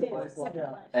Second It is, place. second Yeah.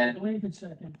 place. I And believe it's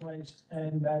second place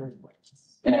and battery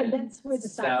place. Yeah, and that's where the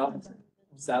stop south, signs are.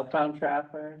 southbound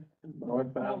traffic,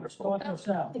 northbound. No, it's north and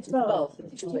south. It's Both, both.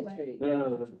 it's It's two-way two-way. street.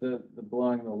 No, the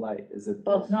blowing the light, is it?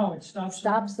 Both. No, it's stop.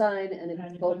 Stop sign and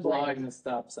it's both Blowing lanes. the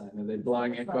stop sign, are they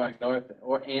blowing it going north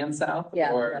or and south?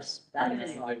 Yeah, Or yes, that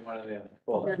is. only one or the other?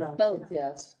 No, Both. no, both,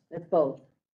 yes, it's both.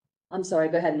 I'm sorry,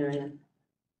 go ahead, Marianne.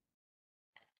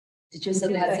 Did you So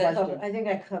say you had a that? question? I think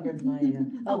I covered my,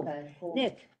 Okay, cool.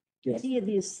 Nick, Yes. any of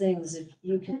these things, if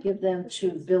you could give them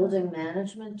to building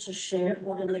management to share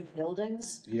one of the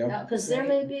buildings? Yeah. Because there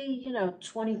may be,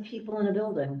 20 people in a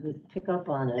building who pick up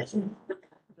on it.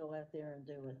 Go out there and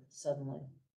do it suddenly.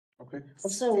 Okay.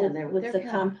 Also, Stand there with with their the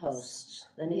cameras. compost,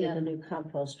 any Yeah. of the new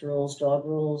compost rules, dog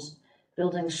rules,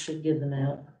 buildings should give them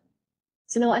out.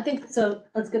 So no, I think, so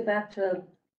let's get back to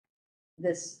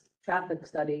this traffic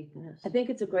study. I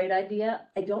think it's a great idea.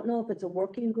 I don't know if it's a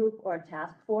working group or a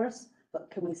task force, but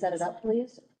can we set it up,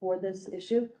 please, for this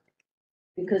issue?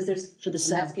 Because there's, For the I'm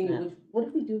south asking, map. you, what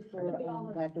did we do for,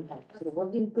 back and forth? For the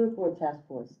working group or a task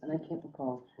force? And I can't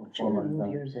recall. Trying to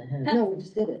move yours ahead. No, we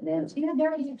just did it, Nancy. Yeah,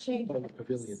 there is a change.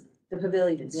 Pavilion. The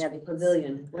pavilion, yeah, the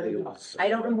pavilion. What do we- I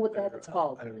don't remember what the heck it's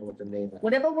called. I don't know what the name is.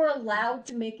 Whatever we're allowed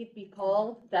to make it be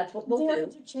called, that's what we'll There are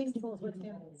do. two changeables with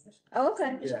them. Oh,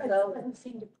 okay, It so, doesn't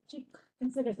seem to, she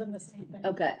considers them the same thing.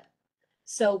 okay.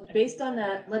 So based on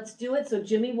that, let's do it. So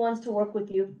Jimmy wants to work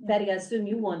with you. Betty, I assume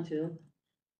you want to.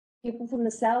 People from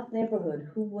the South neighborhood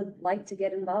who would like to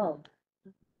get involved?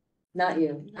 Not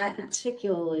you. Not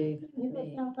particularly You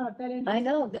me. don't know if that is- I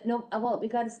know, no, well, we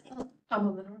gotta,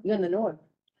 you're in the north.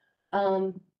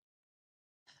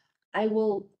 I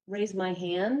will raise my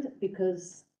hand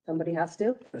because somebody has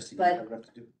to. Christie, you But- have enough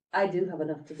to do. I do have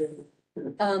enough to do.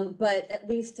 But at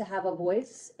least to have a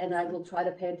voice, and I will try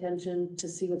to pay attention to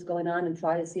see what's going on and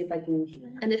try to see if I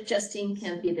can. And if Justine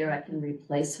can't be there, I can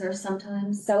replace her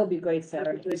sometimes. That would be great,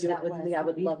 Sarah. If you do it That with way me, I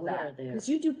would we love were that. there. Because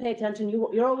you do pay attention.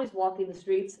 You're always walking the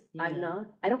streets. I'm Yeah. not.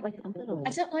 I don't like. I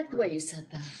don't like the way you said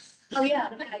that. Oh, yeah.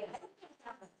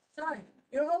 Sorry.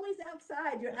 You're always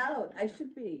outside. You're out. I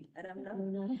should be, and I'm not.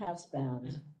 I'm not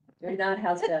housebound. You're not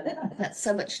housebound. That's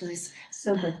so much nicer.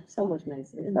 So much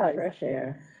nicer. It's fresh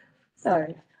air.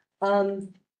 Sorry.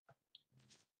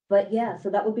 But yeah, so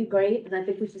that would be great, and I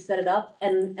think we should set it up,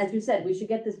 and as you said, we should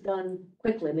get this done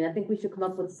quickly. I mean, I think we should come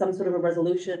up with some sort of a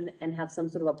resolution and have some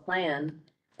sort of a plan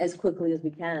as quickly as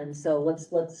we can, so let's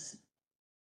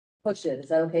push it. Is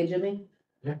that okay, Jimmy?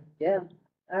 Yeah. Yeah,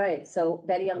 all right, so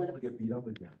Betty, I'm gonna, Get beat up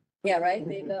again. yeah, right,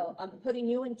 there you go. I'm putting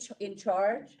you in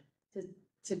charge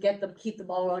to keep the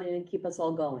ball rolling and keep us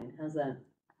all going. How's that?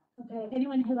 Okay,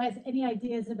 anyone who has any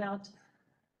ideas about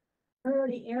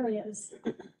priority areas,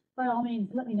 by all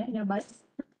means, let me know, but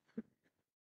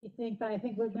I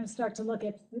think we're gonna start to look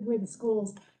at where the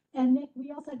schools, and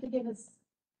we also have to give us,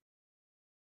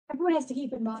 everyone has to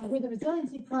keep in mind where the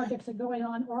resiliency projects are going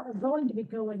on or are going to be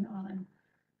going on.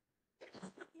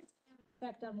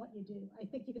 Effect on what you do. I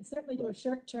think you can certainly do a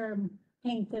short-term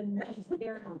paint and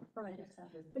repair projects,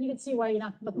 but you can see why you're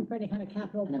not looking for any kind of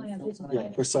capital plans. Yeah,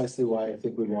 precisely why I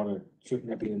think we want to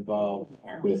certainly be involved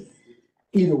with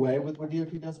either way with what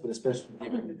DOT does, but especially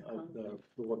given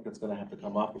the work that's gonna have to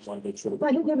come up, we want to make sure. that- But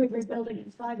I think they'll be rebuilding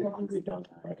the sidewalks.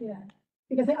 Yeah,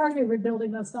 because they are gonna be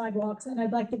rebuilding those sidewalks, and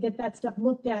I'd like to get that stuff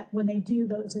looked at when they do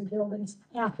those rebuildings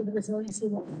after the resiliency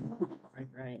work.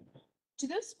 Right. Do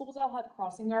those schools all have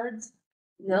crossing guards?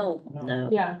 No, No,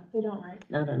 Yeah, they don't, right?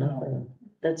 not enough.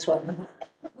 That's what.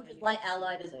 which is why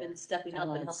Allied has been stepping up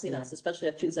and Allied's, helping yeah. us, especially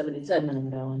at 277. Coming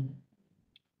and going.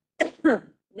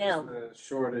 Now, The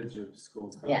shortage of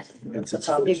schools. yes, It's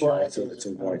a Big one. it's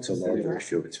a larger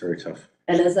issue. It's very tough.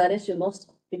 and as that issue,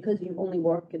 most, because you only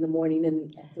work in the morning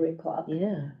and at 3 o'clock.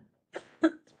 Yeah.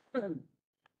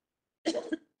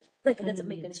 Like, it doesn't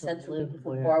make any sense for live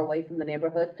people where- far away from the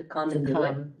neighborhood to come To and do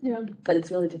it, come. Yeah. but it's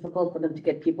really difficult for them to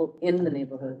get people in the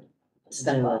neighborhood to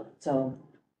step Do it. up, so.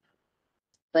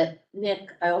 But Nick,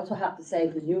 I also have to say,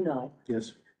 because you know,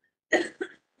 Yes.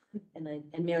 and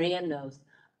Mary Ann knows,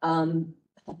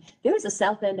 there was a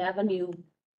South End Avenue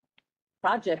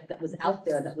project that was out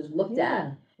there that was looked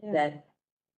at, Yeah. that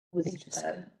was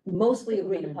Interesting. mostly They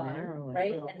agreed wanna upon, narrow it.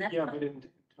 right? And that's Yeah, not but in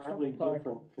entirely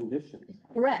different conditions.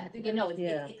 correct, you know,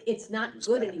 Yeah. it's not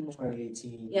good anymore.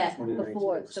 2018. Yeah, 2019,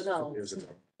 before, so no. years ago.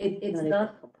 It's Not even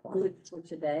not compliant. good for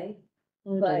today.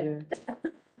 Oh, but- dear.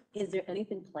 Is there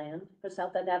anything planned for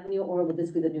South End Avenue, or would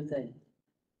this be the new thing?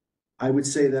 I would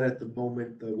say that at the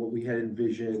moment, what we had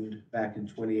envisioned back in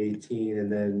 2018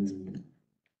 and then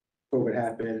COVID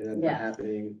happened and ended Yeah. up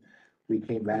happening. We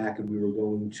came back and we were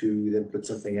going to then put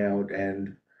something out,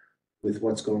 and with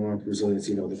what's going on with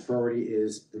resiliency, the priority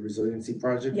is the resiliency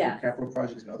project. Yeah. Capital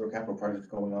projects and other capital projects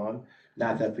going on.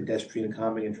 Not that pedestrian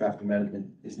calming and traffic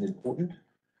management isn't important.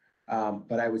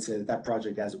 But I would say that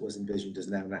project as it was envisioned is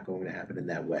now not going to happen in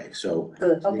that way, so.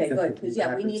 Good, to the okay, extent good, that because it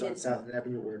yeah, we happens on needed, South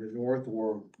Avenue or in the north,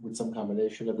 or with some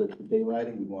combination of the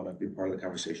daylighting, we want to be part of the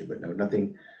conversation, but no,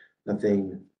 nothing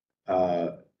planned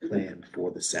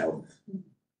for the South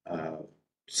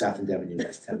End Avenue,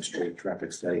 West 10th Street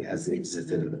traffic study as it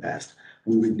existed in the past.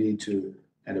 We would need to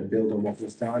kind of build on what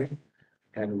was done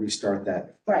and restart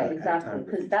that. right, at exactly, time.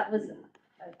 because that was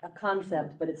a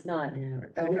concept, but it's not. Yeah.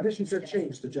 And the conditions have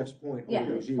changed, to Jeff's point. over Yeah,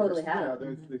 those it years. totally Yeah, have.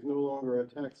 there's no longer a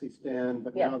taxi stand,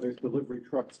 but Yeah. now there's delivery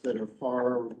trucks that are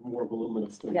far more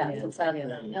voluminous. than Yeah, before. exactly.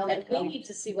 And- And we need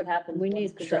to see what happens. We once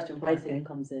need construction truck pricing parking.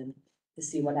 comes in, to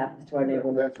see what happens to our Well,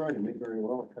 neighborhood. that's right, it may very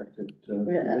well affect it.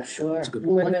 Yeah, sure. That's a good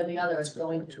One point. or the other is That's a good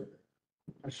going point, to. too.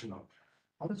 Question of,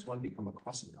 how does one become a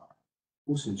crossing guard?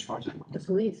 Who's in charge of The it?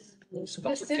 police. The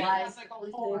city has like a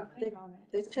whole thing on it.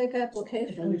 They take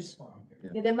applications.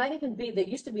 Yeah, there might even be, there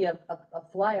used to be a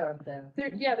flyer up there.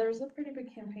 There was a pretty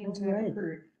big campaign to Right.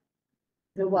 recruit.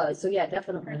 There was, so yeah,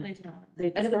 definitely. Apparently not.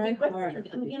 They And it would be try great, hard.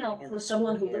 you know, for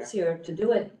someone who lives here to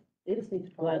do it, they just need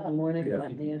to. follow What, in the up. morning, Yeah.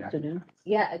 what, in the afternoon?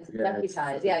 Yeah, it's Yeah, it's-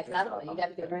 deputized, yeah, exactly, you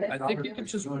gotta get. I think you can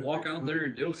just walk out there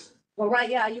and do it. Well, right,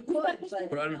 yeah, you could, Put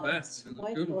but. on a vest. and look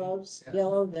White good. gloves,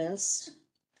 yellow vest.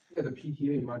 Yeah, the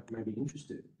PTA might be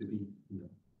interested to be,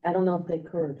 I don't know if they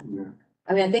could. Yeah.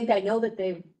 I mean, I know that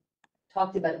they've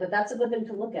talked about it, but that's a good thing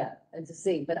to look at and to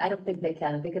see, but I don't think they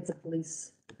can. I think it's a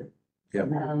police. Yeah.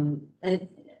 And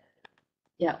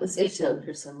Yeah, it was vetoed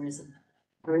for some reason.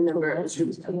 I remember it was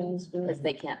because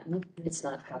they can't, it's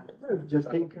not covered. Just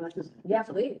think, can I just? yeah,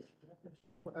 please.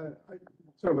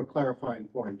 Sort of a clarifying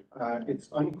point. It's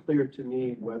unclear to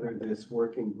me whether this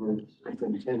working group is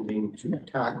intending to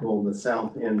tackle the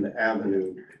South End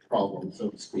Avenue problem, so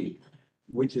to speak,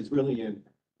 which is really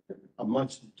a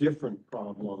much different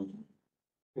problem.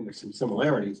 And there's some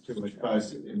similarities to it,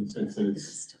 but in the sense that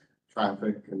it's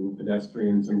traffic and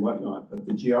pedestrians and whatnot, but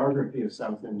the geography of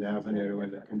South End Avenue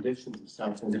and the conditions of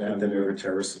South End Avenue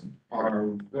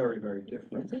are very, very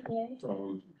different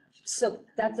from. So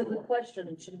that's a good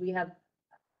question. Should we have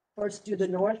first do the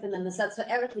north and then the south? So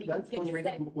Eric, we That's one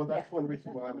reason, well, that's one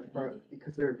reason why I'm,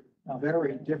 because they're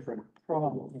very different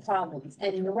problems. problems,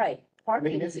 and you're right, I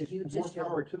parking mean, is it's a huge more issue.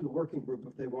 power to the working group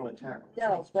if they want to tackle.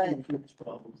 No, but- huge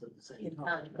problems at the same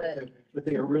time. But But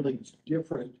they are really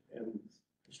different and.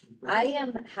 I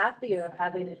am happier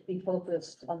having it be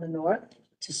focused on the north. To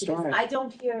Because start. I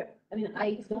don't hear, I mean,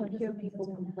 I don't hear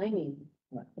people complaining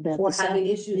About for the south. having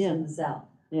issues Yeah. in the south.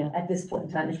 Yeah. At this point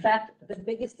in time. In fact, the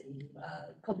biggest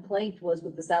complaint was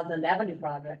with the South End Avenue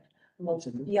project.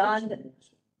 Beyond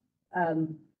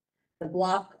the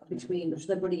block between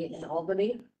Liberty and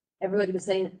Albany, everybody was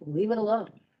saying, leave it alone.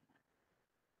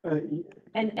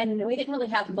 And we didn't really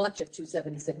have much of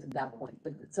 276 at that point,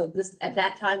 but so this, at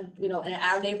that time, you know, in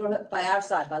our neighborhood, by our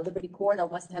side, by Liberty Court on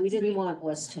West Ham. We didn't want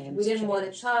West Ham. We didn't want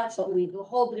it touched, but we, a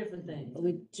whole different thing. But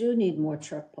we do need more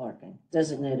truck parking,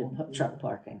 designated truck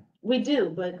parking. We do,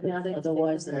 but now they.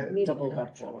 Otherwise, they- they're double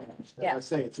up. Yeah.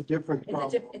 As I say, it's a different It's a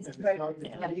problem. diff- it's and very- not-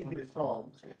 it's not easy to solve.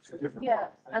 It's a different Yeah,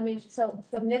 problem. I mean, so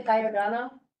Nick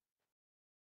Iordano,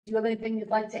 do you have anything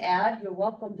you'd like to add? You're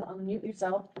welcome to unmute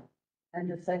yourself and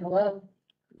just say hello.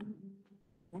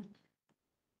 I'm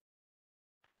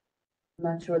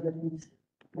not sure that he's,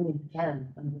 I mean, he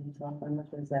can, unmute himself, I'm not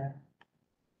sure he's there.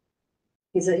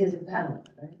 He's a panelist,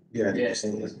 right? Yeah. I think Yes, so.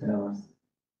 yes, no.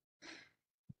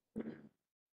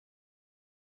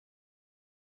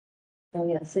 Oh,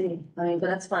 yeah, see, I mean, but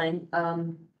that's fine.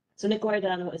 So Nick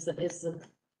Iordano is the,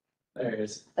 There it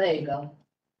is. there you go.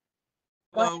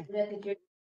 Hello. Nick, if you're-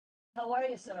 how are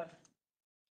you, sir?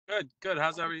 Good, good.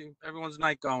 How's everyone's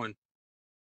night going?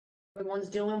 Everyone's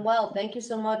doing well. Thank you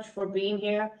so much for being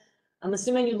here. I'm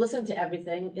assuming you listened to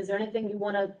everything. Is there anything you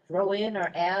want to throw in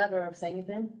or add or say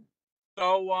anything?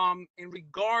 So, in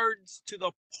regards to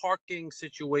the parking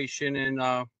situation in,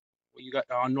 you got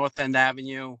on North End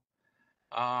Avenue,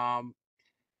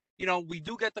 you know, we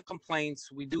do get the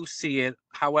complaints, we do see it.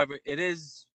 However, it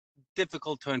is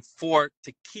difficult to enforce,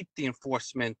 to keep the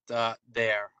enforcement,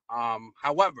 there.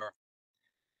 However,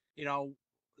 you know,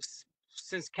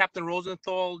 since Captain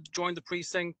Rosenthal joined the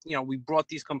precinct, you know, we brought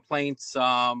these complaints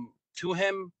to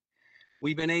him.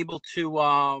 We've been able to,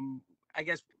 I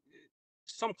guess,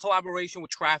 some collaboration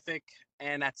with traffic.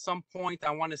 And at some point,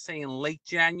 I want to say in late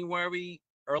January,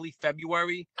 early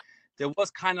February, there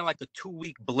was kind of like a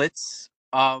 2-week blitz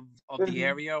of the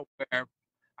area where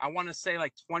I want to say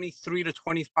like 23 to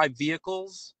 25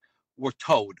 vehicles were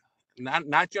towed.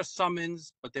 Not just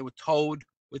summons, but they were towed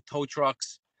with tow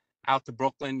trucks out to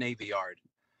Brooklyn Navy Yard,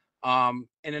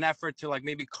 in an effort to like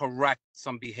maybe correct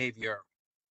some behavior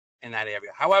in that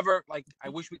area. However, like I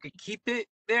wish we could keep it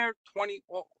there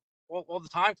all the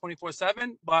time,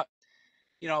 24/7, but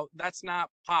you know, that's not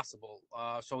possible.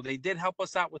 So they did help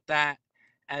us out with that.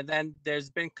 And then there's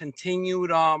been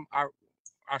continued, our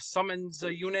summons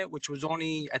unit, which was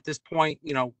only at this point,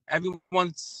 you know,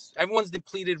 everyone's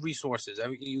depleted resources.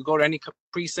 You go to any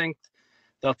precinct,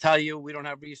 they'll tell you we don't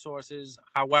have resources.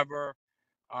 However,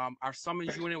 our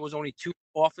summons unit was only 2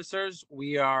 officers.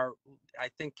 I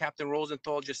think Captain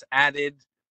Rosenthal just added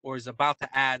or is about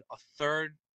to add a 3rd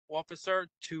officer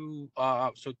to,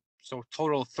 so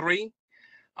total of 3.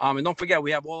 And don't forget,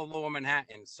 we have all of Lower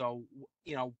Manhattan. So,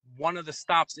 you know, one of the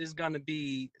stops is going to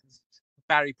be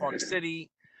Battery Park City.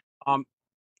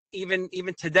 Even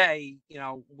today, you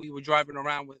know, we were driving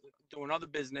around doing other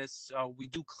business. We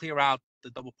do clear out the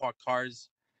double parked cars.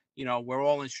 You know, we're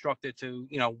all instructed to,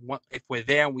 you know, if we're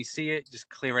there and we see it, just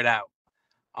clear it out.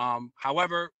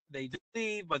 However, they do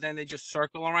leave, but then they just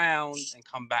circle around and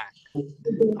come back.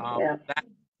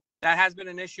 That has been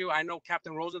an issue. I know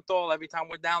Captain Rosenthal, every time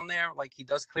we're down there, like he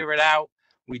does clear it out.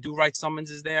 We do write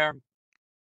summonses there.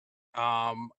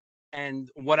 And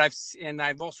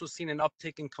I've also seen an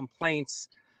uptick in complaints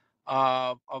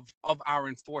of our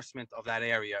enforcement of that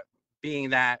area,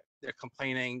 being that they're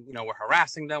complaining, you know, we're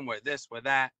harassing them, we're this, we're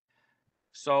that.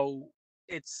 So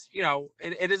it's, you know,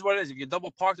 it is what it is. If you're double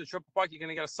parked or triple parked, you're going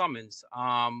to get a summons.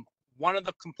 One of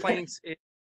the complaints is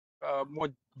more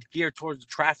geared towards the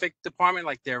traffic department,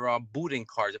 like they're booting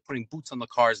cars. They're putting boots on the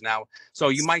cars now. So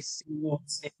you might see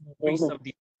an increase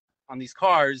on these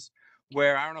cars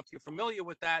where I don't know if you're familiar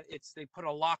with that. It's they put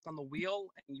a lock on the wheel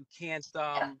and you can't,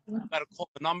 you gotta call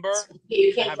the number.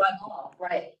 You to can't have drive off,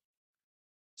 right?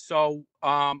 So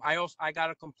I got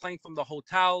a complaint from the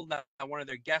hotel that one of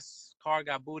their guests' car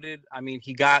got booted. I mean,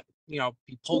 he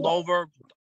pulled over,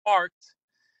 parked,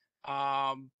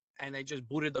 and they just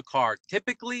booted the car.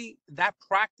 Typically, that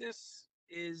practice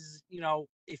is,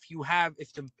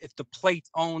 if the plate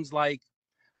owes like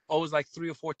 3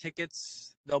 or 4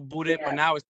 tickets, they'll boot it. But Yeah.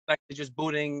 now it's like they're just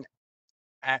booting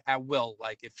at will.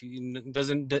 Like if you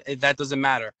that doesn't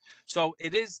matter. So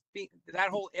that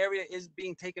whole area is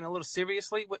being taken a little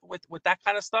seriously with that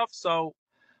kind of stuff. So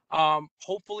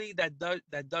hopefully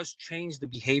that does change the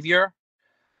behavior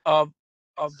of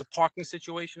the parking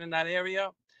situation in that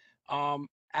area.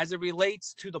 As it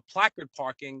relates to the placard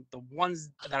parking, the ones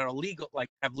that are legal, like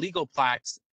have legal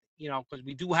plaques, because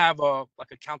we do have a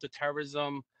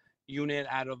counterterrorism unit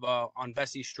out of on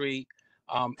Vesey Street,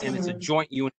 and it's a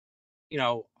joint unit.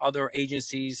 Other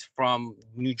agencies from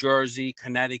New Jersey,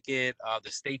 Connecticut,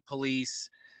 the state police,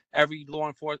 every law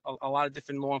enforcement, a lot of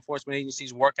different law enforcement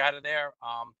agencies work out of there.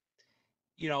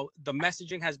 The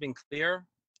messaging has been clear,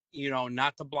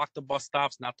 not to block the bus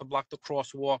stops, not to block the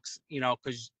crosswalks,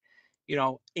 because,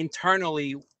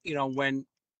 internally, when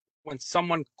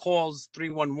someone calls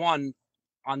 311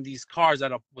 on these cars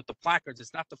with the placards,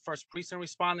 it's not the first precinct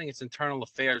responding, it's internal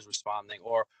affairs responding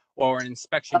or an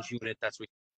inspections unit that's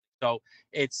so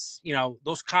it's,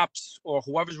 those cops or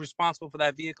whoever's responsible for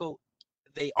that vehicle,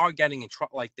 they are getting in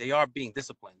trouble, like they are being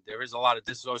disciplined. There is a lot of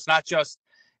this. So it's not just,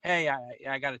 hey,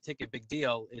 I got a ticket, big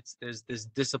deal. There's this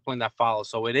discipline that follows.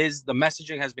 So the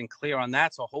messaging has been clear on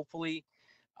that. So hopefully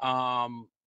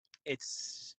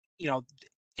it's,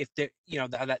 if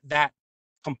that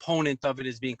component of it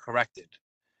is being corrected.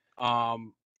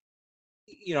 So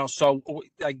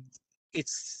like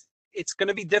it's going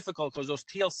to be difficult because those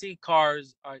TLC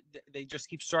cars they just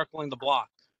keep circling the block.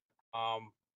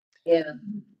 Yeah.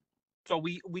 So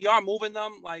we are moving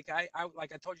them. Like I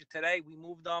told you today, we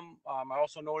moved them. I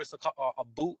also noticed a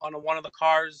boot on one of the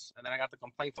cars, and then I got the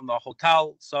complaint from the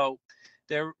hotel. So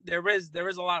there is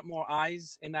a lot more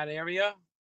eyes in that area.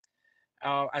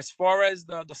 As far as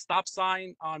the stop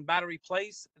sign on Battery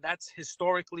Place, that's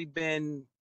historically been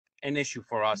an issue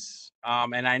for us.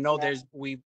 And I know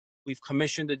we've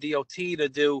commissioned the DOT to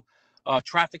do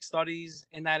traffic studies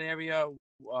in that area.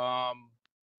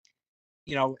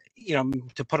 To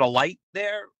put a light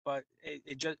there, but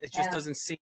it just doesn't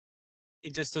seem.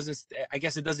 It just doesn't. I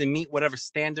guess it doesn't meet whatever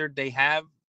standard they have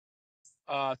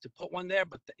to put one there.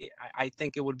 But I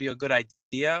think it would be a good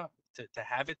idea to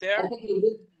have it there. I think it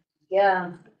would,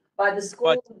 yeah, by the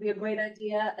school would be a great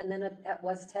idea, and then at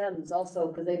West Thames also,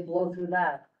 because they blow through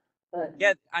that. But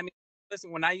yeah, I mean,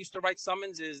 listen, when I used to write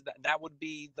summonses, that would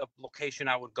be the location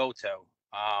I would go to.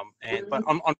 But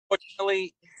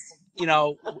unfortunately,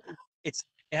 it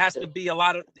has to be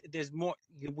there's more,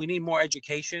 we need more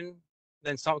education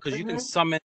than some, because you can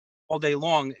summon all day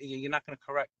long. You're not going to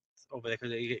correct over there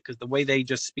because the way they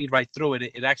just speed right through it,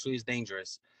 it actually is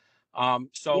dangerous.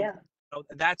 That's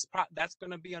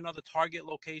going to be another target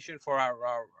location for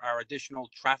our additional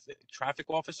traffic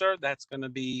officer. That's going to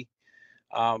be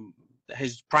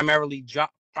his primary job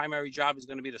is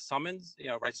going to be the summons,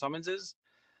 write summonses.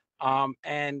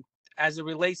 And as it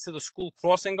relates to the school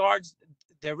crossing guards,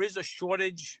 there is a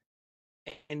shortage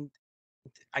in,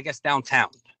 I guess,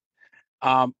 downtown.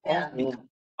 A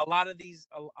lot of these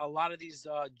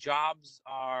jobs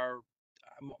are,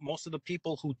 most of the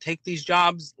people who take these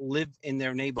jobs live in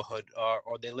their neighborhood,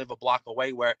 or they live a block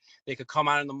away, where they could come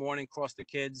out in the morning, cross the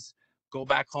kids, go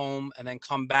back home, and then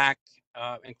come back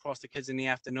and cross the kids in the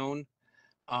afternoon.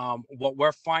 What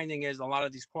we're finding is a lot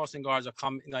of these crossing guards are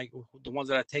coming, like the ones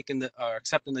that are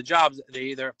accepting the jobs, they're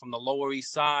either from the Lower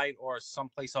East Side or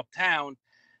someplace uptown,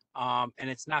 and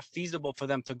it's not feasible for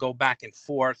them to go back and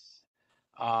forth.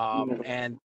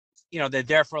 And they're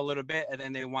there for a little bit, and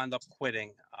then they wind up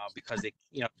quitting because they,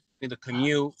 the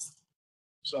commute,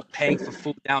 paying for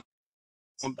food down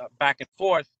back and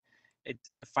forth, it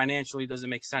financially doesn't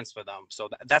make sense for them. So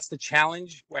that's the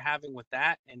challenge we're having with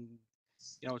that, and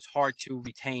it's hard to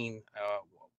retain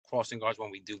crossing guards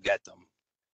when we do get them.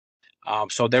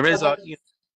 So there is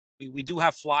we do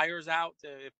have flyers out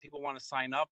if people want to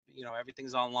sign up.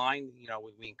 Everything's online.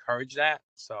 We encourage that.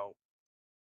 So.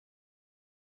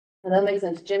 that makes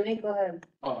sense. Jimmy, go ahead.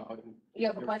 You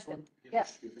have a question?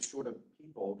 Yes. If you're short of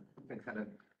people, you can kind of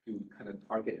do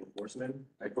target enforcement.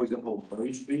 Like, for example,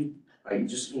 Murray Street,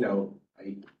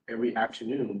 every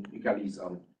afternoon, you got these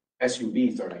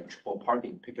SUVs that are like triple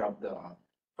parking, pick up the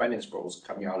finance girls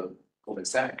coming out of Golden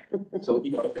Sag. So,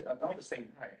 you know, about the same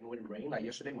time, and when it rained, like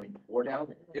yesterday, when it poured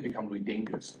down, it becomes really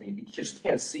dangerous. I mean, you just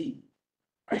can't see.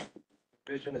 Right?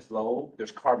 Vision is low,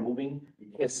 there's car moving,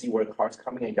 you can't see where the car's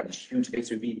coming, and you got this huge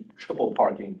SUV triple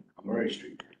parking on Murray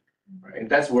Street. Right? And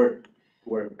that's where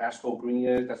Asphalt Green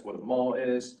is, that's where the mall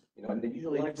is, you know, and they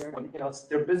usually, you know, it's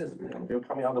their business, you know, they're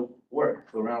coming out of work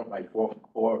around like 4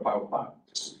 or 5 o'clock,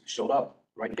 just showed up,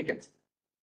 write tickets.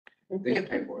 They get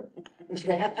paid for it.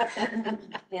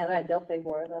 Yeah, right, they'll pay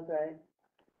for it, that's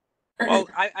right. Well,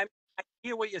 I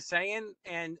hear what you're saying,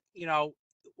 and you know,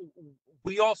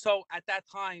 we also at that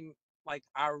time, like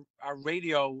our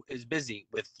radio is busy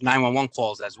with 911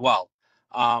 calls as well.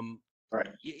 Right.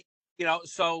 You know,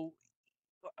 so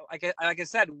like I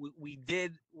said,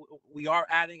 we are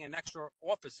adding an extra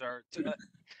officer to.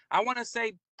 I want to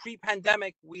say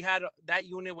pre-pandemic we had that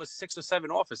unit was 6 or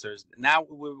 7 officers. Now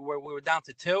we were down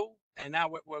to 2, and now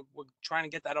we're trying to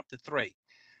get that up to 3.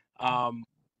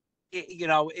 You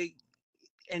know,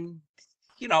 and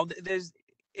you know,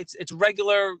 it's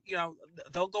regular. You know,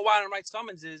 they'll go out and write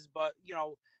summonses, but you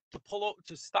know,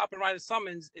 to stop and write a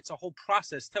summons, it's a whole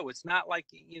process too. It's not like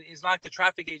the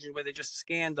traffic agent where they just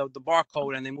scan the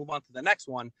barcode and they move on to the next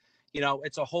one. You know,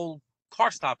 it's a whole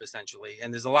car stop essentially,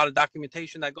 and there's a lot of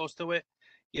documentation that goes to it.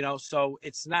 You know, so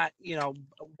it's not, you know,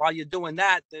 while you're doing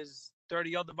that, there's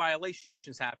 30 other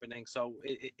violations happening. So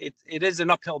it is an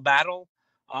uphill battle.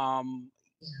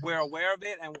 We're aware of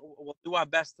it, and we'll do our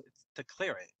best to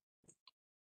clear it.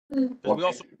 Because we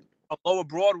also, Lower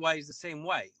Broadway is the same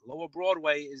way. Lower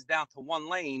Broadway is down to 1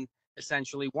 lane,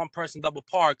 essentially, 1 person double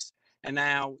parks, and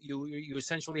now you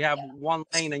essentially have 1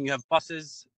 lane and you have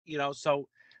buses, you know, so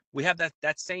we have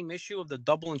that same issue of the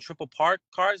double and triple park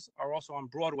cars are also on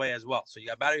Broadway as well. So you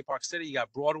got Battery Park City, you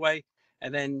got Broadway,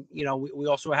 and then, you know, we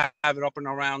also have it up and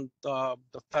around the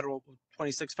Federal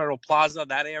 26 Federal Plaza,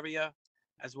 that area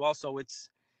as well. So it's,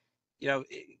 you're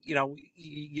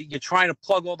trying to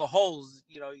plug all the holes,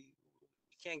 you know, you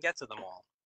can't get to them all.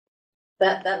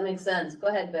 That makes sense. Go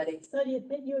ahead, Betty. So do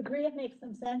you agree it makes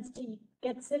some sense to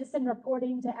get citizen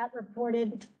reporting to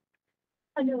 @reported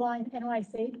underline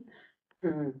NYC?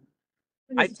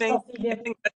 I think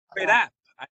that's a great app.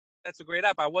 That's a great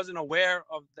app. I wasn't aware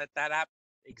of that app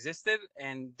existed,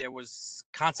 and there was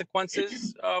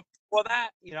consequences for that.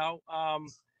 You know,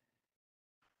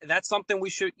 that's something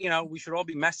we should all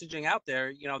be messaging out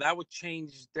there. You know, that would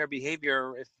change their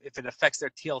behavior if it affects their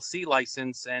TLC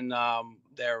license and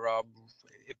their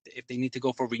if they need to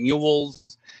go for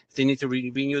renewals, if they need to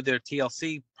renew their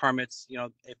TLC permits. You know,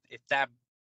 if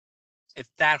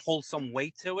that holds some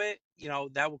weight to it, you know,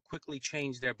 that will quickly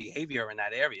change their behavior in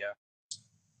that area.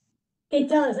 It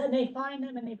does, and they find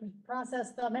them and they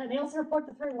process them, and they also report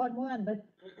to 311, but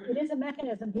it is a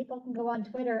mechanism. People can go on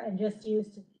Twitter and just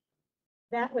use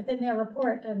that within their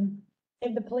report and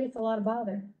save the police a lot of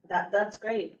bother. That's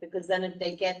great, because then if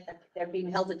they're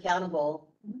being held accountable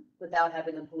without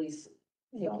having the police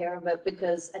take care of it,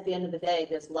 because at the end of the day,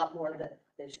 there's a lot more that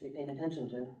they should be paying attention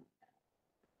to.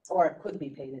 Or it could be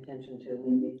paying attention to,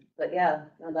 maybe. But yeah,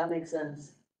 no, that makes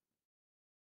sense.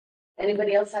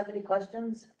 Anybody else have any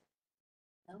questions?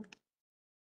 No?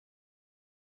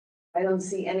 I don't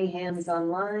see any hands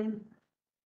online.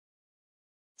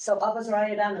 So Officer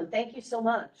Ayadano, thank you so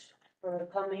much for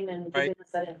coming and giving us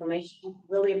that information.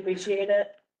 Really appreciate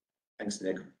it. Thanks,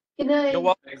 Nick. Good night. You're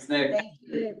welcome. Thanks, Nick. Thank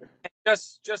you.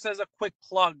 Just as a quick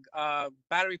plug,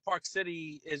 Battery Park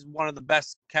City is one of the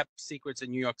best kept secrets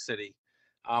in New York City.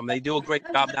 They do a great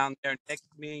job down there. Nick,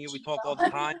 me and you, we talk all the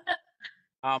time.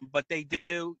 But they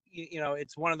do, you know,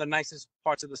 it's one of the nicest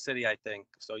parts of the city, I think.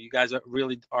 So you guys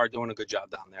really are doing a good job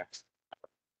down there.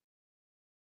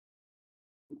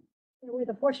 We're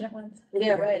the fortunate ones.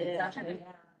 Yeah, right, exactly.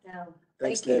 Yeah.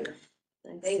 Thanks, Thank Nick.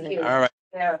 you. Thank you. All right.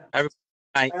 Yeah. Everybody,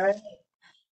 night. All right.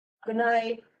 Good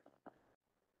night.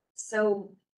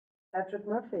 So Patrick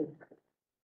Murphy,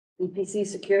 BPC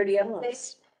Security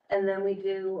Updates, and then we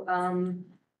do,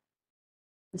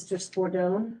 Mr.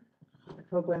 Spordone, the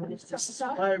program.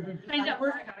 I know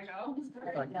where I gotta go.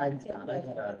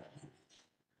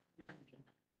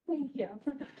 Thank you.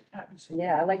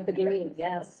 Yeah, I like the green,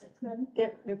 yes. I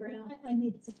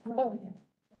need to.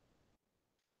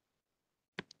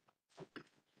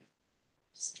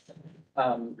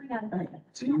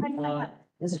 Do you want,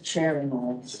 There's a chair in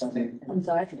all. I'm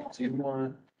sorry. do you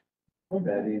want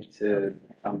Betty to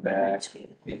come back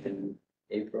in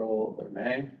April or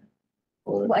May?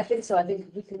 Or Well, I think so. I think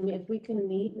if we can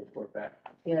meet, report back?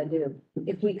 yeah, I do.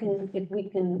 If we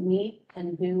can meet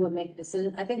and make a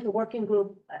decision, I think the working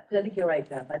group, I think you're right,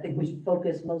 Jeff. I think we should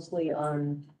focus mostly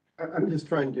on I'm just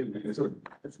trying to, sort of,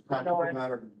 it's a practical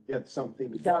matter, to get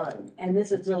something done, and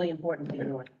this is really important to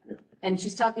you. Yeah. And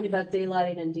she's talking about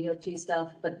daylighting and DOT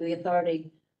stuff, but the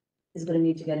authority is gonna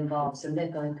need to get involved, so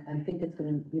Nick, I think you're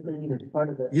gonna need to be part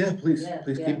of it. Yeah, please, Yeah,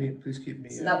 please yeah. keep me.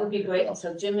 So that would be great,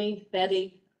 so Jimmy,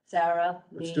 Betty, Sarah,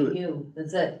 Let's me, do it. you,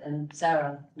 that's it, and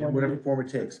Sarah. In whatever form it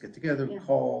takes, get together, Yeah.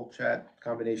 call, chat,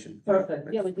 combination.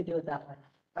 Perfect, yeah, we could do it that way.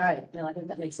 All right, no, I think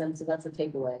that makes sense, so that's a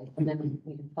takeaway, and then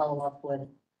we can follow up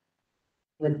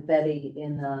with Betty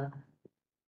in,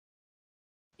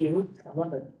 few weeks, I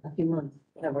love it, a few months,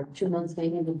 whatever, 2 months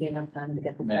maybe, would be enough time to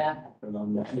get the back.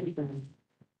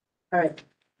 All right.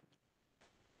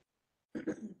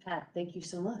 Pat, thank you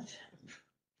so much.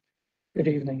 Good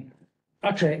evening.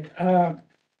 Okay,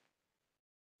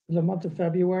 the month of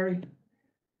February,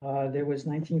 there was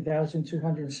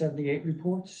 19,278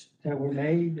 reports that were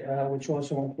made, which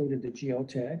also included the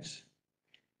geotags.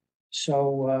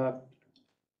 So,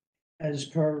 as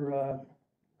per,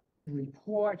 the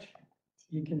report,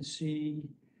 you can see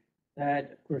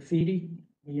that graffiti,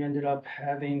 we ended up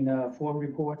having, 4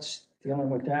 reports dealing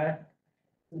with that.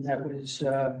 And that was,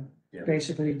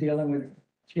 basically dealing with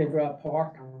Teardrop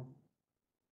Park.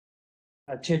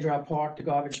 Teardrop Park, the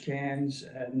garbage cans,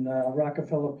 and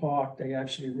Rockefeller Park, they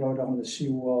actually wrote on the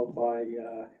seawall by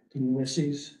the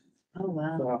Ulysses. Oh,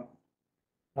 wow.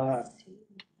 So,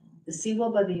 The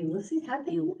seawall by the Ulysses, how'd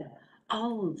they do that?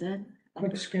 Oh, that.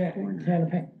 quick scan, can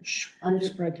of paint, Under,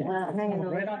 spray can, wow, hanging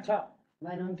right on top,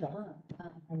 right on top.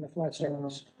 Wow. on the flat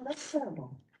surface. Oh, that's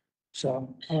terrible.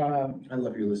 So, I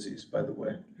love Ulysses, by the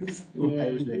way. Yeah, I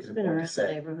always make he's it a been point to around the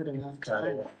say. neighborhood enough Kind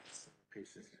time. of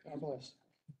pieces. God bless.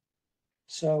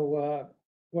 So,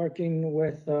 working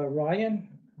with Ryan,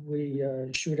 we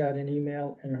shoot out an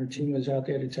email and her team was out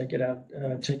there to take it out,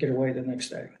 take it away the next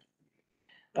day.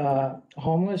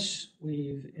 Homeless,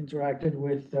 we've interacted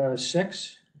with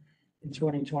 6 in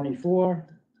 2024.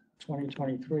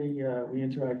 2023, we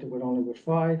interacted with only with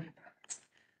 5.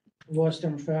 Lost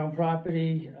and found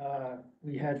property,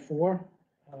 we had 4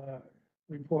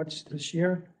 reports this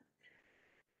year.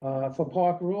 For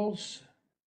park rules,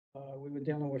 we were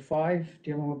dealing with 5,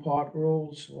 dealing with park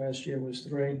rules. Last year was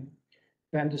 3.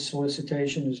 Vendor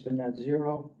solicitation has been at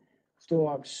 0.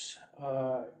 Dogs,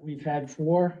 we've had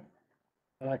 4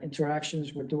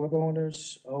 interactions with dog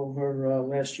owners over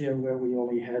last year where we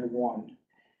only had 1.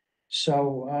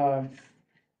 So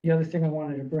the other thing I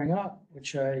wanted to bring up,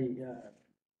 which I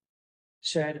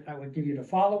said I would give you the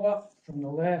follow-up from the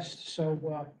last.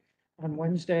 So on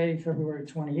Wednesday, February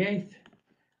 28th,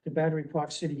 the Battery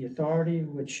Park City Authority,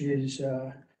 which is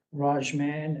Raj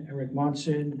Mann, Eric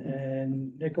Munson,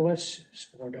 and Nicholas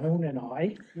Spordone and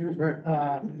I,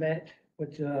 met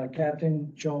with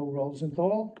Captain Joe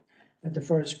Rosenthal at the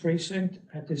first precinct.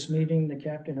 At this meeting, the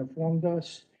captain informed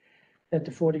us that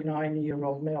the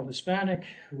 49-year-old male Hispanic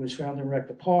who was found in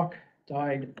Rector Park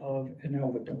died of an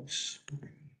overdose.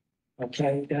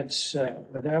 Okay, that's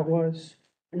what that was.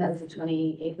 And that was the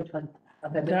 28th or 20th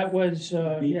of February. That was,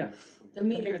 yeah, The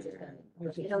meeting.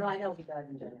 You know, I know he died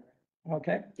in January.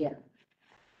 okay. Yeah.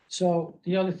 So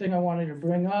the other thing I wanted to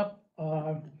bring up,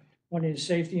 one of the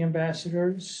safety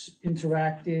ambassadors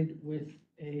interacted with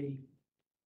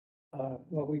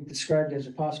what we described as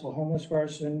a possible homeless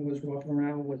person, was walking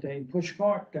around with a push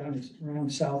cart down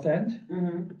around South End.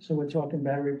 Mm-hmm. So we're talking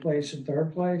Battery Place and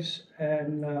Third Place,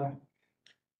 and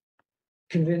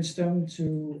convinced them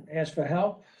to ask for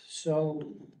help. So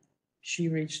she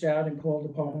reached out and called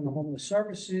Department of Homeless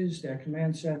Services, their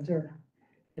command center,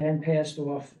 and passed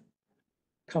off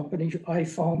company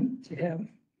iPhone to him.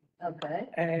 Okay.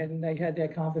 And they had their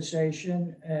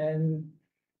conversation and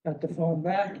got the phone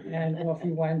back, and off he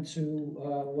went to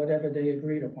whatever they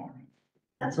agreed upon.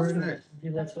 That's Very awesome. nice. He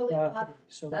That's left the really property,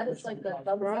 so That was is like really the positive.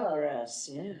 thumbs up. Progress,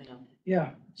 yeah. Yeah,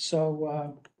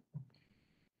 so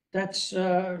that's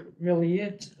really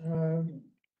it.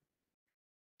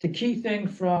 The key thing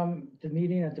from the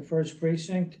meeting at the first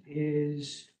precinct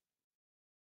is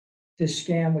the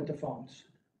scam with the phones.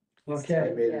 I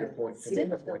Okay, made it a point. See, to make a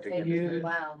that's point to the get You- it.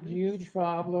 Wow. huge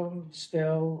problem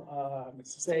still.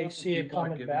 They see it People are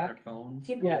coming giving their back. phones.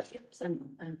 People Yeah. get tips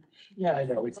and- Yeah, I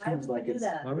know, it Why seems would like we do it's.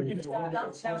 that? Why would you do Don't it?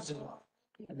 tell them.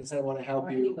 I just I want to help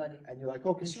Or you, anybody. and you're like,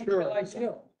 okay, It's not sure. real life too.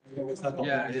 You know, it's not the-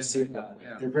 Yeah, I just yeah, see,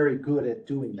 yeah. they're very good at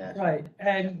doing that. Right,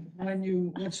 and when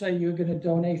you, let's say you're gonna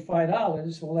donate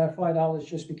 $5, well, that $5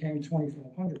 just became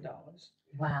 $2,400.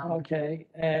 Wow. Okay,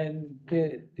 and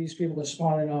these people are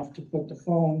smart enough to put the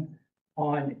phone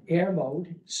on air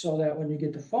mode so that when you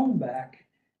get the phone back,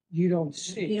 you don't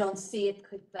see. You don't see it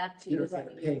click back to You you. don't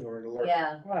like a ping or an alert.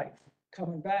 Yeah. Right,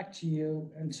 coming back to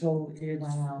you until it's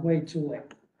Wow. way too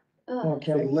late. Oh, So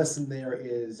Okay, the lesson there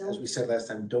is, as we said last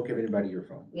time, don't give anybody your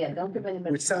phone. yeah, don't give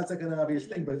anybody. Which sounds like an obvious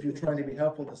thing, but if you're trying to be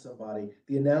helpful to somebody,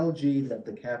 the analogy that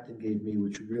the captain gave me,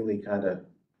 which really kind of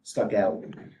stuck out,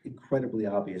 incredibly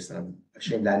obvious, and I'm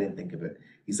ashamed I didn't think of it.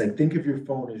 He's like, think of your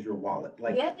phone as your wallet,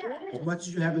 like, Yeah. as much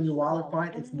as you have in your wallet,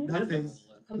 fine, it's nothing,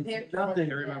 Compared it's to. nothing.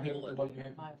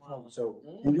 Yeah. So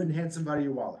you wouldn't hand somebody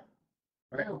your wallet,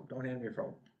 right? No. Don't hand them your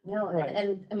phone. No, Right.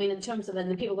 and I mean, in terms of, and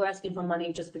the people who are asking for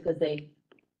money just because they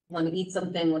want to eat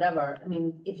something, whatever, I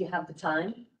mean, if you have the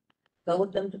time, go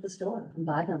with them to the store and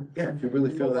buy them. Yeah, if you really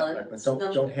feel that way, but don't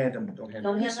hand them, don't hand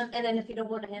them. Don't hand them, and then if you don't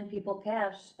want to hand people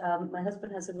cash, my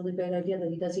husband has a really great idea that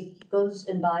he does, he goes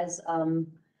and buys,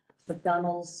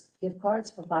 McDonald's gift cards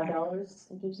for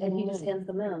 $5, and he just hands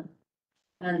them out.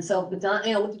 And so McDonald's,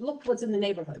 you know, look what's in the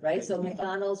neighborhood, right? So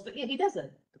McDonald's, but yeah, he does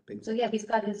it. So yeah, he's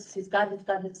got his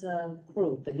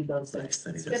crew that he goes to. Nice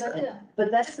that he It's a does good that. idea.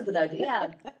 But that's a good idea, yeah.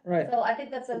 right. So I think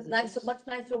that's a much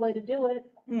nicer way to do it.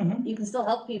 Mhm. You can still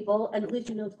help people, and at least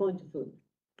you know it's going to food.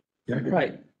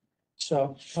 Right.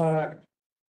 So,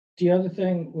 the other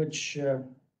thing which,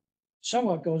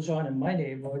 somewhat goes on in my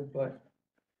neighborhood, but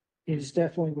is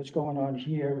definitely what's going on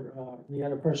here. We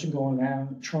had a person going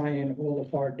around trying all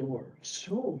of our doors.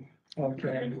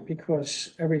 Okay,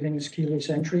 because everything is keyless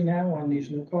entry now on these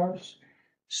new cars.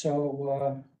 So,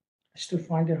 I still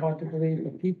find it hard to believe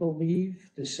that people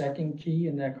leave the second key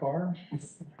in their car.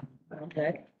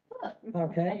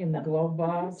 Okay, in the glove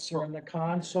box or in the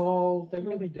console, they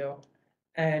really do.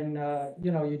 And,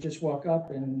 you know, you just walk up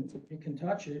and you can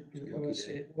touch it because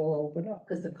it will open up.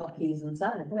 Because the keys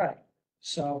inside. Right,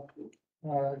 so,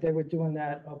 they were doing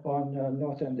that up on,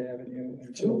 North End Avenue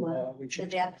until, we Did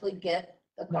changed. they actually get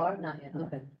a car? Not yet,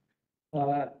 okay.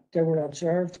 They were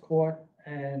observed, caught,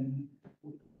 and,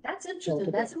 That's So interesting.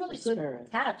 the- That's a really good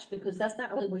catch, because that's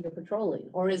not really where you're patrolling,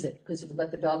 or is it? Because you've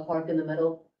got the dog park in the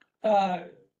middle.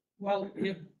 well,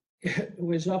 it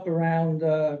was up around,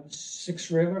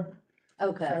 Six River.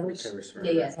 Okay. Ferris.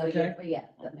 Yeah, so Okay. yeah,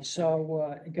 that makes sense.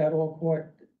 So, it got all caught,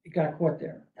 it got caught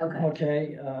there. Okay.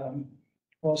 Okay,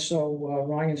 also,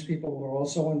 Ryan's people were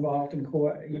also involved in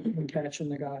court, in catching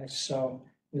the guys, so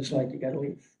it was like, you gotta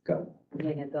leave, go.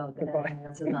 Yeah, go. Goodbye.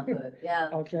 That's not good. Yeah.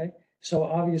 Okay, so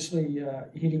obviously,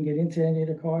 he didn't get into any of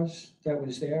the cars that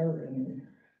was there, and,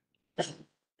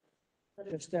 But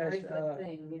it's Just a very as, good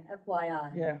thing,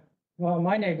 FYI. yeah. Well, in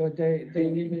my neighborhood,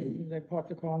 they park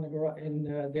the car in the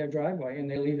in their driveway, and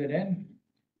they leave it in.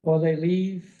 Or they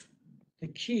leave the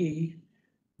key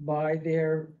by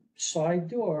their side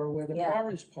door where the Yeah.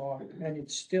 car is parked, and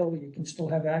it's still, you can still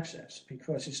have access,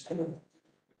 because it's still.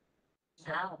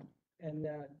 Wow. And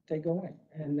they go in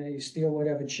and they steal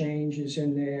whatever change is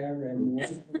in there and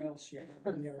whatever else you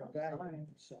have in there about it.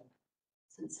 So,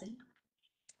 It's insane.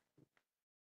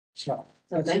 so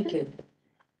So That's thank you.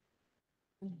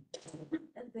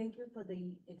 And thank you for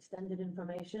the extended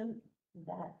information.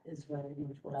 That is very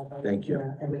much what I like. Thank you.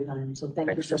 Every time, so thank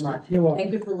you Thanks, so Justin. much. you're welcome.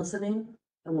 Thank you for listening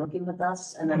and working with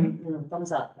us, and then,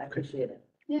 thumbs up, I appreciate it.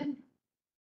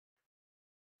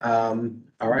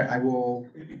 All right, I will,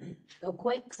 Go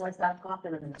quick, so I stop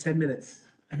coughing in a minute. 10 minutes,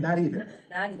 not even.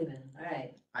 Not even, all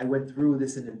right. I went through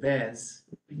this in advance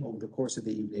over the course of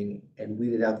the evening and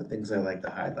weeded out the things I like to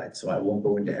highlight, so I won't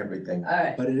go into everything. All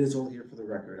right. But it is all here for the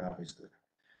record, obviously.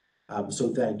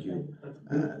 So thank you.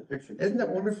 Isn't that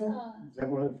wonderful? Is that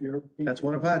one of your? That's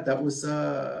one of that. That was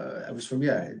from,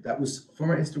 yeah, that was from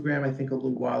our Instagram, I think a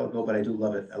little while ago, but I do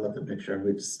love it. I love the picture.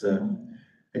 We just,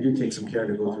 I do take some care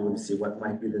to go through and see what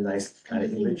might be the nice kind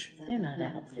of image. They're not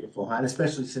out. Beautiful, and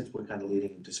especially since we're kind of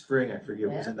leading into spring, I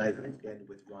figured it was a nice weekend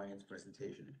with Ryan's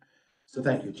presentation. So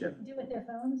thank you, Jeff. Do with their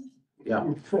phones? Yeah.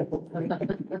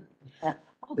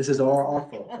 This is our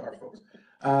folks.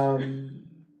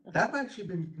 That might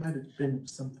have been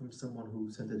from someone who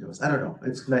sent it to us. I don't know.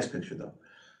 It's a nice picture though.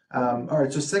 All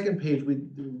right, so second page, the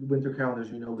winter calendar, as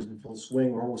you know, is in full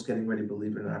swing. We're almost getting ready,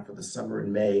 believe it or not, for the summer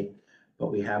in May.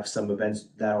 But we have some events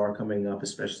that are coming up,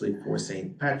 especially for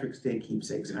St. Patrick's Day.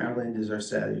 Keepsakes Ireland is our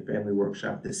Saturday family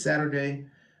workshop this Saturday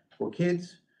for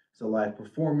kids. It's a live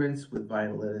performance with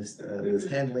violinist Liz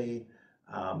Henley,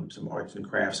 some arts and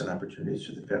crafts and opportunities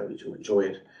for the family to enjoy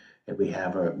it. And we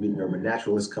have a Meet an Urban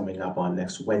Naturalist coming up on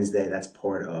next Wednesday. That's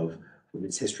part of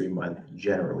Women's History Month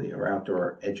generally. Our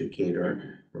outdoor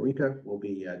educator, Marika, will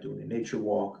be doing a nature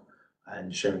walk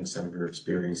and sharing some of her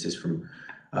experiences from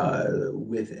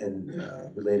with and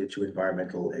related to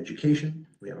environmental education.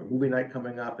 We have a movie night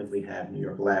coming up, and we have New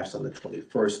York Laughs on the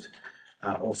 21st,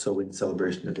 also in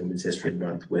celebration of Women's History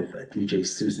Month with DJ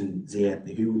Susan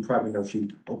Zianthony, who you probably know.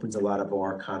 She opens a lot of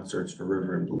our concerts for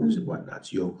River and Blues and whatnot.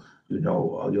 So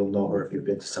you'll know her if you've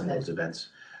been to some of those events.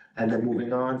 And then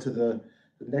moving on to the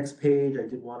next page, I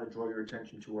did want to draw your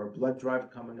attention to our blood drive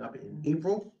coming up in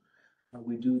April.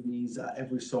 We do these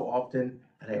every so often,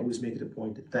 and I always make it a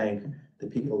point to thank the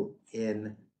people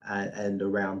in and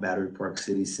around Battery Park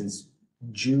City since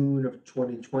June of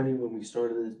 2020, when we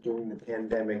started this during the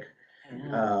pandemic.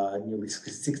 Nearly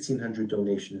 1,600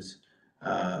 donations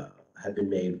have been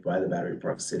made by the Battery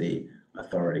Park City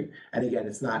Authority. And again,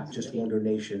 it's not just one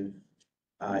donation.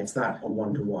 It's not a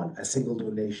one-to-one. A single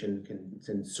donation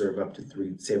can save up to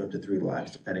three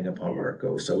lives, depending upon where it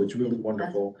goes. So it's really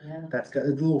wonderful. Yeah. That's got a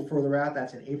little further out.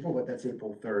 That's in April, but that's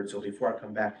April 3rd. So before I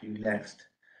come back to you next,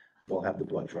 we'll have the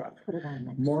blood drive.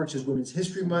 March is Women's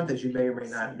History Month, as you may or may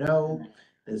not know.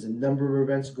 There's a number of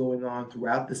events going on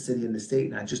throughout the city and the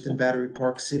state, not just in Battery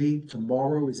Park City.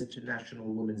 Tomorrow is International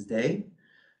Women's Day.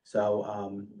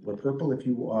 So we're purple. If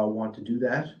you want to do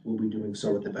that, we'll be doing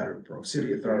so with the Battery Park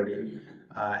City Authority.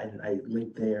 And I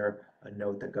linked there a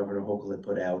note that Governor Hochul had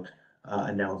put out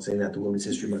announcing that the Women's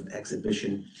History Month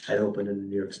exhibition had opened in the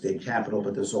New York State Capitol,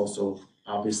 but there's also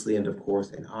obviously, and of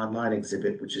course, an online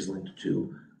exhibit, which is linked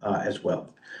to as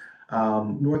well.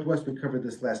 Northwest, we covered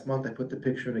this last month. I put the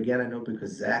picture in again, I know,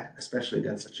 because Zach especially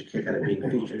got such a kick out of being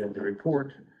featured in the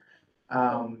report.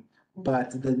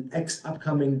 But the next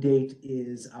upcoming date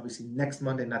is obviously next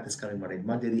Monday, not this coming Monday,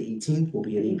 Monday the 18th, we'll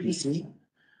be at APC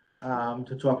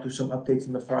to talk through some updates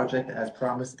on the project as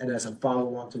promised, and as a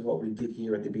follow-on to what we did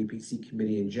here at the BPC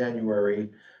committee in January.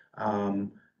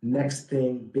 Next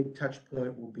thing, big touch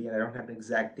point will be, and I don't have an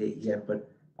exact date yet,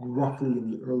 but roughly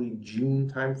in the early June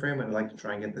timeframe. I'd like to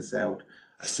try and get this out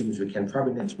as soon as we can.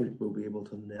 Probably next week we'll be able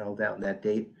to nail down that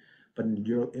date. But in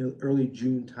the early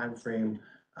June timeframe,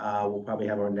 we'll probably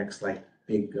have our next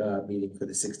big meeting for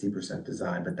the 60%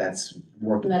 design. But that's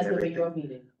working. And that's on gonna be everything. your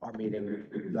meeting. Our meeting,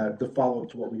 the follow-up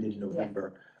to what we did in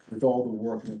November, with all the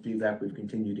work and feedback we've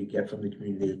continued to get from the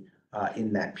community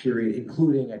in that period,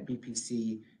 including at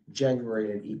BPC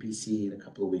January and EPC in a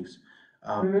couple of weeks.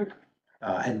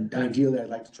 And ideally, I'd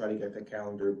like to try to get the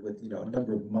calendar with, a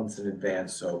number of months in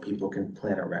advance so people can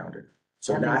plan around it.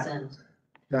 So That makes sense.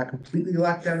 not completely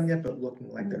locked down yet, but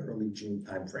looking like the early June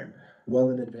timeframe, well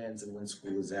in advance of when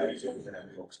school is out, so we can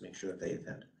have folks make sure that they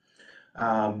attend.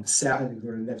 Sal, and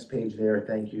go to the next page there.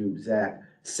 Thank you, Zach.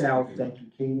 Sal, thank you,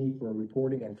 Katie, for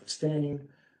reporting and for staying.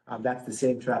 That's the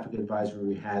same traffic advisory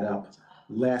we had up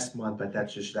last month, but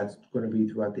that's going to be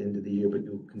throughout the end of the year, but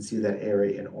you can see that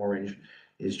area in orange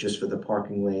is just for the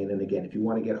parking lane. And again, if you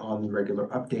want to get on the regular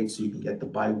updates, so you can get the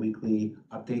bi-weekly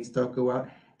updates that go out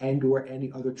and or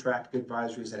any other traffic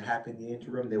advisories that happen in the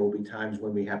interim, there will be times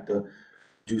when we have to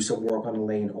do some work on the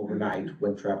lane overnight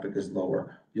when traffic is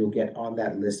lower. You'll get on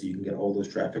that list so you can get all those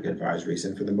traffic advisories.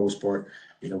 And for the most part,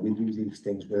 we do these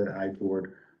things with an eye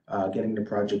toward getting the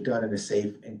project done in a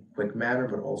safe and quick manner,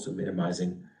 but also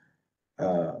minimizing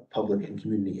public and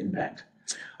community impact.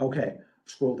 Okay.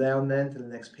 Scroll down then to the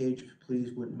next page, if you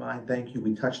please wouldn't mind. Thank you.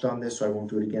 We touched on this, so I won't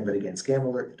do it again, but again, scam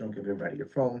alert, don't give everybody your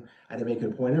phone. And I make it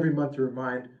a point every month to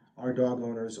remind our dog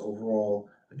owners overall,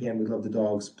 again, we love the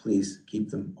dogs, please keep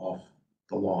them off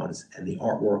the lawns and the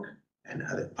artwork and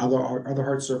other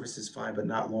hard surfaces fine, but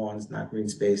not lawns, not green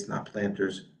space, not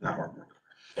planters, not artwork.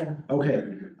 Okay,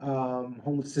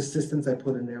 homeless assistance I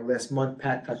put in there last month.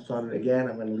 Pat touched on it again.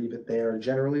 I'm gonna leave it there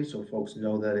generally so folks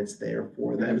know that it's there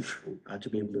for them to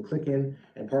be able to click in.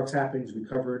 And Parks Happenings we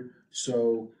covered,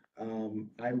 so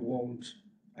I won't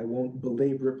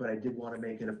belabor it, but I did want to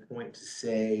make it a point to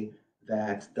say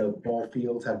that the ball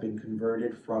fields have been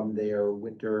converted from their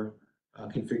winter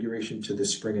configuration to the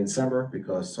spring and summer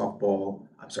because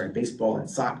baseball and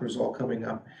soccer is all coming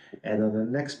up. And on the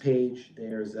next page,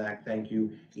 there's Zach, thank you.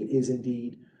 It is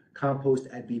indeed compost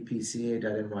at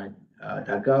bpca.ny.gov.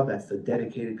 That's the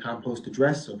dedicated compost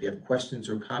address. So if you have questions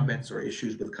or comments or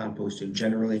issues with composting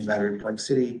generally in Battery Park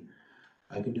City,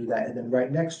 I can do that. And then right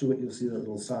next to it, you'll see the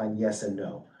little sign, yes and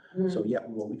no. So yeah,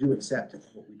 what we do accept and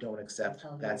what we don't accept,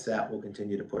 that's that. We'll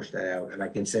continue to push that out. And I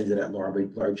can send you that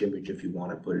large image if you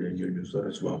want to put it in your newsletter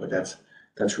as well, but that's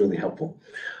really helpful.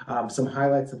 Some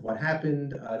highlights of what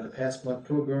happened in the past month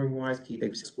programming wise, Key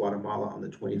Davis Guatemala on the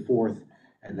 24th.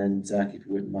 And then Zach, if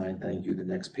you wouldn't mind, thank you. The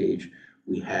next page,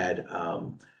 we had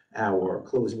our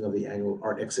closing of the annual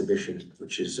art exhibition,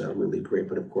 which is really great.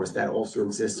 But of course, that also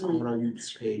exists on our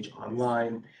YouTube page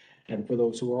online. And for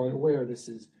those who aren't aware, this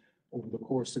is over the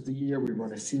course of the year, we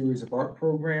run a series of art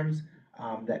programs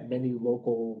that many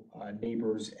local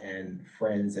neighbors and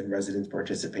friends and residents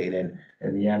participate in.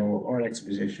 And the annual art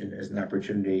exposition is an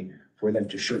opportunity for them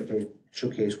to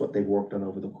showcase what they've worked on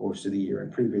over the course of the year.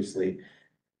 And previously,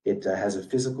 it has a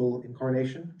physical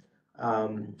incarnation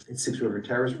in Six River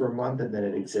Terrace for a month, and then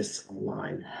it exists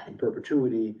online in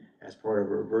perpetuity as part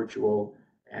of a virtual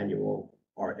annual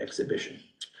art exhibition.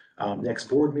 Next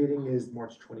board meeting is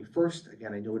March 21st.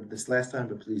 Again, I noted this last time,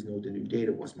 but please note the new date.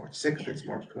 It was March 6th. It's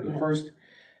March 21st.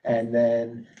 And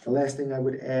then the last thing I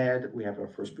would add, we have our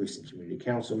first precinct community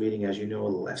council meeting, as you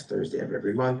know, the last Thursday of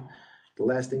every month. The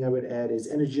last thing I would add is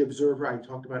Energy Observer. I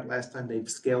talked about it last time. They've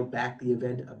scaled back the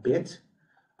event a bit.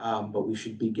 But we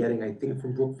should be getting, I think,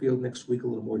 from Brookfield next week, a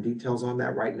little more details on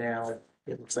that. Right now,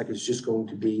 it looks like it's just going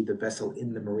to be the vessel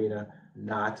in the marina,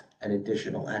 not an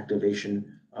additional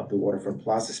activation of the waterfront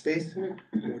plaza space.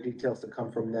 More details to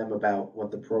come from them about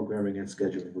what the programming and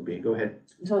scheduling will be. Go ahead.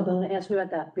 So I'm gonna ask you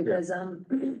about that, because,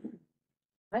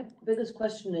 my biggest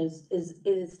question is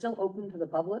it still open to the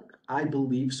public? I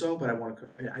believe so, but I want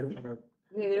to, I don't want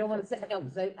to, You don't wanna say, no,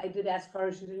 because I did ask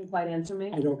her, she didn't quite answer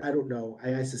me. I don't know. I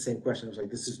asked the same question. I was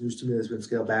like, this is news to me, that's been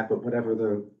scaled back, but whatever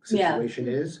the Yeah. situation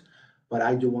is. But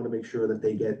I do want to make sure that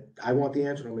they get, I want the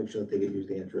answer, and I'll make sure that they get used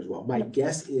the answer as well. My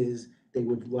guess is they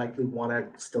would likely want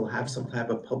to still have some type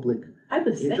of public I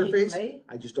would think, interface. right?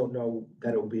 I just don't know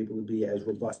that it will be able to be as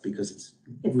robust because it's.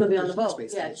 It's gonna be on the personal boat,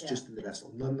 space, yeah, and It's yeah. just in the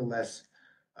vessel. Nonetheless,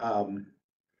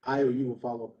 I or you will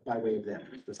follow up by way of them,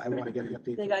 because I want to get the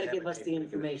update. They from gotta them give and us they the can give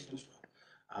it information. as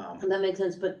well. And that makes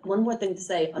sense, but one more thing to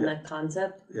say on Yeah. that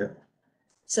concept. Yeah.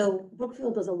 So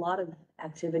Brookfield does a lot of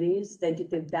activities. They do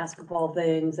the basketball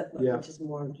things, Yeah. which is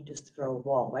more you just throw a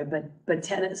ball, right? But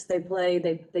tennis, they play,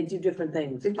 they do different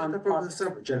things. They do on stuff over the plaza.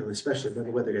 summer generally, especially when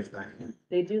the weather gets nice.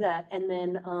 They do that, and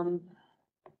then,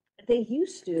 they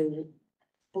used to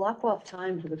block off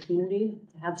time for the community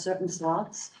to have certain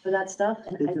slots for that stuff,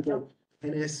 They and I do don't,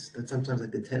 tennis, and sometimes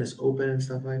like the tennis open and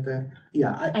stuff like that.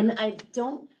 Yeah, I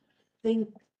don't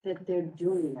think that they're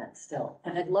doing that still,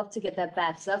 and I'd love to get that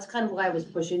back, so that's kind of why I was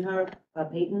pushing her,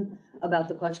 Peyton, about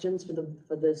the questions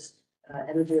for this,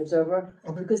 Energy Observer.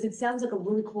 Okay. Because it sounds like a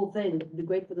really cool thing, it'd be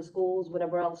great for the schools,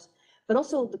 whatever else, but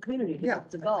also the community Yeah,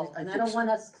 to go, I and I think don't so. want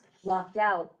us locked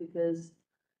out because,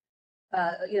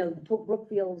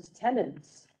 Brookfield's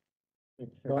tenants,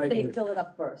 No, I they agree. fill it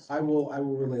up first. I will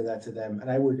relay that to them, and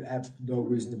I would have no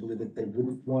reason to believe that they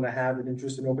wouldn't want to have an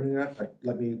interest in opening it up, but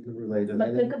let me relay to But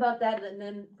think them. about that, and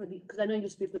then because I know you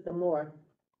speak with them more.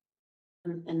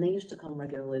 And they used to come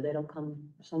regularly, they don't come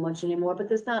so much anymore, but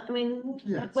there's not, I mean,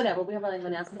 Yeah. whatever, we have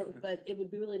anyone else, but it would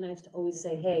be really nice to always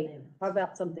say, hey, how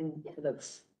about something for the,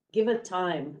 give it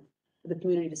time for the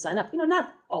community to sign up,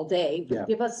 not all day, Yeah. but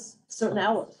give us certain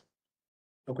hours.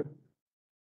 Okay.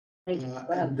 Thank you. Go And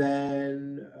ahead.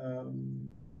 then,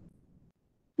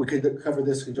 we could cover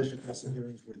this congestion pricing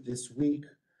hearings for this week.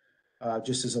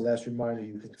 Just as a last reminder,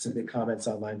 you can submit comments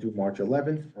online through March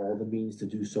 11th, all the means to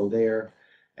do so there.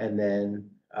 And then,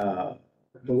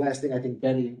 the last thing, I think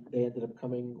Betty, they ended up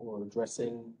coming or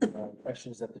addressing,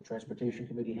 questions that the transportation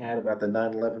committee had about the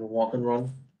 9/11 walk and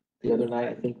run the other night,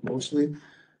 I think mostly.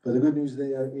 But the good news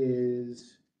there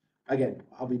is, again,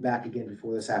 I'll be back again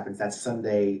before this happens. That's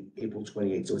Sunday, April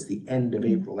 28th. So it's the end of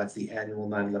April. That's the annual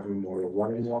 9/11 Memorial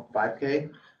Run and Walk 5K.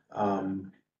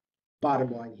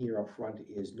 Bottom line here up front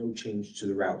is no change to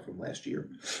the route from last year.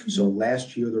 So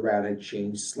last year, the route had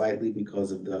changed slightly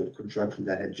because of the construction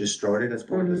that had just started as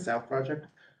part of the South project.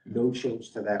 No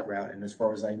change to that route. And as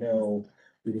far as I know,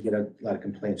 we didn't get a lot of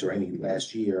complaints or any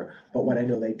last year. But what I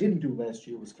know they didn't do last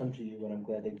year was come to you, and I'm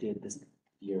glad they did this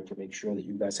year to make sure that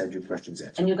you guys had your questions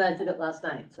answered. And you guys did it last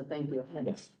night, so thank you.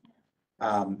 Yes.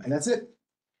 And that's it.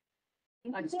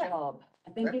 Nice job.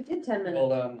 I think you did 10 Well,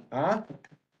 minutes. Questions?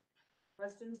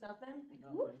 Questions, nothing?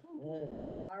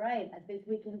 All right, I think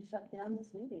we can shut down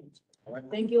this meeting. All right.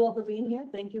 Thank you all for being here.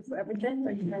 Thank you for everything.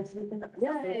 Thank you.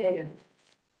 Yay.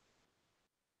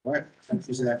 All right, thanks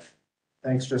for that.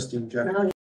 Thanks, Justine, Jeff. Now